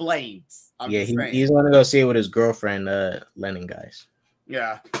flames. He's going to go see it with his girlfriend, Lennon, guys.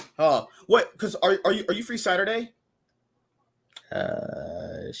 Yeah. Oh, what? Because are you free Saturday?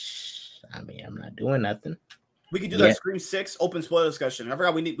 I mean, I'm not doing nothing. We could do that Scream 6 open spoiler discussion. I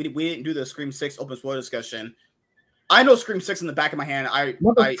forgot we didn't do the Scream 6 open spoiler discussion. I know Scream 6 in the back of my hand.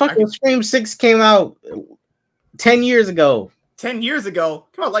 Motherfucker, Scream 6 came out 10 years ago. 10 years ago?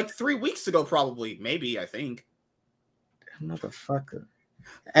 Come on, like 3 weeks ago, probably. Maybe, I think. Motherfucker.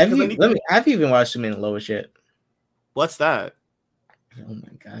 Have you even watched him in Lowest yet? What's that? Oh my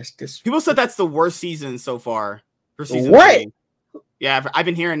gosh. People said that's the worst season so far. For season what? 3. Yeah, I've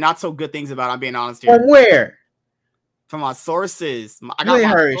been hearing not so good things about it, I'm being honest here. From where? From my sources. I got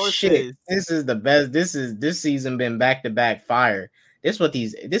my sources. Shit. This is the best. This season been back-to-back fire. This what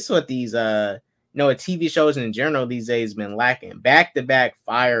these TV shows in general these days been lacking. Back-to-back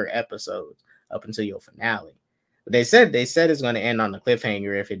fire episodes up until your finale. But they said it's going to end on a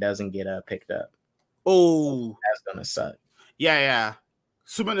cliffhanger if it doesn't get picked up. Oh, that's going to suck. Yeah.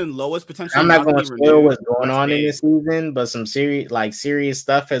 Superman and Lois potentially. I'm not going to spoil what's going on in this season, but some serious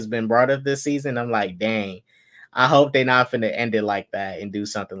stuff has been brought up this season. I'm like, dang. I hope they're not finna end it like that and do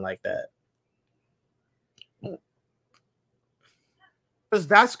something like that. Because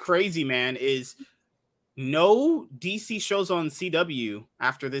that's crazy, man. Is no DC shows on CW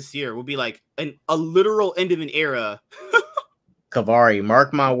after this year will be like a literal end of an era. Kavari,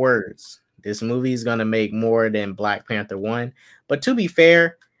 mark my words. This movie is gonna make more than Black Panther 1. But to be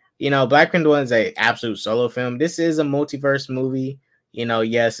fair, Black Panther 1 is an absolute solo film. This is a multiverse movie.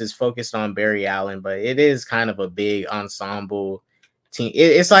 Yes, it's focused on Barry Allen, but it is kind of a big ensemble team.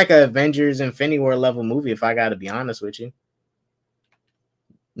 It's like a Avengers Infinity War level movie, if I got to be honest with you.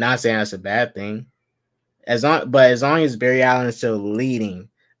 Not saying that's a bad thing. As long as Barry Allen is still leading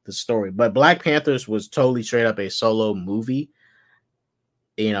the story. But Black Panthers was totally straight up a solo movie.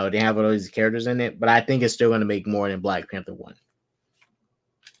 They have all these characters in it, but I think it's still going to make more than Black Panther 1.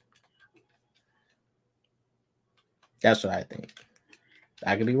 That's what I think.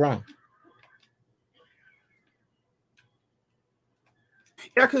 I could be wrong.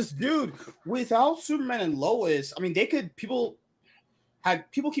 Yeah, because dude, without Superman and Lois, I mean, people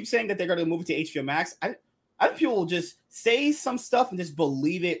keep saying that they're going to move it to HBO Max. I think people will just say some stuff and just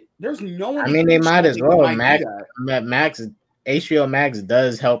believe it. There's no one. I mean, they might as well. HBO Max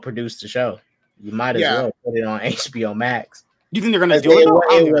does help produce the show. You might as well put it on HBO Max. You think they're going to do it?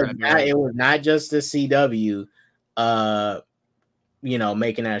 It was not just the CW,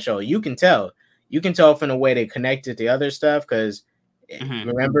 making that show. You can tell from the way they connected the other stuff. Because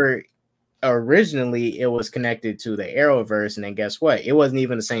remember, originally it was connected to the Arrowverse, and then guess what? It wasn't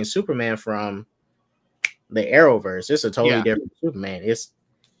even the same Superman from the Arrowverse. It's a totally different Superman. It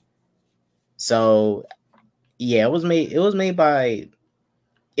was made by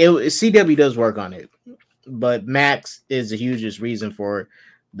CW does work on it, but Max is the hugest reason for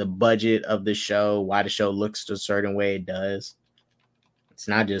the budget of the show, why the show looks a certain way it does. It's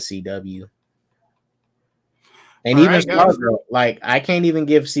not just CW. And even Stargirl, I can't even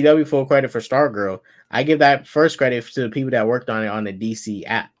give CW full credit for Stargirl. I give that first credit to the people that worked on it on the DC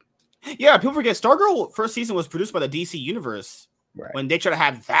app. Yeah, people forget Stargirl first season was produced by the DC Universe. Right. When they try to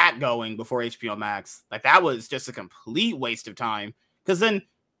have that going before HBO Max. That was just a complete waste of time. Because then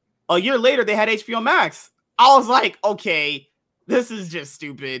a year later, they had HBO Max. I was like, okay, this is just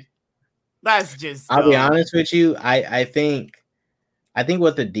stupid. That's just I'll be honest with you. I think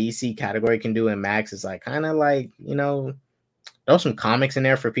what the DC category can do in Max is throw some comics in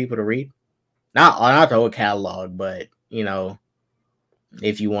there for people to read. Not the whole catalog, but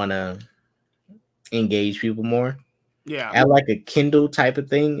if you want to engage people more. Yeah. Add like a Kindle type of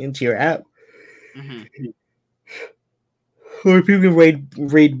thing into your app. Where people can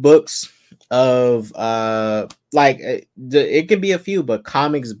read books of it can be a few, but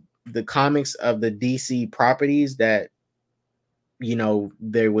the comics of the DC properties that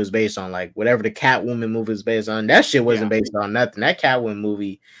there was based on, like whatever the Catwoman movie was based on. That shit wasn't based on nothing. That Catwoman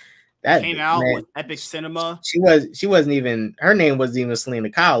movie that came out with Epic Cinema. She wasn't even, her name wasn't even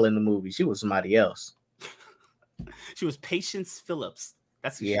Selena Kyle in the movie. She was somebody else. She was Patience Phillips.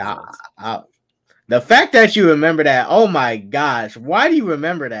 That's who she was. The fact that you remember that, oh my gosh, why do you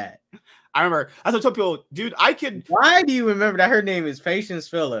remember that? I remember. I told people, dude, Why do you remember that her name is Patience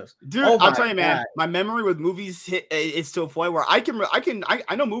Phillips? Dude, I'll tell you, man, my memory with movies is to a point where I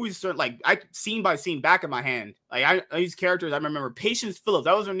know movies scene by scene back in my hand. I these characters. I remember Patience Phillips.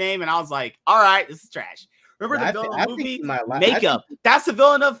 That was her name, and I was like, all right, this is trash. Remember the villain of the movie? Makeup. That's the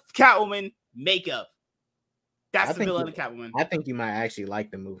villain of Catwoman. Makeup. That's the villain of Catwoman. I think you might actually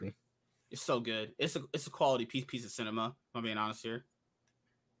like the movie. It's so good. It's a quality piece of cinema. If I'm being honest here.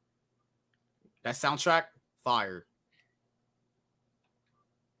 That soundtrack, fire.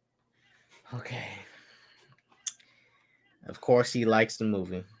 Okay. Of course, he likes the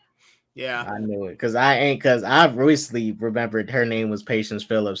movie. Yeah, I knew it because I've recently remembered her name was Patience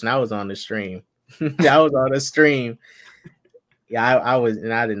Phillips, and I was on the stream. I was on the stream. Yeah, I was,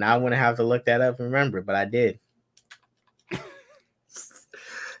 and I did not want to have to look that up and remember, but I did.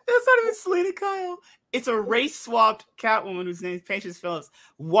 that's not even Selena Kyle. It's a race swapped Catwoman whose name is Patience Phillips.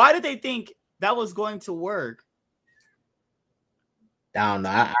 Why did they think that was going to work? I don't know.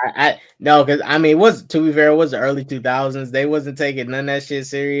 I no, because I mean, it was, to be fair, it was the early 2000s. They wasn't taking none of that shit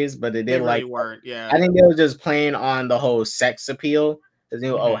serious, but it They did really like weren't. Yeah, I think they were just playing on the whole sex appeal. Because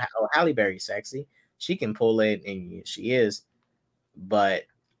Halle Berry's sexy, she can pull it, and she is. But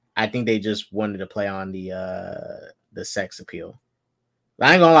I think they just wanted to play on the sex appeal.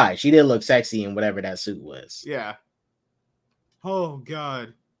 I ain't gonna lie, she did look sexy in whatever that suit was. Yeah. Oh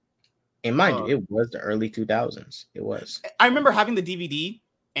God. And mind you, it was the early 2000s. It was. I remember having the DVD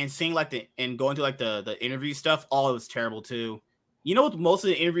and seeing and going to like the interview stuff. All it was terrible too. You know what most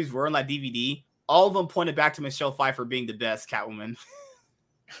of the interviews were on that DVD? All of them pointed back to Michelle Pfeiffer being the best Catwoman.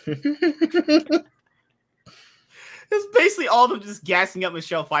 It's basically all of them just gassing up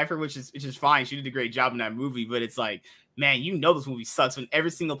Michelle Pfeiffer, which is fine. She did a great job in that movie, but it's like, man, you know this movie sucks when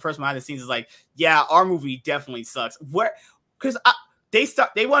every single person behind the scenes is like, yeah, our movie definitely sucks. Where? Because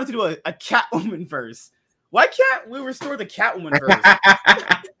they wanted to do a Catwoman verse. Why can't we restore the Catwoman verse?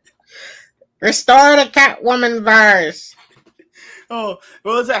 Restore the Catwoman verse. Oh,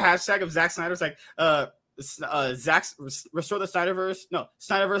 what was that hashtag of Zack Snyder? It's like, Zack's restore the Snyderverse. No,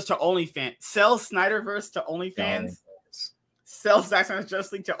 Snyderverse to OnlyFans. Sell Snyderverse to OnlyFans. Sell Zack Snyder's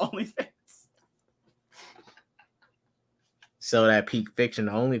Justice League to OnlyFans. Sell that peak fiction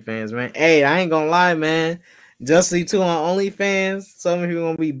to OnlyFans, man. Hey, I ain't gonna lie, man. Justice League 2 on OnlyFans. Some of you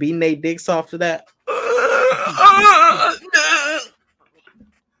gonna be beating their dicks off to that.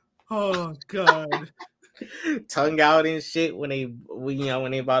 Oh God. Tongue out and shit when they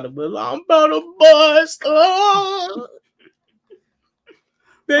about to be like, I'm about to bust. Oh.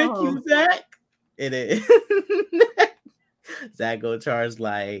 Thank you, Zack. It is. Zack go charge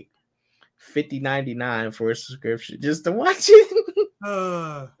like $50.99 for a subscription just to watch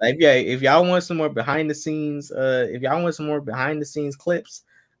it. Like, yeah, if y'all want some more behind the scenes, clips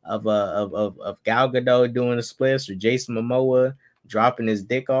of Gal Gadot doing the splits or Jason Momoa dropping his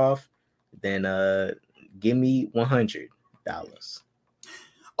dick off, then give me $100.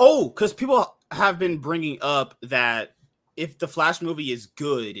 Oh, because people have been bringing up that if the Flash movie is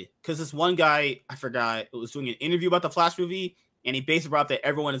good, because this one guy, I forgot, was doing an interview about the Flash movie, and he basically brought up that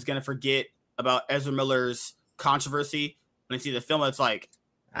everyone is going to forget about Ezra Miller's controversy when they see the film. It's like,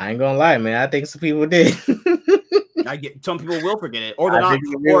 I ain't gonna lie, man. I think some people did. Some people will forget it, or they're not,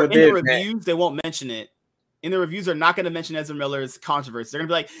 or in the reviews they won't mention it. In the reviews, they're not going to mention Ezra Miller's controversy. They're going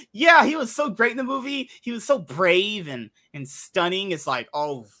to be like, yeah, he was so great in the movie. He was so brave and stunning. It's like,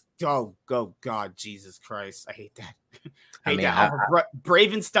 oh God, Jesus Christ. I hate that. I hate that.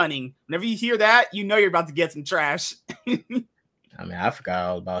 Brave and stunning. Whenever you hear that, you know you're about to get some trash. I mean, I forgot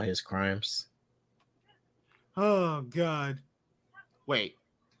all about his crimes. Oh, God. Wait.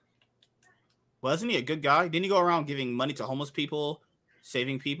 Wasn't he a good guy? Didn't he go around giving money to homeless people,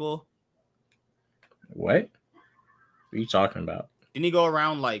 saving people? What are you talking about? Didn't he go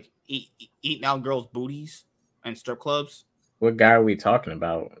around like eating out girls' booties and strip clubs? What guy are we talking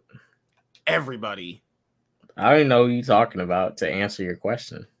about? Everybody. I don't know who you're talking about to answer your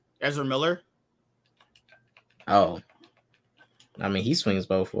question. Ezra Miller? Oh. I mean, he swings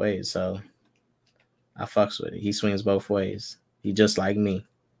both ways, so I fucks with it. He swings both ways. He just like me.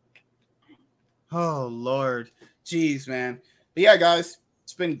 Oh, Lord. Jeez, man. But yeah, guys.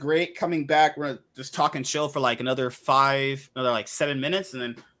 It's been great coming back. We're gonna just talk and chill for like another 7 minutes, and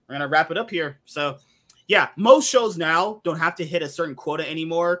then we're gonna wrap it up here. So, yeah, most shows now don't have to hit a certain quota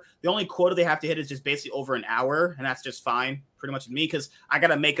anymore. The only quota they have to hit is just basically over an hour, and that's just fine, pretty much with me, because I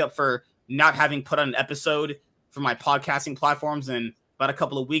gotta make up for not having put on an episode for my podcasting platforms in about a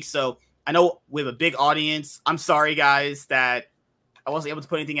couple of weeks. So I know we have a big audience. I'm sorry, guys, that I wasn't able to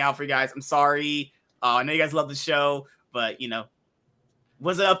put anything out for you guys. I'm sorry. I know you guys love the show, but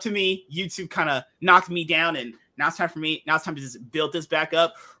wasn't up to me. YouTube kind of knocked me down, and now it's time for me. Now it's time to just build this back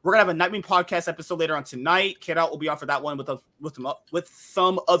up. We're gonna have a Nightwing podcast episode later on tonight. Kid Out will be on for that one with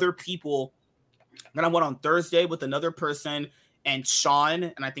some other people. Then I went on Thursday with another person and Sean,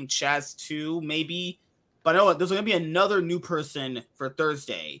 and I think Chaz too, maybe. But I know there's gonna be another new person for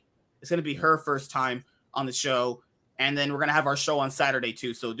Thursday. It's gonna be her first time on the show, and then we're gonna have our show on Saturday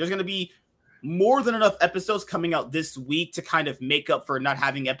too. So there's gonna be more than enough episodes coming out this week to kind of make up for not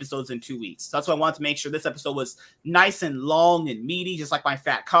having episodes in 2 weeks. So that's why I wanted to make sure this episode was nice and long and meaty, just like my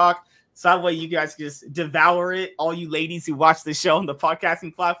fat cock. So that way you guys just devour it. All you ladies who watch the show on the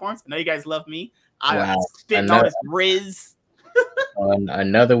podcasting platforms. I know you guys love me. I'm spitting all this riz.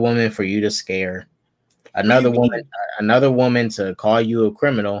 Another woman for you to scare. Another woman to call you a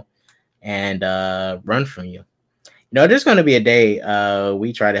criminal and run from you. There's going to be a day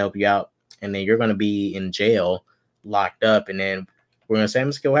we try to help you out, and then you're going to be in jail, locked up, and then we're going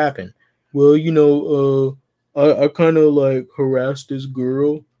to say, "What happened?" Well, I kind of like harassed this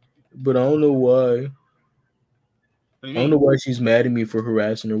girl, but I don't know why. I don't know why she's mad at me for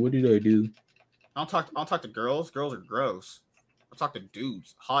harassing her. What did I do? I don't talk to girls. Girls are gross. I talk to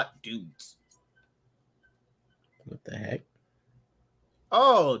dudes, hot dudes. What the heck?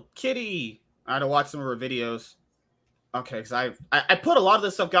 Oh, Kitty! I had to watch some of her videos. Okay, because I put a lot of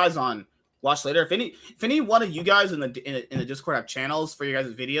this stuff, guys, on watch later. If any one of you guys in the Discord have channels for your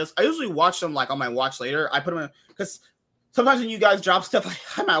guys' videos, I usually watch them like on my watch later. I put them in because sometimes when you guys drop stuff,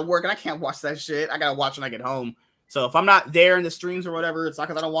 I'm at work and I can't watch that shit. I gotta watch when I get home. So if I'm not there in the streams or whatever, it's not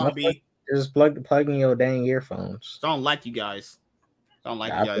because I don't want to be. Just plug in your dang earphones. Don't like you guys.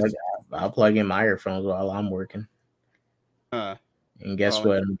 I'll plug in my earphones while I'm working. And guess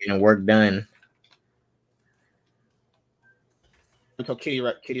what? I'm getting work done. Until Kitty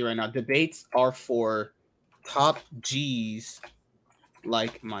right now. Debates are for top G's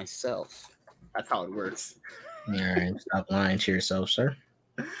like myself. That's how it works. All right, stop lying to yourself, sir.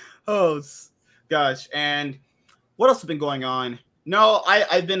 Oh gosh, and what else has been going on? No,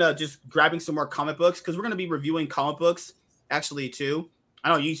 I've been just grabbing some more comic books because we're gonna be reviewing comic books actually too. I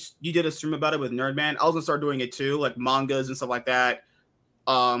know you did a stream about it with Nerdman. I was gonna start doing it too, like mangas and stuff like that.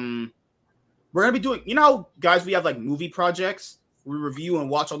 We're gonna be doing, guys, we have like movie projects. We review and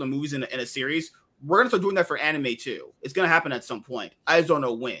watch all the movies in a series. We're going to start doing that for anime too. It's going to happen at some point. I just don't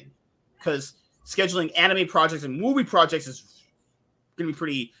know when. Because scheduling anime projects and movie projects is going to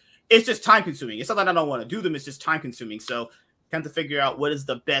be it's just time consuming. It's not that I don't want to do them. It's just time consuming. So I have to figure out what is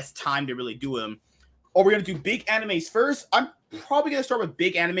the best time to really do them. Or we're going to do big animes first. I'm probably going to start with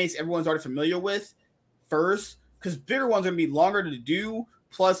big animes everyone's already familiar with first. Because bigger ones are going to be longer to do.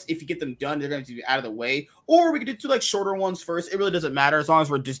 Plus, if you get them done, they're going to be out of the way. Or we could do like shorter ones first. It really doesn't matter as long as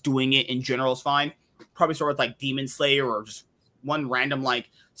we're just doing it in general is fine. Probably start with like Demon Slayer or just one random like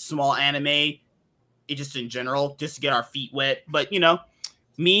small anime. It just in general, just to get our feet wet. But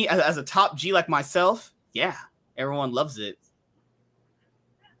me as a top G like myself, yeah, everyone loves it.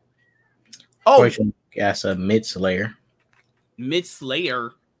 Oh, that's a mid Slayer. Mid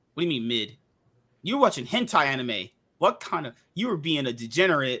Slayer? What do you mean mid? You're watching hentai anime. What kind of... You were being a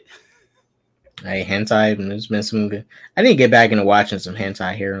degenerate. Hey, hentai, there's been some good... I need to get back into watching some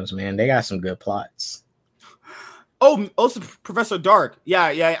hentai heroes, man. They got some good plots. Oh, also Professor Dark.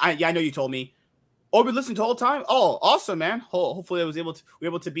 Yeah, I know you told me. Oh, we listened to the whole time? Oh, awesome, man. Hopefully I was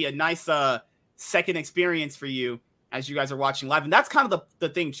able to be a nice second experience for you as you guys are watching live. And that's kind of the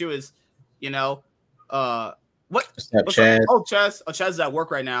thing, too, is, what? What's up, Chaz? Oh, Chaz. Oh, Chaz is at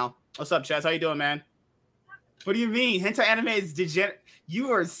work right now. What's up, Chaz? How you doing, man? What do you mean? Hentai anime is degenerate.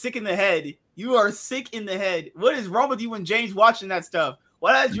 You are sick in the head. You are sick in the head. What is wrong with you and James watching that stuff?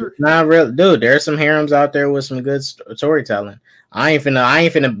 What is your... Not real, dude. There's some harems out there with some good storytelling. I ain't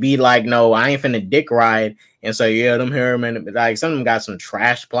finna be like, no, I ain't finna dick ride. And so yeah, them harem and like some of them got some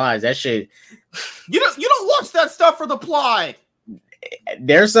trash plots. That shit. You don't watch that stuff for the plot.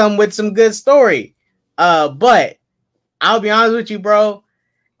 There's some with some good story. But I'll be honest with you, bro.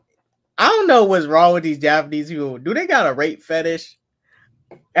 I don't know what's wrong with these Japanese people. Do they got a rape fetish?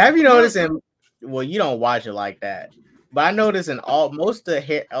 Have you noticed well, you don't watch it like that. But I noticed in most of the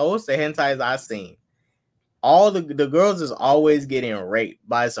hentais I've seen, all the girls is always getting raped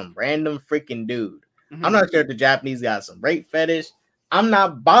by some random freaking dude. Mm-hmm. I'm not sure if the Japanese got some rape fetish. I'm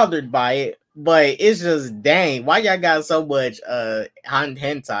not bothered by it, but it's just dang. Why y'all got so much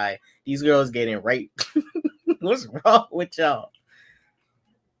hentai? These girls getting raped. What's wrong with y'all?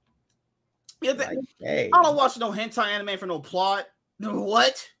 Yeah, I don't watch no hentai anime for no plot. No,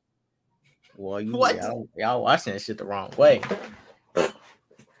 what? Well, y'all watching that shit the wrong way.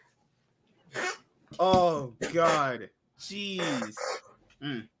 Oh God, jeez.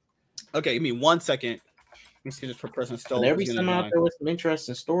 Okay, give me 1 second. Let me see this per person still. Every time out there with some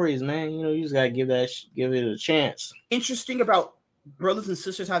interesting stories, man. You just gotta give it a chance. Interesting about brothers and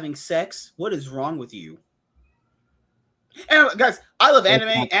sisters having sex. What is wrong with you? And guys, I love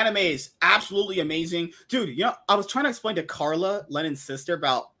anime. Anime is absolutely amazing. Dude, I was trying to explain to Carla, Lennon's sister,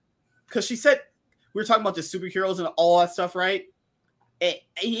 about, because she said we were talking about the superheroes and all that stuff, right?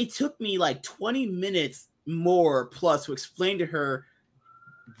 It took me like 20 minutes more plus to explain to her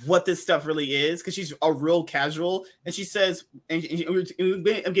what this stuff really is, because she's a real casual, and she says, and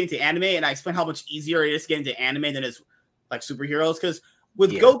I'm getting to anime, and I explain how much easier it is getting to anime than it's like superheroes, because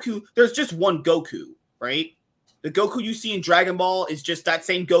with Goku, there's just one Goku, right? The Goku you see in Dragon Ball is just that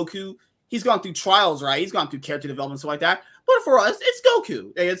same Goku. He's gone through trials, right? He's gone through character development, stuff like that. But for us, it's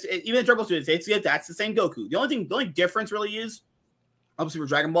Goku. Even in Dragon Ball students, that's the same Goku. The only difference really is, obviously, for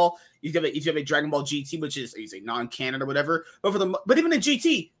Dragon Ball, you have a Dragon Ball GT, which is non-canon or whatever. But even in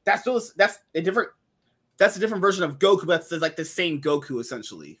GT, that's a different version of Goku. But it's like the same Goku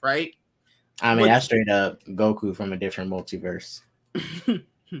essentially, right? I mean, that's straight up Goku from a different multiverse.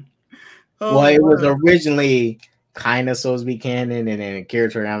 Well, it was originally kind of supposed to be canon, and then a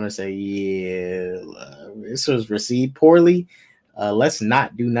character I'm gonna say, this was received poorly. Let's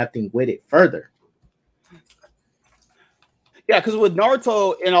not do nothing with it further. Yeah, because with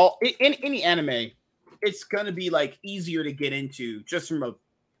Naruto in any anime, it's gonna be like easier to get into just from a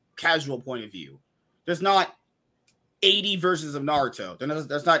casual point of view. There's not 80 versions of Naruto.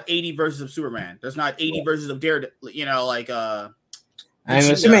 There's not 80 versions of Superman. There's not 80 versions of Daredevil. I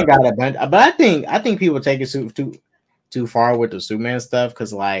mean, Superman got a bunch, but I think people take it too far with the Superman stuff,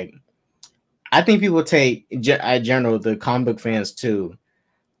 because like I think people take, in general, the comic book fans too,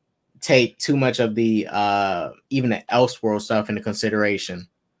 take too much of the even the Elseworld stuff into consideration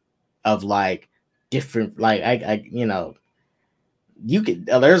of like different, like I you could,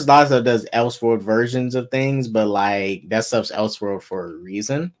 there's lots of does Elseworld versions of things, but like that stuff's Elseworld for a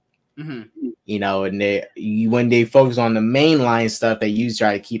reason. Mm-hmm. And when they focus on the mainline stuff, they usually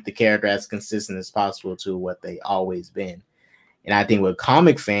try to keep the character as consistent as possible to what they always been. And I think with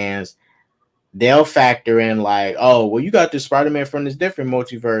comic fans, they'll factor in like, oh, well, you got the Spider-Man from this different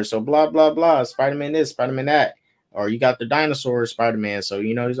multiverse, so blah blah blah, Spider-Man this, Spider-Man that, or you got the dinosaur Spider-Man, so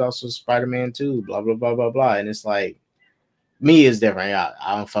he's also Spider-Man too, blah blah blah blah blah. And it's like, me is different.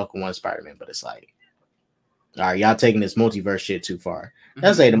 I don't fuck with one Spider-Man, but it's like, all right, y'all taking this multiverse shit too far.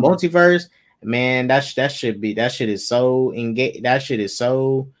 Let's say the multiverse, man, that shit is so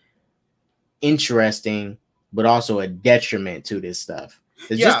interesting, but also a detriment to this stuff.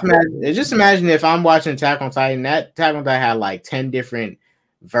 Just imagine if I'm watching Attack on Titan, that Attack on Titan had like 10 different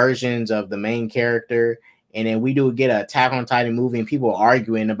versions of the main character, and then we do get an Attack on Titan movie and people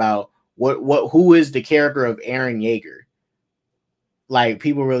arguing about who is the character of Eren Yeager. Like,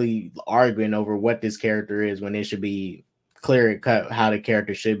 people really arguing over what this character is when it should be clear and cut how the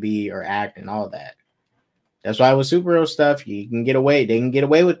character should be or act and all that. That's why with superhero stuff, they can get away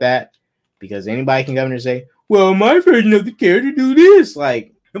with that, because anybody can come in and say, well, my version of the character do this.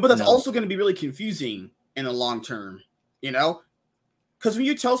 Like, but that's also going to be really confusing in the long term, because when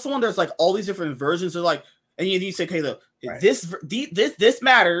you tell someone there's like all these different versions, they're like, and you say, okay, look, right, this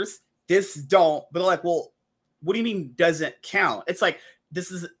matters, this don't, but they're like, well, what do you mean doesn't count? It's like,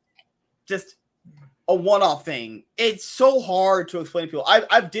 this is just a one-off thing. It's so hard to explain to people.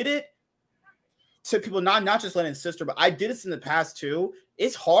 I've did it to people, not just Len and Sister, but I did this in the past too.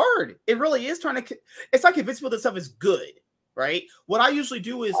 It's hard. It really is it's not convincing people that stuff is good, right? What I usually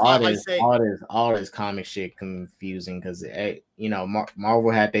do is all this comic shit confusing, because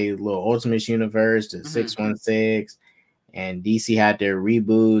Marvel had their little Ultimate Universe, the 616. And DC had their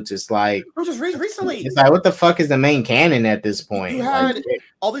reboots. It's like, just recently. It's like, what the fuck is the main canon at this point? You had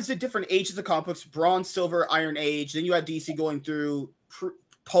all these different ages of comic books: Bronze, Silver, Iron Age. Then you had DC going through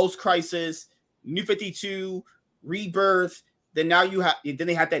post-crisis, New 52, Rebirth. Then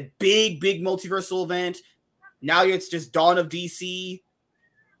they had that big multiversal event. Now it's just Dawn of DC.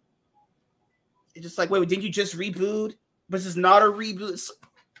 It's just like, wait, didn't you just reboot? But this is not a reboot.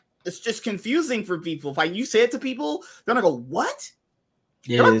 It's just confusing for people. If you say it to people, they're gonna go, "What?"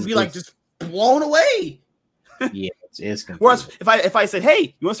 They're gonna be like just blown away. Yeah, it's confusing. Whereas if I said,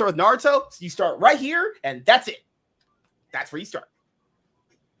 "Hey, you want to start with Naruto?" So you start right here, and that's it. That's where you start.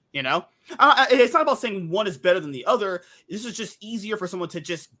 It's not about saying one is better than the other. This is just easier for someone to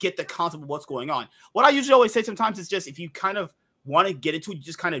just get the concept of what's going on. What I usually always say sometimes is just, if you kind of want to get into it, you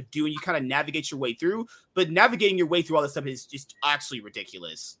just kind of do, and you kind of navigate your way through. But navigating your way through all this stuff is just actually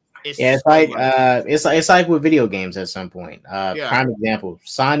ridiculous. It's like with video games at some point. Prime example: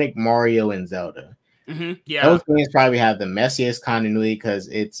 Sonic, Mario, and Zelda. Mm-hmm. Yeah, those games probably have the messiest continuity, because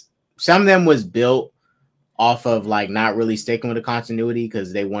some of them was built off of like not really sticking with the continuity,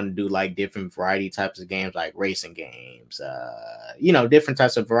 because they want to do like different variety types of games, like racing games, different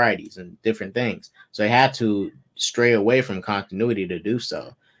types of varieties and different things. So they had to stray away from continuity to do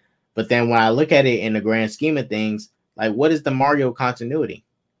so. But then when I look at it in the grand scheme of things, like, what is the Mario continuity?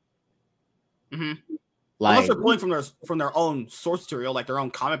 Mm-hmm. Unless they're pulling from their own source material, like their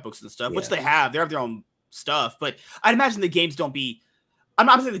own comic books and stuff, which they have. They have their own stuff. But I'd imagine the games don't be I'm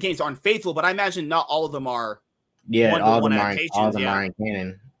not saying the games aren't faithful, but I imagine not all of them are all adaptations. of them aren't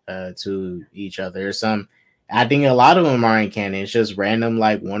canon to each other. Some, I think a lot of them aren't canon. It's just random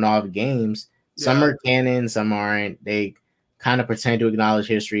like one-off games. Some are canon, some aren't. They kind of pretend to acknowledge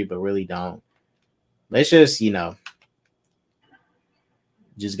history, but really don't. Let's just,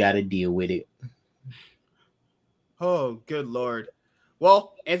 just got to deal with it. Oh, good Lord.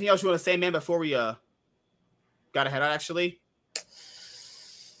 Well, anything else you want to say, man, before we got to head out, actually?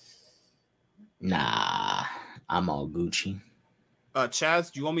 Nah, I'm all Gucci.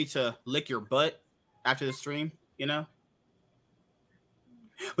 Chaz, do you want me to lick your butt after the stream? But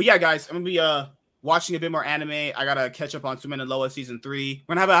yeah, guys, I'm going to be watching a bit more anime. I got to catch up on Sumen and Loa Season 3.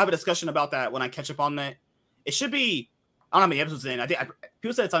 We're going to have a discussion about that when I catch up on that. It should be, I don't know how many episodes in. I think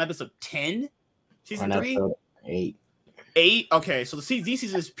people said it's on episode 10, Season 3? 8? Okay, so these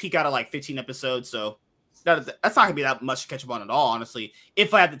seasons peak out at like 15 episodes, so that's not going to be that much to catch up on at all, honestly,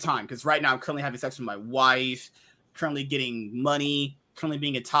 if I have the time, because right now I'm currently having sex with my wife, currently getting money, currently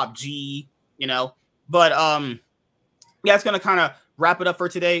being a top G, But, yeah, it's going to kind of wrap it up for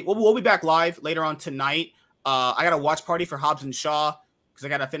today. We'll be back live later on tonight. I got a watch party for Hobbs and Shaw, because I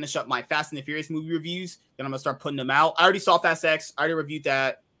got to finish up my Fast and the Furious movie reviews, then I'm going to start putting them out. I already saw Fast X. I already reviewed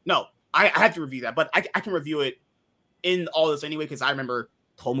that. No, I have to review that, but I can review it in all this anyway, because I remember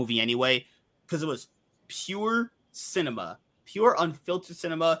the whole movie anyway, because it was pure cinema, pure unfiltered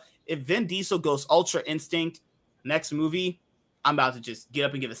cinema. If Vin Diesel goes Ultra Instinct next movie, I'm about to just get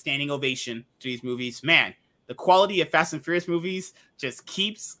up and give a standing ovation to these movies. Man, the quality of Fast and Furious movies just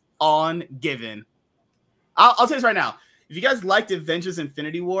keeps on giving. I'll tell you this right now. If you guys liked Avengers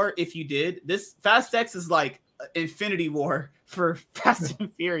Infinity War, if you did, this Fast X is like Infinity War for Fast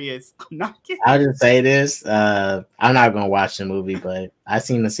and Furious. I'm not kidding. I'll just say this. I'm not going to watch the movie, but I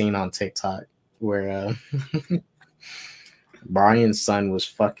seen the scene on TikTok where Brian's son was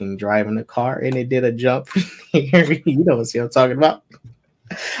fucking driving a car and it did a jump. You know what I'm talking about?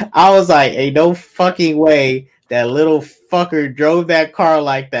 I was like, ain't no fucking way that little fucker drove that car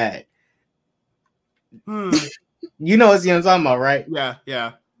like that. You know what I'm talking about, right? Yeah.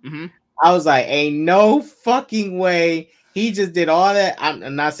 Mm-hmm. I was like, ain't no fucking way he just did all that.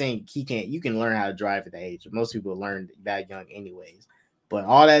 I'm not saying he can't. You can learn how to drive at the age. Most people learn that young anyways. But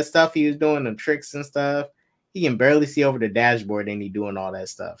all that stuff he was doing, the tricks and stuff, he can barely see over the dashboard and he doing all that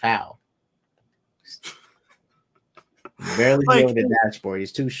stuff. How? Barely see over the dashboard.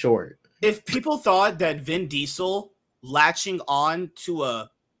 He's too short. If people thought that Vin Diesel latching on to a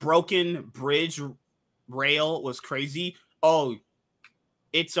broken bridge rail was crazy,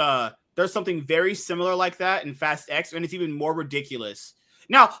 it's there's something very similar like that in Fast X, and it's even more ridiculous.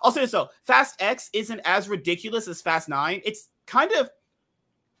 Now, I'll say this though, Fast X isn't as ridiculous as Fast 9. It's kind of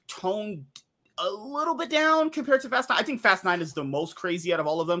toned a little bit down compared to Fast 9. I think Fast 9 is the most crazy out of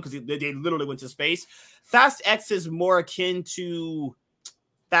all of them because they literally went to space. Fast X is more akin to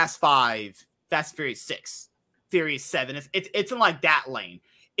Fast 5, Fast Furious 6, Furious 7. It's in like that lane.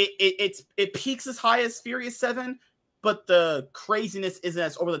 It peaks as high as Furious 7, but the craziness isn't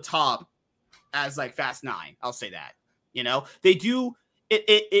as over the top as like Fast 9. I'll say that. They do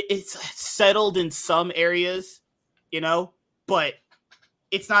it's settled in some areas, but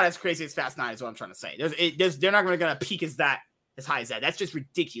it's not as crazy as Fast 9 is what I'm trying to say. They're not gonna peak as high as that. That's just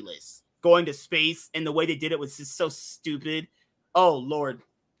ridiculous. Going to space and the way they did it was just so stupid. Oh Lord.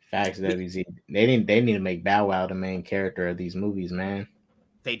 Facts, WZ. They need to make Bow Wow the main character of these movies, man.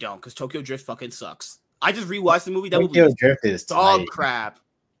 They don't, because Tokyo Drift fucking sucks. I just rewatched the movie. That Tokyo movie Drift is dog crap.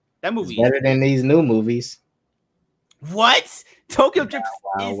 That movie is better than these new movies. What? Tokyo Drift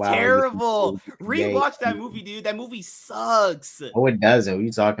is terrible. Rewatch that movie, dude. That movie sucks. Oh, it doesn't. What are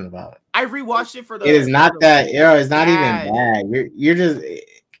you talking about? I rewatched it for the. It is not that. It's not even bad. You're just.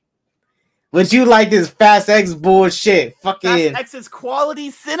 But you like this Fast X bullshit. Fucking. Fast X is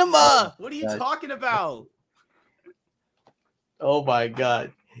quality cinema. What are you talking about? Oh my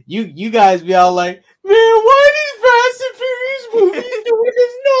god. You guys be all like, man, why these Fast and Furious movies doing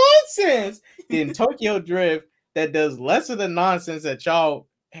this nonsense? Then Tokyo Drift, that does less of the nonsense that y'all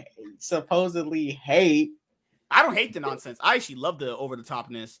supposedly hate. I don't hate the nonsense. I actually love the over the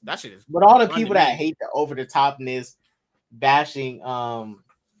topness. That shit is. But all the people that hate the over the topness, bashing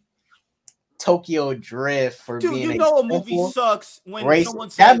Tokyo Drift for being a movie sucks when someone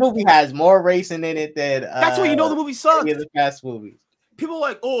says that movie has more racing in it than that's when you know the movie sucks. The Fast movies. People are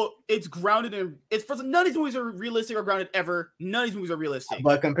like, oh, it's grounded in. It's for none of these movies are realistic or grounded ever. None of these movies are realistic.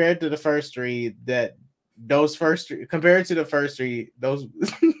 But compared to the first three, those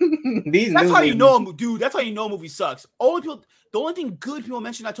That's how you know, dude. That's how you know a movie sucks. The only thing good people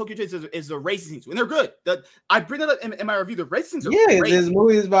mention at Tokyo Drift is the racing scenes, and they're good. I bring that up in my review. The racing scenes are great. This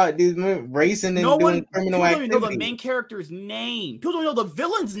movie is about these racing and doing criminal activity. People don't even know the main character's name. People don't know the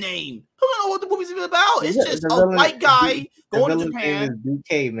villain's name. People don't know what the movie's even about. It's just a white guy going to Japan.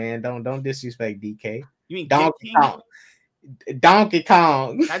 DK, man. Don't disrespect DK. You mean Donkey Kong? Donkey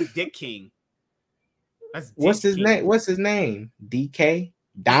Kong. That's Dick King. What's his name? DK?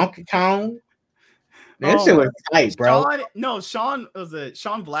 Donkey Kong? That shit was tight, bro. Sean was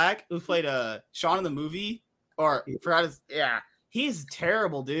Sean Black who played Sean in the movie, or forgot his. Yeah, he's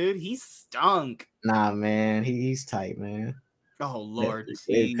terrible, dude. He stunk. Nah, man, he's tight, man. Oh Lord,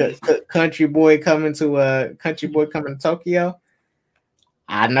 country boy coming to Tokyo.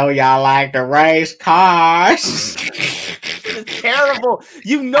 I know y'all like to race cars. It's terrible.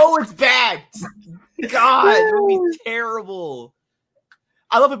 You know it's bad. God, it would be terrible.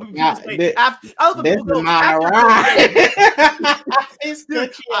 I love it when people say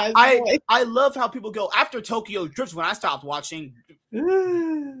I love how people go after Tokyo Drift. When I stopped watching,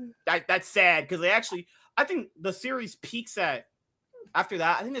 that's sad because I think the series peaks at after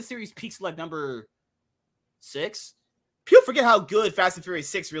that. I think the series peaks like number 6. People forget how good Fast and Furious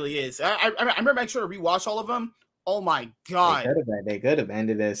 6 really is. I remember making sure to rewatch all of them. Oh my god, they could have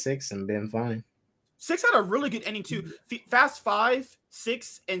ended at 6 and been fine. 6 had a really good ending too. Fast 5,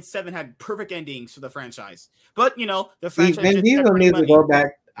 6, and 7 had perfect endings for the franchise. But the franchise. Vin Diesel needs to go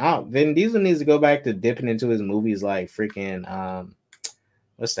back. Vin Diesel needs to go back to dipping into his movies like freaking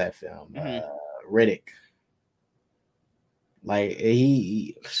what's that film? Riddick. Like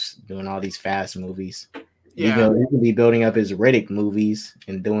he doing all these fast movies. Yeah, he can be building up his Riddick movies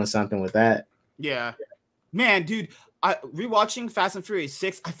and doing something with that. Yeah, man, dude. Rewatching Fast and Furious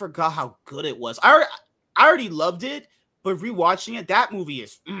 6, I forgot how good it was. I already loved it, but rewatching it, that movie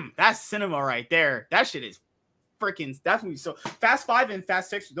is that's cinema right there. That shit is freaking definitely so. Fast 5 and Fast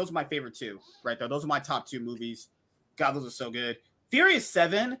 6, those are my favorite 2 right there. Those are my top 2 movies. God, those are so good. Furious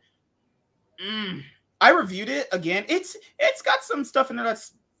 7, I reviewed it again. It's got some stuff in there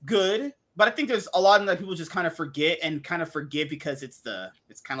that's good, but I think there's a lot of that people just kind of forget and kind of forgive because it's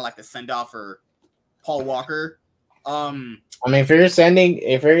kind of like the send off for Paul Walker. I mean, Furious 7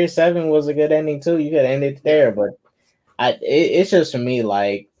 was a good ending too. You could end it there, but it's just for me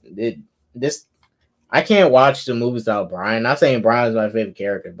like I can't watch the movies without Brian. Not saying Brian's my favorite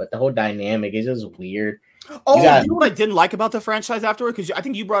character, but the whole dynamic is just weird. Oh, you know what I didn't like about the franchise afterward? Because I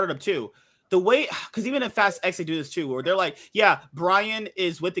think you brought it up too. The way, because even in Fast X they do this too, where they're like, yeah, Brian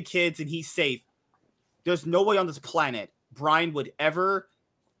is with the kids and he's safe. There's no way on this planet Brian would ever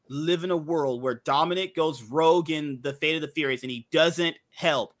live in a world where Dominic goes rogue in the Fate of the Furious and he doesn't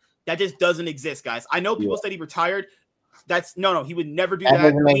help. That just doesn't exist, guys. I know people said he retired. That's no, he would never do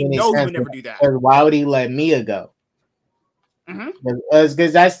that. We know he would never do that. Why would he let Mia go? Because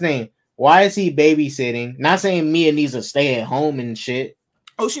that's the thing. Why is he babysitting? Not saying Mia needs to stay at home and shit.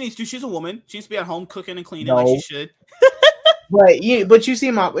 Oh, she needs to. She's a woman. She needs to be at home cooking and cleaning like she should. but you see,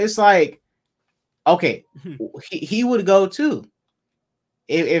 it's like, okay, he would go too.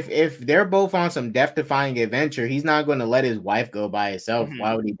 If they're both on some death-defying adventure, he's not going to let his wife go by herself.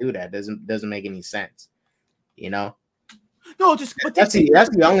 Why would he do that? Doesn't make any sense. No, that's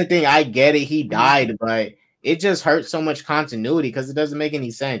the only thing. I get it. He died, but it just hurts so much continuity because it doesn't make any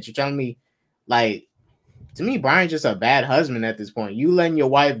sense. You're telling me, like, to me, Brian's just a bad husband at this point. You letting your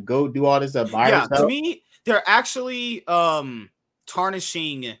wife go do all this stuff by herself? To me, they're actually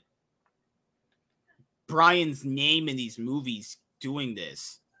tarnishing Brian's name in these movies doing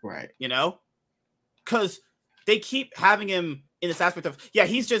this. Right. Because they keep having him in this aspect of,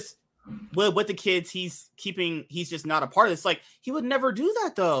 he's just with the kids, he's just not a part of this. Like, he would never do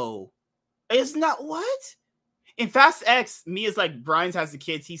that, though. It's not what? In Fast X, Mia's like, Brian has the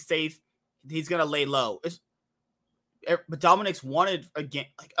kids, he's safe. He's gonna lay low. But Dominic's wanted again.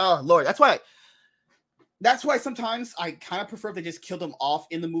 Like, oh Lord, that's why sometimes I kind of prefer if they just killed him off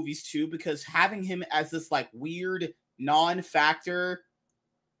in the movies too, because having him as this like weird non-factor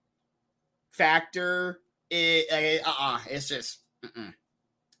it's just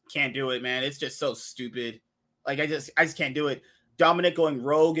can't do it, man. It's just so stupid. Like I just can't do it. Dominic going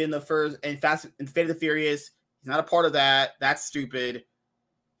rogue in the first and Fast and Fate of the Furious. He's not a part of that. That's stupid.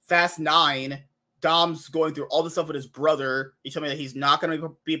 Fast 9, Dom's going through all the stuff with his brother. You tell me that he's not going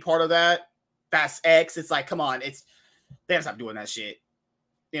to be a part of that. Fast X, it's like, come on, they gotta stop doing that shit.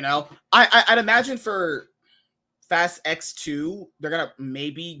 I'd imagine for Fast X2, they're gonna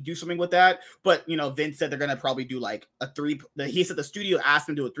maybe do something with that. But Vince said they're gonna probably do like a 3. He said the studio asked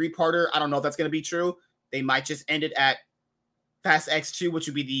him to do a 3-parter. I don't know if that's gonna be true. They might just end it at Fast X2, which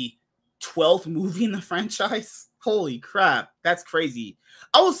would be the 12th movie in the franchise. Holy crap, that's crazy.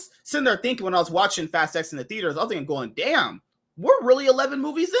 I was sitting there thinking when I was watching Fast X in the theaters, I was thinking, going, damn, we're really 11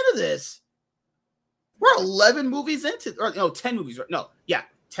 movies into this. We're 11 movies into, or no, 10 movies. No, yeah,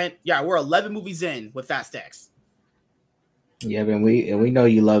 10. Yeah, we're 11 movies in with Fast X. Yeah, but we know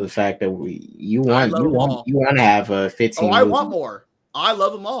you love the fact that you want to have a 15. Oh, I want more. I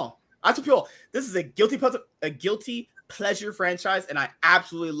love them all. I tell people this is a guilty pleasure franchise, and I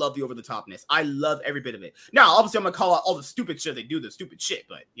absolutely love the over the topness. I love every bit of it. Now, obviously, I'm gonna call out all the stupid shit they do, the stupid shit,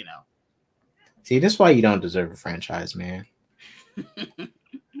 but you know. See, this is why you don't deserve a franchise, man.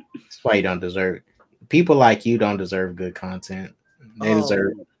 That's why you don't deserve. People like you don't deserve good content.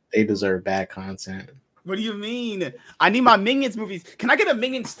 They deserve bad content. What do you mean? I need my Minions movies. Can I get a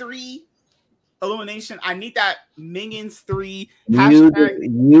Minions 3 Illumination? I need that Minions 3 hashtag.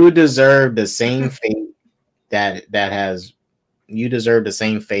 You deserve the same fate you deserve the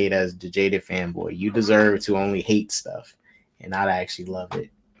same fate as the jaded fanboy. You deserve to only hate stuff and not actually love it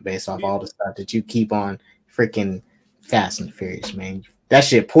based off all the stuff that you keep on freaking Fast and Furious, man. That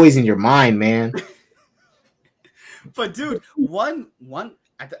shit poisoned your mind, man. But dude,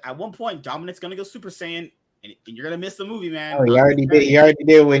 at one point, Dominic's gonna go Super Saiyan, and you're gonna miss the movie, man. Oh, he already did. He already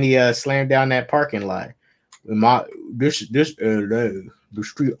did when he slammed down that parking lot. The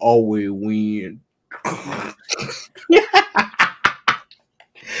street always win.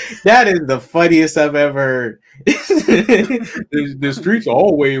 That is the funniest I've ever heard. The streets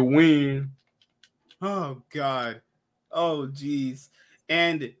always win. Oh God. Oh geez.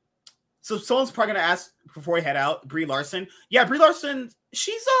 And so someone's probably gonna ask before we head out, Brie Larson. Yeah, Brie Larson,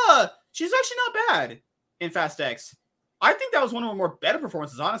 she's actually not bad in Fast X. I think that was one of her more better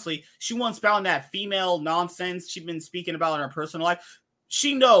performances, honestly. She won't spouting that female nonsense she's been speaking about in her personal life.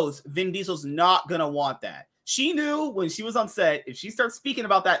 She knows Vin Diesel's not gonna want that. She knew when she was on set, if she starts speaking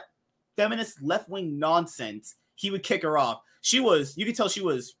about that feminist left-wing nonsense, he would kick her off. You could tell she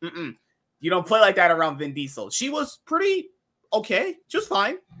was, you don't play like that around Vin Diesel. She was pretty okay, just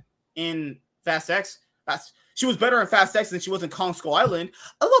fine in Fast X. She was better in Fast X than she was in Kong Skull Island.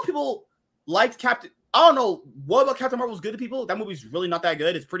 A lot of people liked Captain. I don't know what about Captain Marvel was good to people. That movie's really not that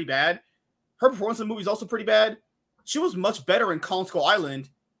good. It's pretty bad. Her performance in the movie is also pretty bad. She was much better in Kong Skull Island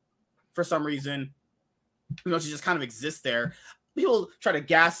for some reason. You know, she just kind of exists there. People try to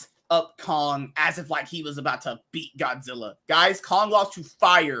gas up Kong as if like he was about to beat Godzilla. Guys, Kong lost to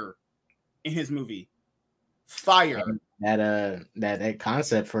fire in his movie. Fire. That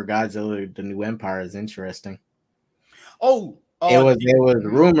concept for Godzilla: The New Empire is interesting. It was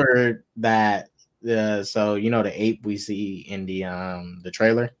rumored that so you know the ape we see in the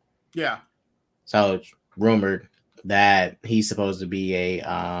trailer. Yeah. So it's rumored that he's supposed to be a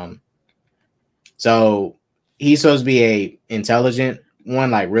intelligent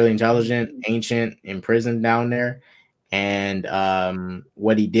one, like really intelligent, ancient, imprisoned down there. And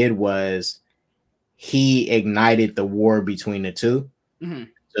what he did was he ignited the war between the two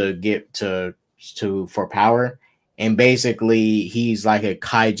to get for power. And basically he's like a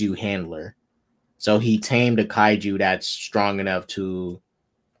kaiju handler. So he tamed a kaiju that's strong enough to,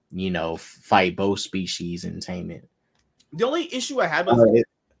 you know, fight both species and tame it. The only issue I had was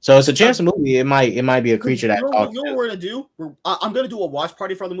so it's a chance movie. It might be a creature that talks. You know what we're gonna do? I'm gonna do a watch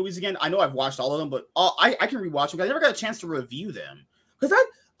party for all the movies again. I know I've watched all of them, but I can rewatch them. I never got a chance to review them because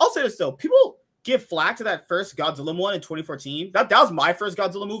I'll say this though, people give flack to that first Godzilla one in 2014. That was my first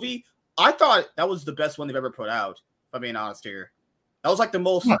Godzilla movie. I thought that was the best one they've ever put out. If I'm being honest here, that was like the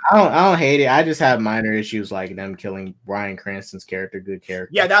most. I don't hate it. I just have minor issues like them killing Bryan Cranston's character. Good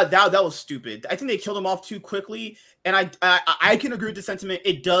character. Yeah, that was stupid. I think they killed him off too quickly, and I can agree with the sentiment.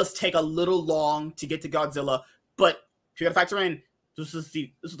 It does take a little long to get to Godzilla, but you got to factor in this is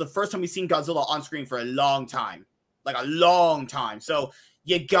the first time we've seen Godzilla on screen for a long time, like a long time. So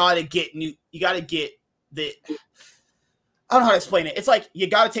you gotta get the. I don't know how to explain it. It's like you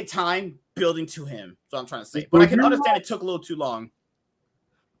gotta take time building to him. That's what I'm trying to say. But I can understand it took a little too long.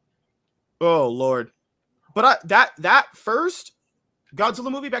 Oh Lord! But that first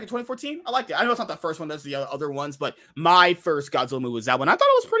Godzilla movie back in 2014, I liked it. I know it's not the first one; that's the other ones. But my first Godzilla movie was that one. I thought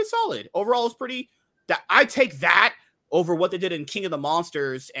it was pretty solid. Overall, it was pretty. I take that over what they did in King of the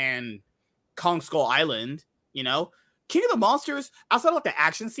Monsters and Kong Skull Island. You know, King of the Monsters, outside of like the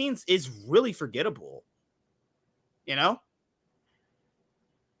action scenes, is really forgettable. You know,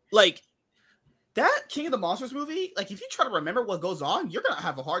 like. That King of the Monsters movie, like if you try to remember what goes on, you're gonna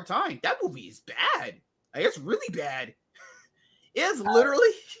have a hard time. That movie is bad. Like, it's really bad. It's literally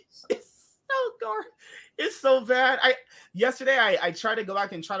it's so bad. Yesterday I tried to go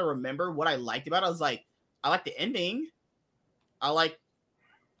back and try to remember what I liked about it. I was like, I like the ending. I like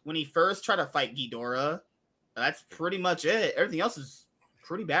when he first tried to fight Ghidorah, that's pretty much it. Everything else is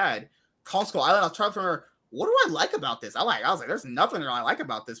pretty bad. Kong Skull Island, I was trying to remember, what do I like about this? I was like, there's nothing I like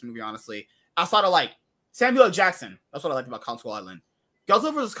about this movie, honestly. Outside of like Samuel L. Jackson. That's what I liked about Kong Skull Island.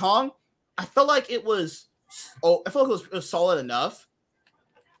 Godzilla vs. Kong, I felt like it was solid enough,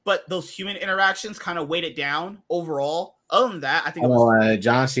 but those human interactions kind of weighed it down overall. Other than that, I think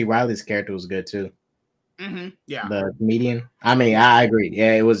John C. Reilly's character was good too. Mm-hmm. Yeah, the comedian. I mean, I agree.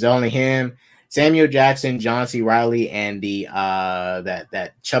 Yeah, it was only him, Samuel Jackson, John C. Reilly, and the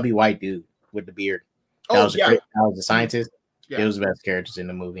that chubby white dude with the beard. That was the scientist. Yeah. It was the best characters in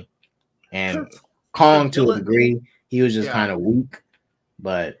the movie. And Kong, to a degree, he was just kind of weak,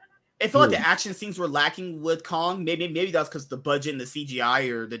 but it felt like the action scenes were lacking with Kong. Maybe that's because the budget and the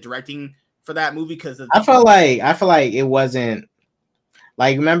CGI or the directing for that movie. Because I feel like it wasn't.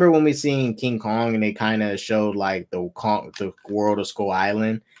 Like, remember when we seen King Kong and they kind of showed like the world of Skull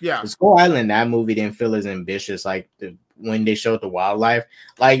Island? Yeah, the Skull Island, that movie didn't feel as ambitious like when they showed the wildlife.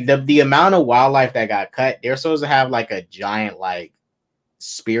 Like the amount of wildlife that got cut, they're supposed to have like a giant like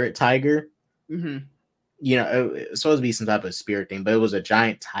spirit tiger. Mm-hmm. You know, it's supposed to be some type of spirit thing, but it was a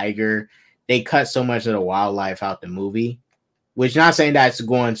giant tiger. They cut so much of the wildlife out the movie, which not saying that's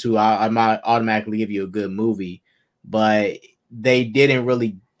going to automatically give you a good movie, but they didn't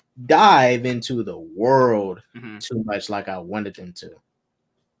really dive into the world too much like I wanted them to.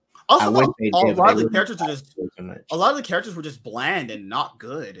 Also, a lot of the characters were just bland and not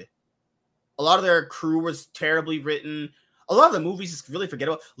good. A lot of their crew was terribly written. A lot of the movies is really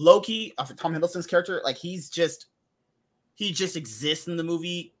forgettable. Loki, Tom Hiddleston's character, like he just exists in the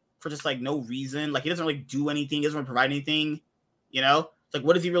movie for just like no reason. Like he doesn't really do anything. He doesn't really provide anything. You know, like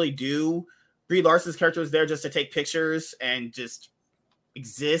what does he really do? Brie Larson's character is there just to take pictures and just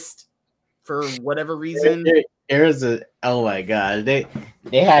exist for whatever reason. Oh my god, they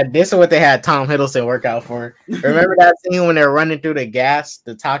had this is what they had Tom Hiddleston work out for. Remember that scene when they're running through the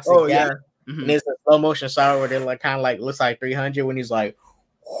toxic gas? Yeah. Mm-hmm. And it's a slow motion shot where they're like kind of like looks like 300 when he's like,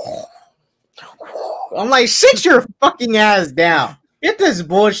 I'm like, sit your fucking ass down. Get this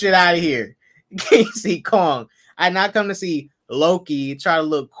bullshit out of here. You can't see Kong. I not come to see Loki try to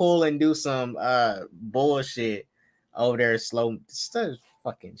look cool and do some bullshit over there slow stuff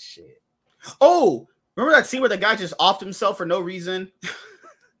fucking shit. Oh, remember that scene where the guy just offed himself for no reason?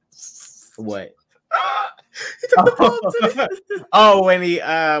 What? When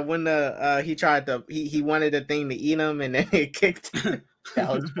he tried to he wanted the thing to eat him and then it kicked him. That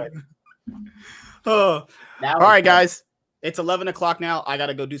was funny. All right, guys. It's 11 o'clock now. I got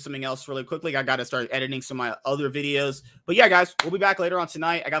to go do something else really quickly. I got to start editing some of my other videos. But yeah, guys, we'll be back later on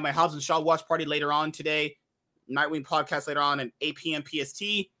tonight. I got my Hobbs and Shaw watch party later on today. Nightwing podcast later on at 8 p.m. PST.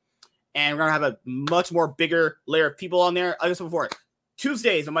 And we're going to have a much more bigger layer of people on there. Like I said before,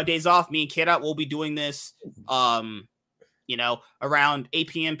 Tuesdays on my days off, me and Kata will be doing this, around 8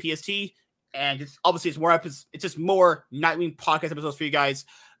 p.m. PST. And obviously it's more episodes. It's just more Nightwing podcast episodes for you guys.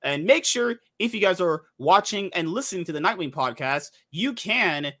 And make sure if you guys are watching and listening to the Nightwing podcast, you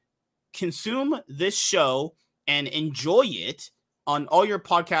can consume this show and enjoy it on all your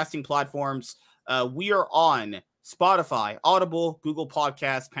podcasting platforms. We are on Spotify, Audible, Google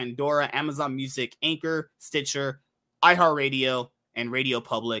Podcasts, Pandora, Amazon Music, Anchor, Stitcher, iHeartRadio, and Radio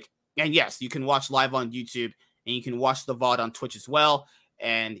Public. And yes, you can watch live on YouTube and you can watch the VOD on Twitch as well.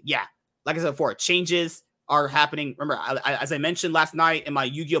 And yeah, like I said before, changes are happening. Remember, as I mentioned last night in my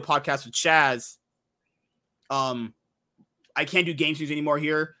Yu-Gi-Oh podcast with Chaz, I can't do game streams anymore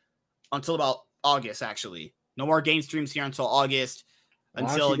here until about August, actually. No more game streams here until August,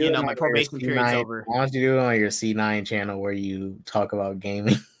 until, my probation period's over. Why don't you do it on your C9 channel where you talk about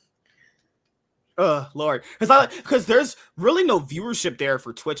gaming? Lord. Because there's really no viewership there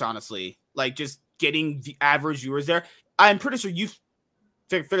for Twitch, honestly. Like, just getting the average viewers there. I'm pretty sure you've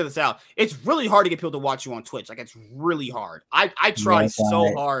figure this out. It's really hard to get people to watch you on Twitch. Like, it's really hard. I try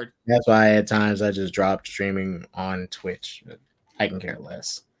so hard. That's why at times I just dropped streaming on Twitch. I can care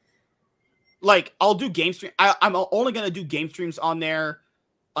less. Like, I'll do game stream. I'm only gonna do game streams on there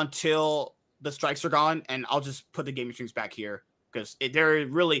until the strikes are gone, and I'll just put the gaming streams back here because they're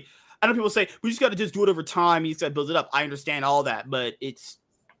really. I know people say we just got to just do it over time. You just got to build it up. I understand all that, but it's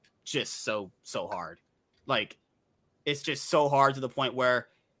just so hard. Like, it's just so hard to the point where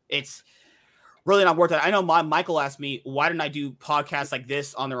it's really not worth it. I know Michael asked me, why didn't I do podcasts like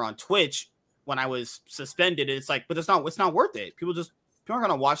this on Twitch when I was suspended? And it's like, but it's not worth it. People aren't going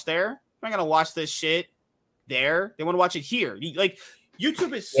to watch there. They're not going to watch this shit there. They want to watch it here.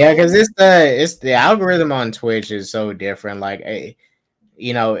 YouTube is because it's the algorithm on Twitch is so different. Like,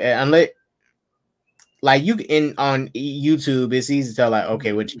 unless like you in on YouTube, it's easy to tell like,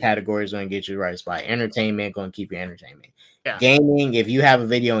 okay, which category is going to get you the right spot. Entertainment going to keep you entertainment. Yeah. Gaming, if you have a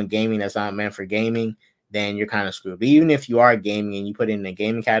video in gaming that's not meant for gaming, then you're kind of screwed. But even if you are gaming and you put it in the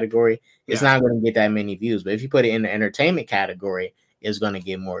gaming category, it's not going to get that many views. But if you put it in the entertainment category, it's going to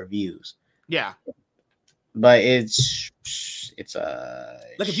get more views. Yeah. But it's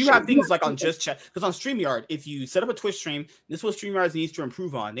like if you have things like on just chat, because on StreamYard, if you set up a Twitch stream, this is what StreamYard needs to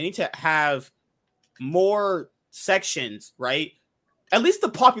improve on. They need to have more sections, right? At least the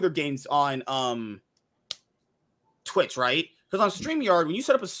popular games on Twitch, right? Because on StreamYard, when you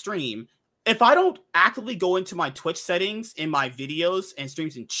set up a stream, if I don't actively go into my Twitch settings in my videos and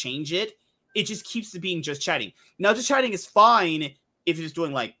streams and change it, it just keeps it being just chatting. Now, just chatting is fine if you're just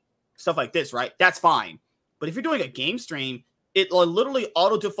doing like stuff like this, right? That's fine. But if you're doing a game stream, it will literally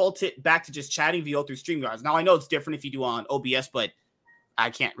auto default it back to just chatting VO through StreamYards. Now, I know it's different if you do on OBS, but I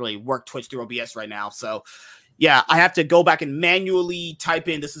can't really work Twitch through OBS right now. So, yeah, I have to go back and manually type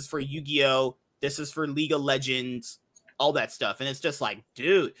in, this is for Yu-Gi-Oh!, this is for League of Legends, all that stuff. And it's just like,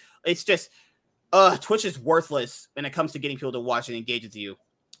 dude, it's just, Twitch is worthless when it comes to getting people to watch and engage with you.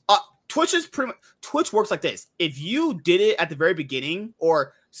 Twitch works like this. If you did it at the very beginning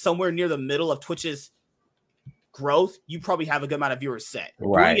or somewhere near the middle of Twitch's growth, you probably have a good amount of viewers set.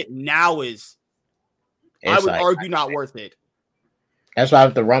 Right. Doing it now is, I would argue, not worth it. That's why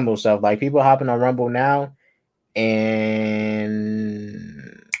with the Rumble stuff, like people hopping on Rumble now, and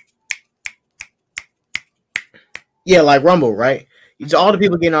yeah, like Rumble, right? It's all the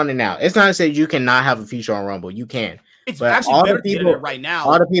people getting on it now. It's not to say you cannot have a feature on Rumble. You can. It's but actually all better the people to get it right now.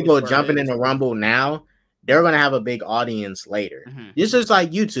 All the people jumping into Rumble now, they're gonna have a big audience later. This is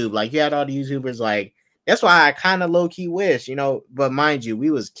like YouTube. Like you had all the YouTubers. Like that's why I kind of low key wish, you know. But mind you, we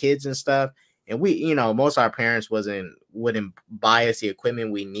was kids and stuff, and we, you know, most of our parents wouldn't buy us the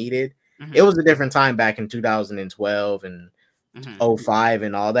equipment we needed. It was a different time back in 2012 and 05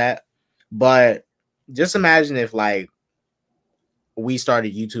 and all that. But just imagine if like we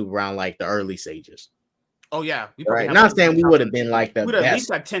started YouTube around like the early stages. Oh yeah, right. Not saying we would have been like the we'd best. At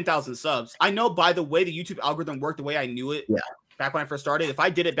least have 10,000 subs. I know by the way the YouTube algorithm worked, the way I knew it. Yeah. Back when I first started, if I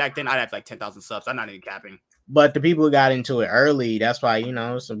did it back then, I'd have like 10,000 subs. I'm not even capping. But the people who got into it early, that's why, you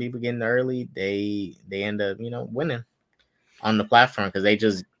know, some people getting early, they end up, you know, winning on the platform because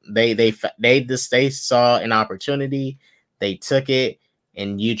they saw an opportunity, they took it,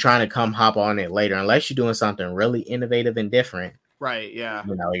 and you trying to come hop on it later unless you're doing something really innovative and different. Right. Yeah.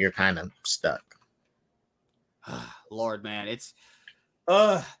 You know, you're kind of stuck. Lord, man, it's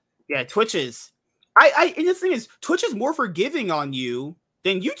yeah, Twitch is and the thing is, Twitch is more forgiving on you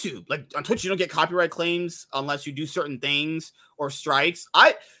than YouTube. Like on Twitch, you don't get copyright claims unless you do certain things or strikes.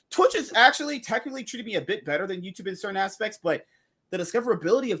 Twitch is actually technically treated me a bit better than YouTube in certain aspects, but the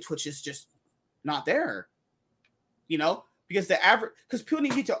discoverability of Twitch is just not there. You know, because because people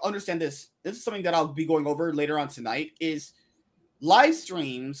need to understand this. This is something that I'll be going over later on tonight. Is live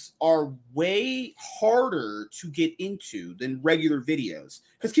streams are way harder to get into than regular videos.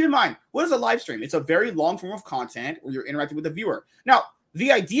 Because keep in mind, what is a live stream? It's a very long form of content where you're interacting with the viewer. Now,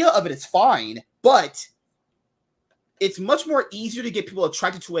 the idea of it is fine, but it's much more easier to get people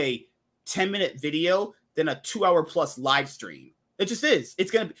attracted to a 10-minute video than a 2-hour plus live stream. It just is.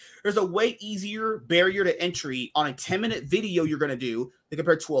 There's a way easier barrier to entry on a 10-minute video you're gonna do than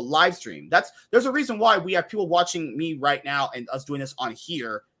compared to a live stream. There's a reason why we have people watching me right now and us doing this on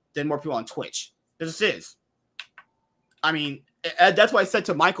here than more people on Twitch. There just is. I mean, that's why I said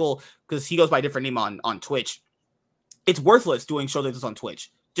to Michael, because he goes by a different name on Twitch. It's worthless doing shows like this on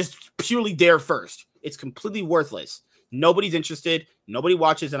Twitch. Just purely there first. It's completely worthless. Nobody's interested. Nobody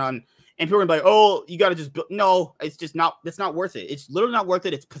watches it on. And people are gonna be like, "Oh, you gotta just no." It's just not. It's not worth it. It's literally not worth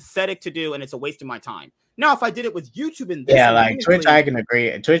it. It's pathetic to do, and it's a waste of my time. Now, if I did it with YouTube and this, like Twitch, I can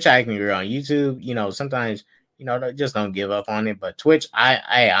agree. Twitch, I can agree on. YouTube, you know, sometimes you know just don't give up on it. But Twitch,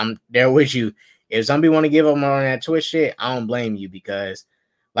 I'm there with you. If somebody want to give up on that Twitch shit, I don't blame you because,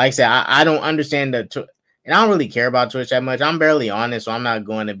 like I said, I don't understand and I don't really care about Twitch that much. I'm barely on it, so I'm not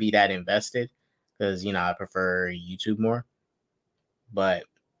going to be that invested because you know I prefer YouTube more. But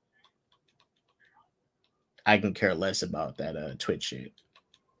I can care less about that Twitch shit.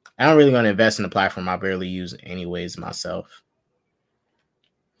 I'm really going to invest in the platform I barely use anyways myself.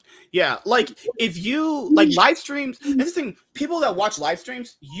 Yeah, like if you like live streams, this thing, people that watch live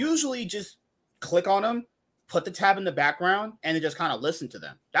streams usually just click on them, put the tab in the background, and then just kind of listen to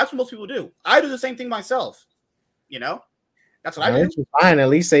them. That's what most people do. I do the same thing myself. You know, that's what I do. Fine, at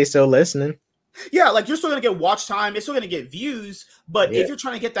least they still listening. Yeah, like you're still gonna get watch time, you're still gonna get views, but if you're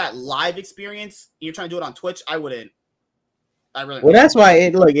trying to get that live experience, you're trying to do it on Twitch, I wouldn't I really. Well, that's why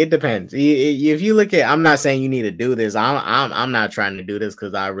it depends. If you look at, I'm not saying you need to do this. I'm not trying to do this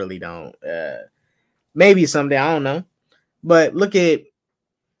because I really don't. Maybe someday, I don't know. But look at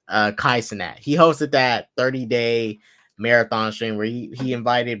Kai Cenat. He hosted that 30-day marathon stream where he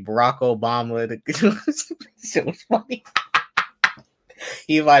invited Barack Obama to. It was funny.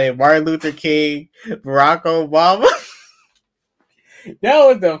 He invited Martin Luther King, Barack Obama. That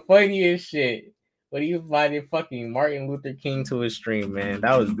was the funniest shit. When he invited fucking Martin Luther King to his stream, man.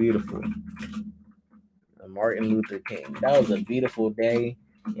 That was beautiful. Martin Luther King. That was a beautiful day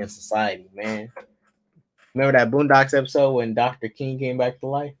in society, man. Remember that Boondocks episode when Dr. King came back to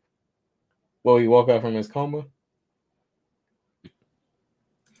life? Well, he woke up from his coma.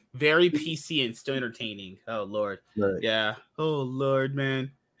 Very PC and still entertaining. Oh Lord, Look. Yeah. Oh Lord,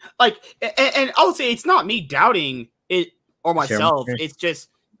 man. Like, and I would say it's not me doubting it or myself. It's just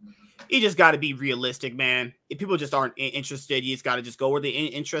you just got to be realistic, man. If people just aren't interested, you just got to just go where the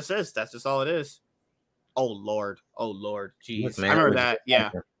interest is. That's just all it is. Oh Lord, jeez, Look, man, I remember that. Yeah.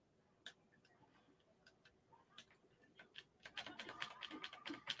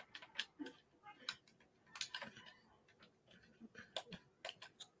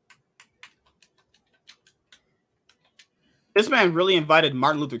 This man really invited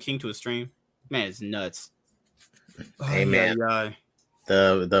Martin Luther King to a stream. Man, it's nuts. Hey, man.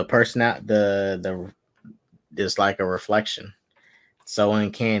 The person out the just like a reflection. So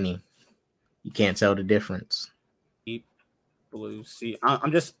uncanny. You can't tell the difference. Deep blue sea.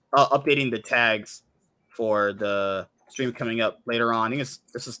 I'm just updating the tags for the stream coming up later on. I think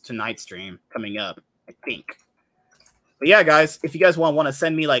this is tonight's stream coming up, I think. But yeah, guys, if you guys want to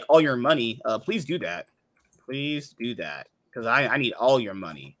send me like all your money, please do that. Please do that. Because I need all your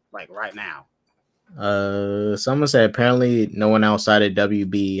money, like right now. Someone said apparently no one outside of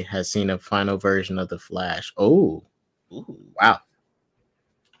WB has seen a final version of The Flash. Oh, wow,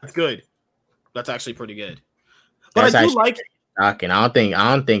 that's good. That's actually pretty good. But I do like shocking. I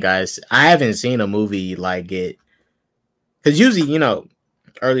don't think I haven't seen a movie like it. Because usually,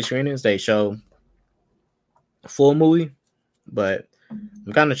 early screenings they show a full movie, but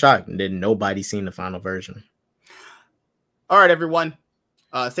I'm kind of shocked that nobody's seen the final version. All right, everyone.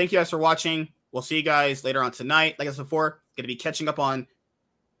 Thank you guys for watching. We'll see you guys later on tonight. Like I said before, going to be catching up on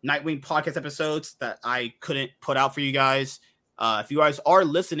Nightwing podcast episodes that I couldn't put out for you guys. If you guys are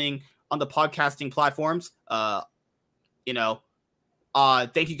listening on the podcasting platforms, thank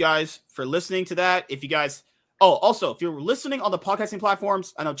you guys for listening to that. If you guys, also, if you're listening on the podcasting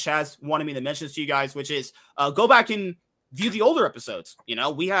platforms, I know Chaz wanted me to mention this to you guys, which is go back and view the older episodes.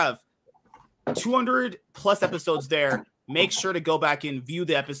 We have 200 plus episodes there. Make sure to go back and view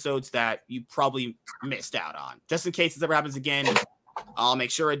the episodes that you probably missed out on. Just in case this ever happens again, I'll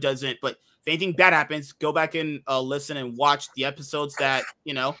make sure it doesn't. But if anything bad happens, go back and listen and watch the episodes that,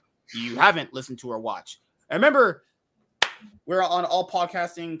 you haven't listened to or watch. And remember, we're on all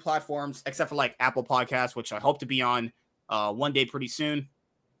podcasting platforms except for like Apple Podcasts, which I hope to be on one day pretty soon.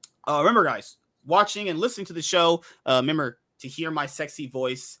 Remember, guys, watching and listening to the show, remember to hear my sexy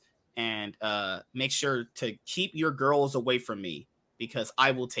voice. And make sure to keep your girls away from me because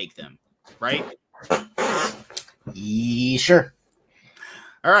I will take them. Right? Yeah, sure.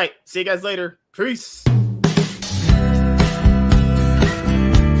 All right. See you guys later. Peace.